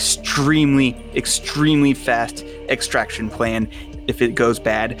an extremely, extremely fast extraction plan if it goes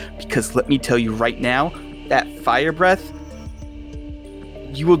bad, because let me tell you right now, that fire breath,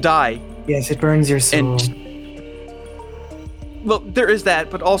 you will die. Yes, it burns your soul. And well, there is that,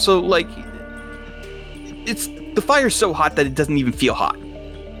 but also like the fire's so hot that it doesn't even feel hot.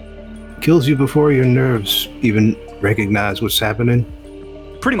 Kills you before your nerves even recognize what's happening.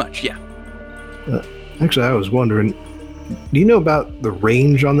 Pretty much, yeah. Actually, I was wondering, do you know about the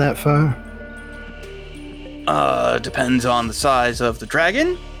range on that fire? Depends on the size of the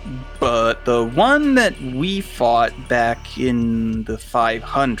dragon, but the one that we fought back in the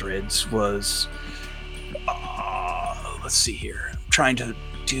 500s was let's see here. I'm trying to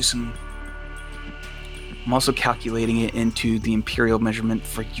do some. I'm also calculating it into the imperial measurement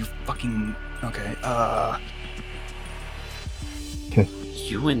for you fucking. Okay.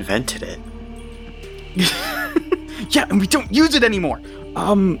 You invented it. Yeah, and we don't use it anymore.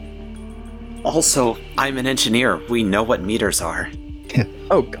 Also, I'm an engineer. We know what meters are.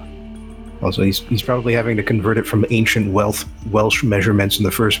 Oh god. Also, he's probably having to convert it from ancient Welsh measurements in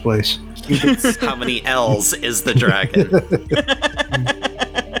the first place. How many L's is the dragon?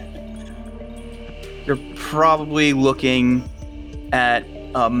 You're probably looking at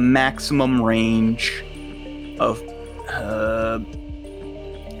a maximum range of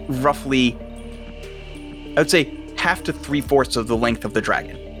roughly, I would say, half to 3/4 of the length of the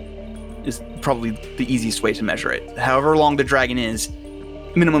dragon is probably the easiest way to measure it. However long the dragon is,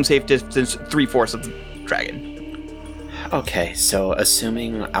 minimum safe distance 3/4 of the dragon. Okay, so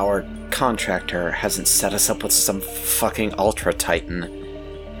assuming our contractor hasn't set us up with some fucking Ultra Titan,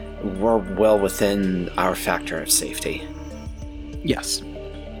 we're well within our factor of safety. Yes.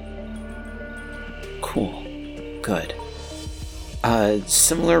 Cool. Good.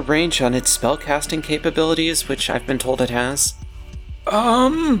 Similar range on its spellcasting capabilities, which I've been told it has.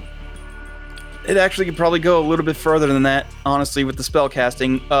 It actually could probably go a little bit further than that, honestly, with the spell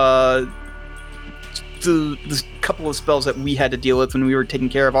casting. The couple of spells that we had to deal with when we were taking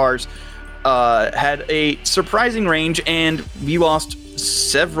care of ours had a surprising range, and we lost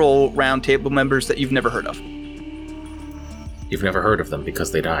several round table members that you've never heard of. You've never heard of them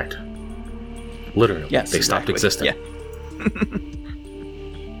because they died. Literally, Yes, they stopped exactly. existing. Yeah.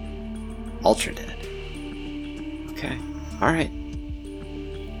 Ultra dead. Okay. Alright.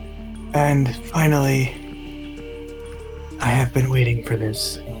 And finally, I have been waiting for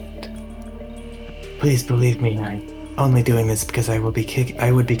this. And please believe me, I'm only doing this because I would be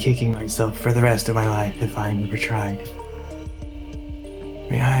kicking myself for the rest of my life if I never tried.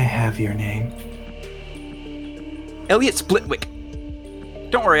 May I have your name? Elliot Splitwick.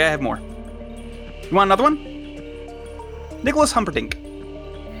 Don't worry, I have more. You want another one? Nicholas Humperdinck.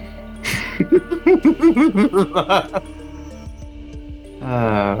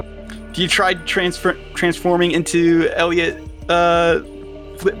 Do you try transforming into Elliot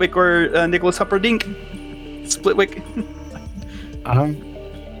Flitwick or Nicholas Humperdinck? Splitwick?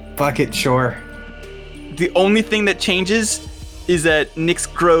 Fuck it, sure. The only thing that changes is that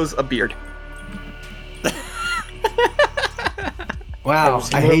Nyx grows a beard. I Wow,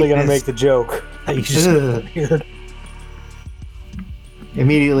 was I literally hate gonna this. make the joke. You just weird.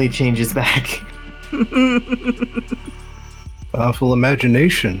 Immediately changes back. Powerful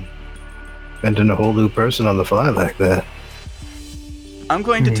imagination. Bending a whole new person on the fly like that. I'm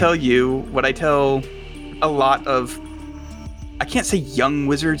going to tell you what I tell a lot of, I can't say young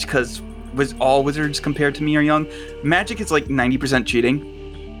wizards because all wizards compared to me are young. Magic is like 90% cheating.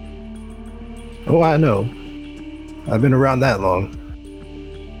 Oh, I know. I've been around that long.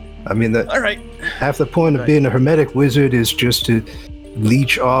 I mean, All right. half the point of being a hermetic wizard is just to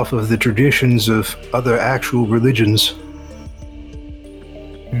leech off of the traditions of other actual religions.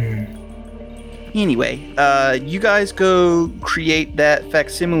 Anyway, you guys go create that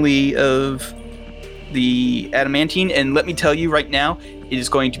facsimile of the adamantine, and let me tell you right now, it is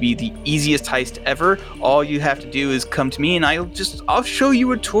going to be the easiest heist ever. All you have to do is come to me, and I'll show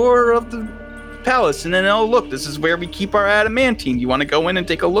you a tour of the palace, and then look, this is where we keep our adamantine. You want to go in and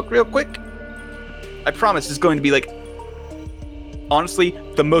take a look real quick? I promise it's going to be like, honestly,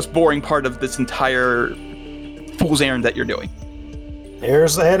 the most boring part of this entire fool's errand that you're doing.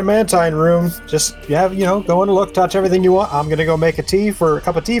 Here's the adamantine room. Just go and look, touch everything you want. I'm gonna go make a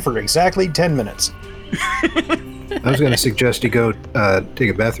cup of tea for exactly 10 minutes. I was going to suggest you go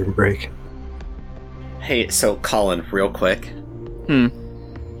take a bathroom break. Hey, so Colin, real quick.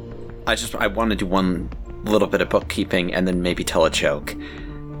 I want to do one little bit of bookkeeping and then maybe tell a joke.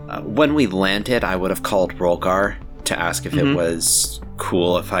 When we landed, I would have called Rolgar to ask if it was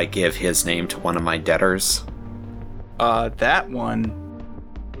cool if I give his name to one of my debtors. That one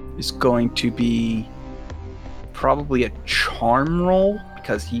is going to be probably a charm roll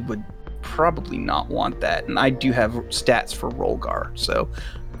because he would probably not want that. And I do have stats for Rolgar, so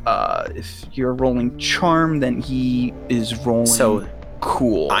if you're rolling charm, then he is rolling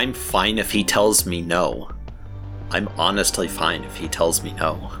cool. I'm fine if he tells me no. I'm honestly fine if he tells me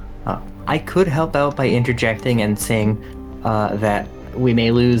no. I could help out by interjecting and saying that we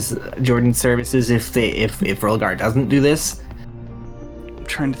may lose Jordan's services if Rolgar doesn't do this. I'm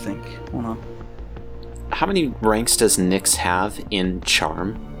trying to think. Hold on. How many ranks does Nyx have in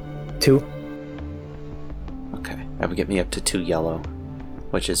charm? 2. Okay, that would get me up to 2 yellow,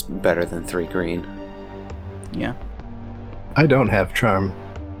 which is better than 3 green. Yeah. I don't have charm.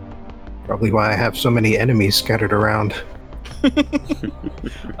 Probably why I have so many enemies scattered around.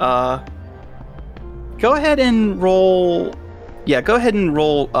 Go ahead and roll. Yeah, go ahead and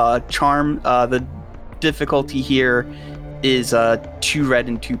roll charm. The difficulty here is 2 red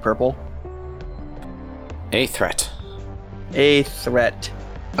and 2 purple. A threat. A threat.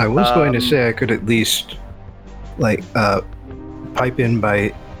 I was going to say I could at least pipe in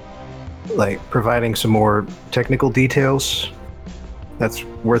by providing some more technical details. That's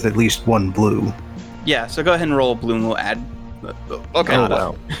worth at least 1 blue. Yeah, so go ahead and roll a blue and we'll add. Okay. Oh,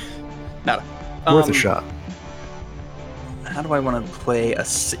 wow. Nada. Worth a shot. How do I want to play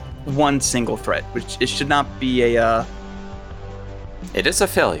one single threat? Which it should not be a. It is a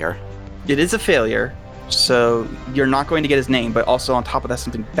failure. It is a failure, so you're not going to get his name. But also on top of that,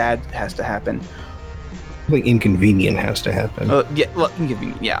 something bad has to happen. Something inconvenient has to happen. Yeah, well,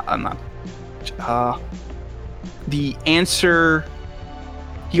 inconvenient. Yeah, I'm not. The answer.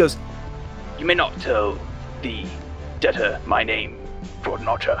 He goes. You may not tell the debtor my name,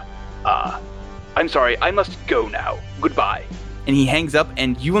 Jordan-Ocha. I'm sorry, I must go now. Goodbye. And he hangs up,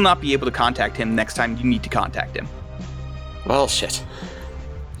 and you will not be able to contact him next time you need to contact him. Well, shit.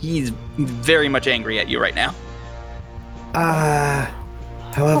 He's very much angry at you right now.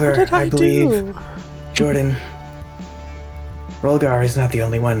 However, I believe Jordan Rolgar is not the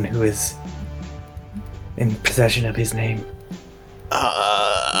only one who is in possession of his name.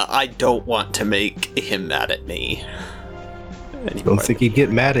 I don't want to make him mad at me. Don't think he'd get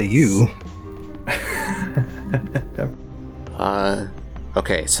mad at you.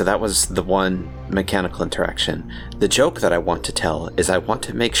 Okay, so that was the one mechanical interaction. The joke that I want to tell is I want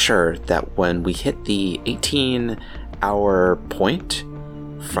to make sure that when we hit the 18-hour point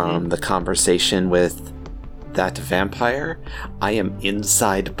from the conversation with that vampire, I am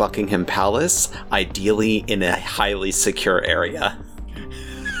inside Buckingham Palace, ideally in a highly secure area.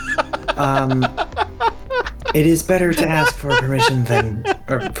 It is better to ask for permission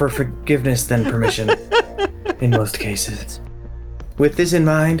for forgiveness than permission in most cases. With this in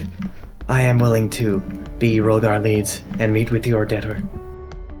mind, I am willing to be Rolgar Leeds and meet with your debtor.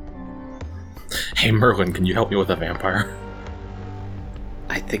 Hey, Merlin, can you help me with a vampire?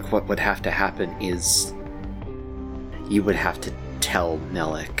 I think what would have to happen is you would have to tell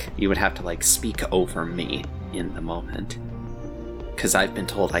Nelik. You would have to, like, speak over me in the moment. Because I've been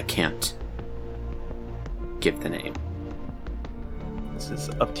told I can't give the name. This is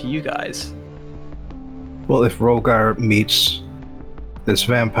up to you guys. Well, if Rolgar meets this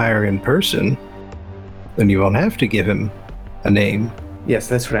vampire in person, then you won't have to give him a name. Yes,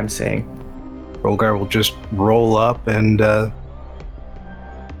 that's what I'm saying. Rolgar will just roll up and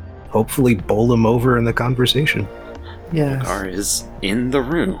hopefully bowl him over in the conversation. Yes. Rolgar is in the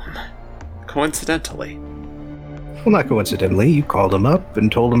room. Coincidentally. Well, not coincidentally, you called him up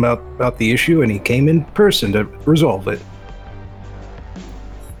and told him about the issue, and he came in person to resolve it.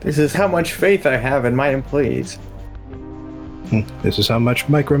 This is how much faith I have in my employees. This is how much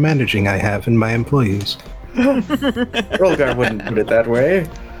micromanaging I have in my employees. Rolgar wouldn't put it that way.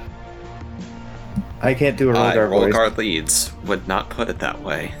 I can't do a Rolgar voice. Rolgar Leeds would not put it that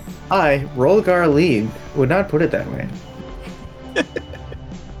way. I, Rolgar Lead, would not put it that way.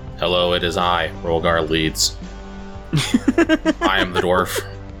 Hello, it is I, Rolgar Leeds. I am the dwarf.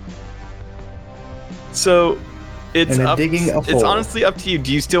 So, it's And I'm up. digging a It's hole. honestly up to you.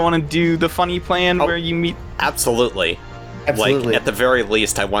 Do you still want to do the funny plan Oh. where you meet? Absolutely. Absolutely. Like, at the very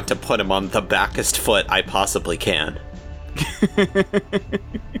least, I want to put him on the backest foot I possibly can.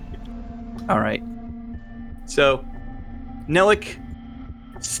 All right. So, Nelik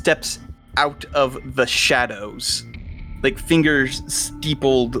steps out of the shadows, like fingers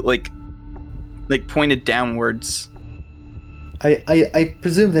steepled, like pointed downwards. I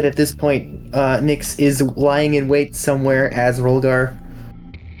presume that at this point, Nyx is lying in wait somewhere as Rolgar.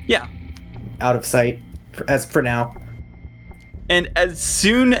 Yeah. Out of sight, for now. And as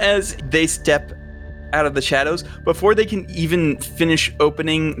soon as they step out of the shadows, before they can even finish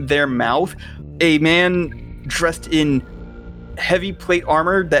opening their mouth, a man dressed in heavy plate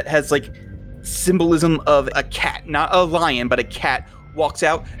armor that has like symbolism of a cat, not a lion, but a cat, walks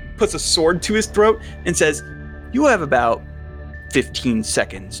out, puts a sword to his throat, and says, "You have about 15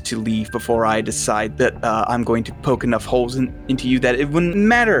 seconds to leave before I decide that I'm going to poke enough holes into you that it wouldn't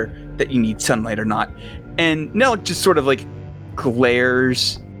matter that you need sunlight or not." And Nelik just sort of like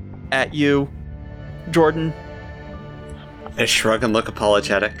glares at you, Jordan. I shrug and look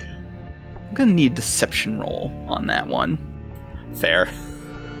apologetic. I'm gonna need a deception roll on that one. Fair.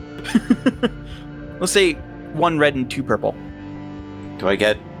 Let's say 1 red and 2 purple. Do I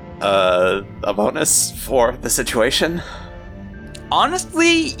get a bonus for the situation?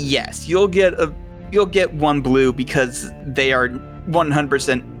 Honestly, yes. You'll get 1 blue because they are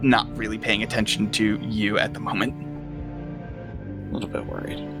 100% not really paying attention to you at the moment. A little bit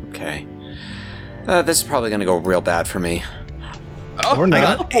worried. Okay. This is probably gonna go real bad for me. Oh, Or I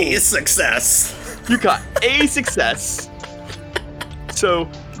not. got- A success! You got a success. So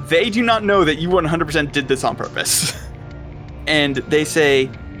they do not know that you 100% did this on purpose. And they say,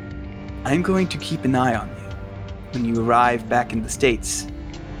 "I'm going to keep an eye on you. When you arrive back in the States,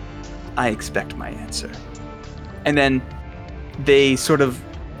 I expect my answer." And then they sort of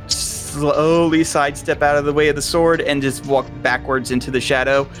slowly sidestep out of the way of the sword and just walk backwards into the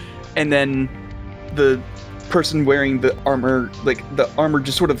shadow. And then the person wearing the armor, like the armor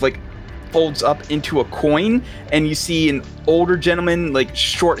just sort of like folds up into a coin, and you see an older gentleman, like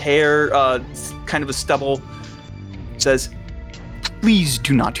short hair, kind of a stubble, says, "Please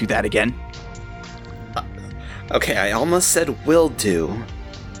do not do that again." Okay, I almost said will do,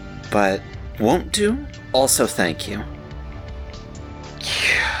 but won't do? Also, thank you.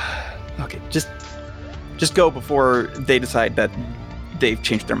 Okay, just go before they decide that they've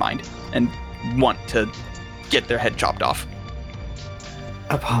changed their mind and want to get their head chopped off.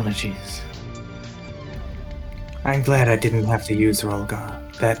 Apologies. I'm glad I didn't have to use Rolgar.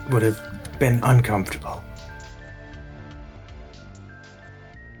 That would have been uncomfortable.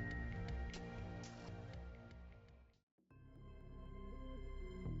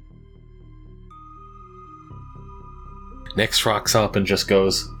 Nyx rocks up and just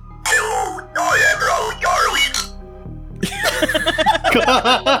goes,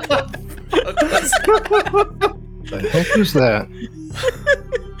 The heck is that?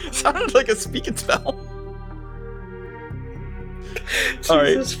 Sounded like a speaking spell. All right.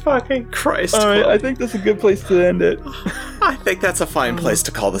 Jesus fucking Christ. All right, Will. I think that's a good place to end it. I think that's a fine place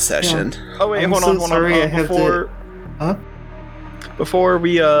to call the session. Oh wait, I'm hold so on. sorry I have to- Before, Huh? before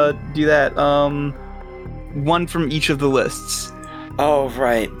we do that, one from each of the lists. Oh,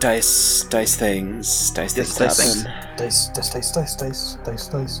 right. Dice things. Dice things dice happen. Dice.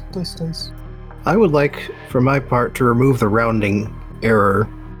 I would like, for my part, to remove the rounding error.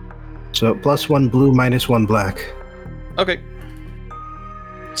 So +1 blue, -1 black. Okay.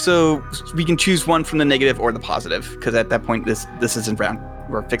 So we can choose one from the negative or the positive, because at that point this isn't round.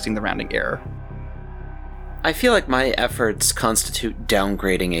 We're fixing the rounding error. I feel like my efforts constitute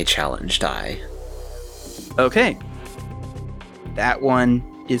downgrading a challenge die. Okay. That one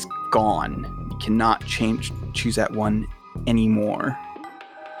is gone. You cannot choose that one anymore.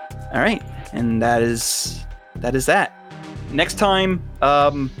 All right, and that is that. Next time,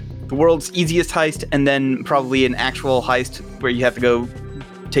 the world's easiest heist, and then probably an actual heist where you have to go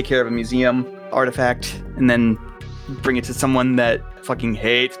take care of a museum artifact, and then bring it to someone that fucking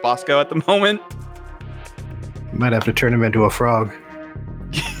hates Bosco at the moment. You might have to turn him into a frog.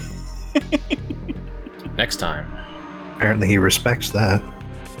 Next time. Apparently he respects that.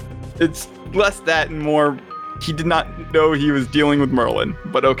 It's less that and more, he did not know he was dealing with Merlin,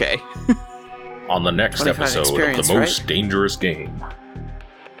 but okay. On the next 25 episode of experience, The Most right? Dangerous Game.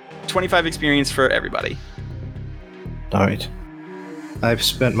 25 experience for everybody. Alright. I've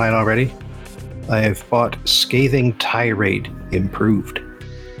spent mine already. I have bought Scathing Tirade Improved.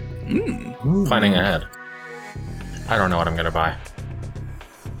 Planning ahead. I don't know what I'm gonna buy.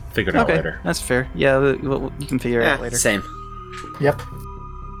 Figure it out Okay, later. that's fair. Yeah, you can figure it out later. Same. Yep.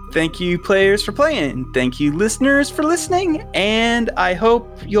 Thank you, players, for playing. Thank you, listeners, for listening. And I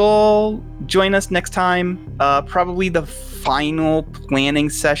hope you'll join us next time. Probably the final planning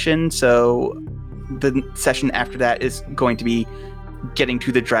session. So the session after that is going to be getting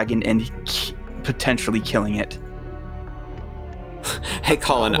to the dragon and potentially killing it. Hey,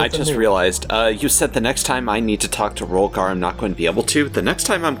 Colin, I just realized, you said the next time I need to talk to Rolgar, I'm not going to be able to. The next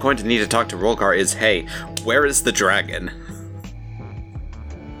time I'm going to need to talk to Rolgar is, hey, where is the dragon?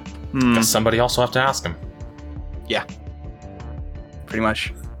 Guess somebody also have to ask him. Yeah. Pretty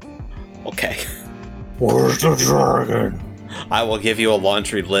much. Okay. Where's the dragon? I will give you a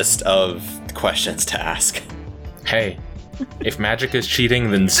laundry list of questions to ask. Hey, if magic is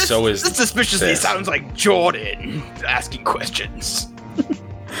cheating, then so is This suspiciously this. sounds like Jordan asking questions.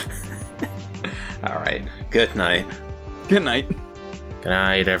 All right. Good night. Good night. Good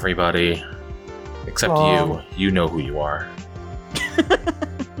night, everybody. Except you. You know who you are.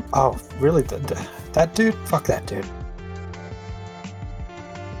 Oh, really? That dude? Fuck that dude.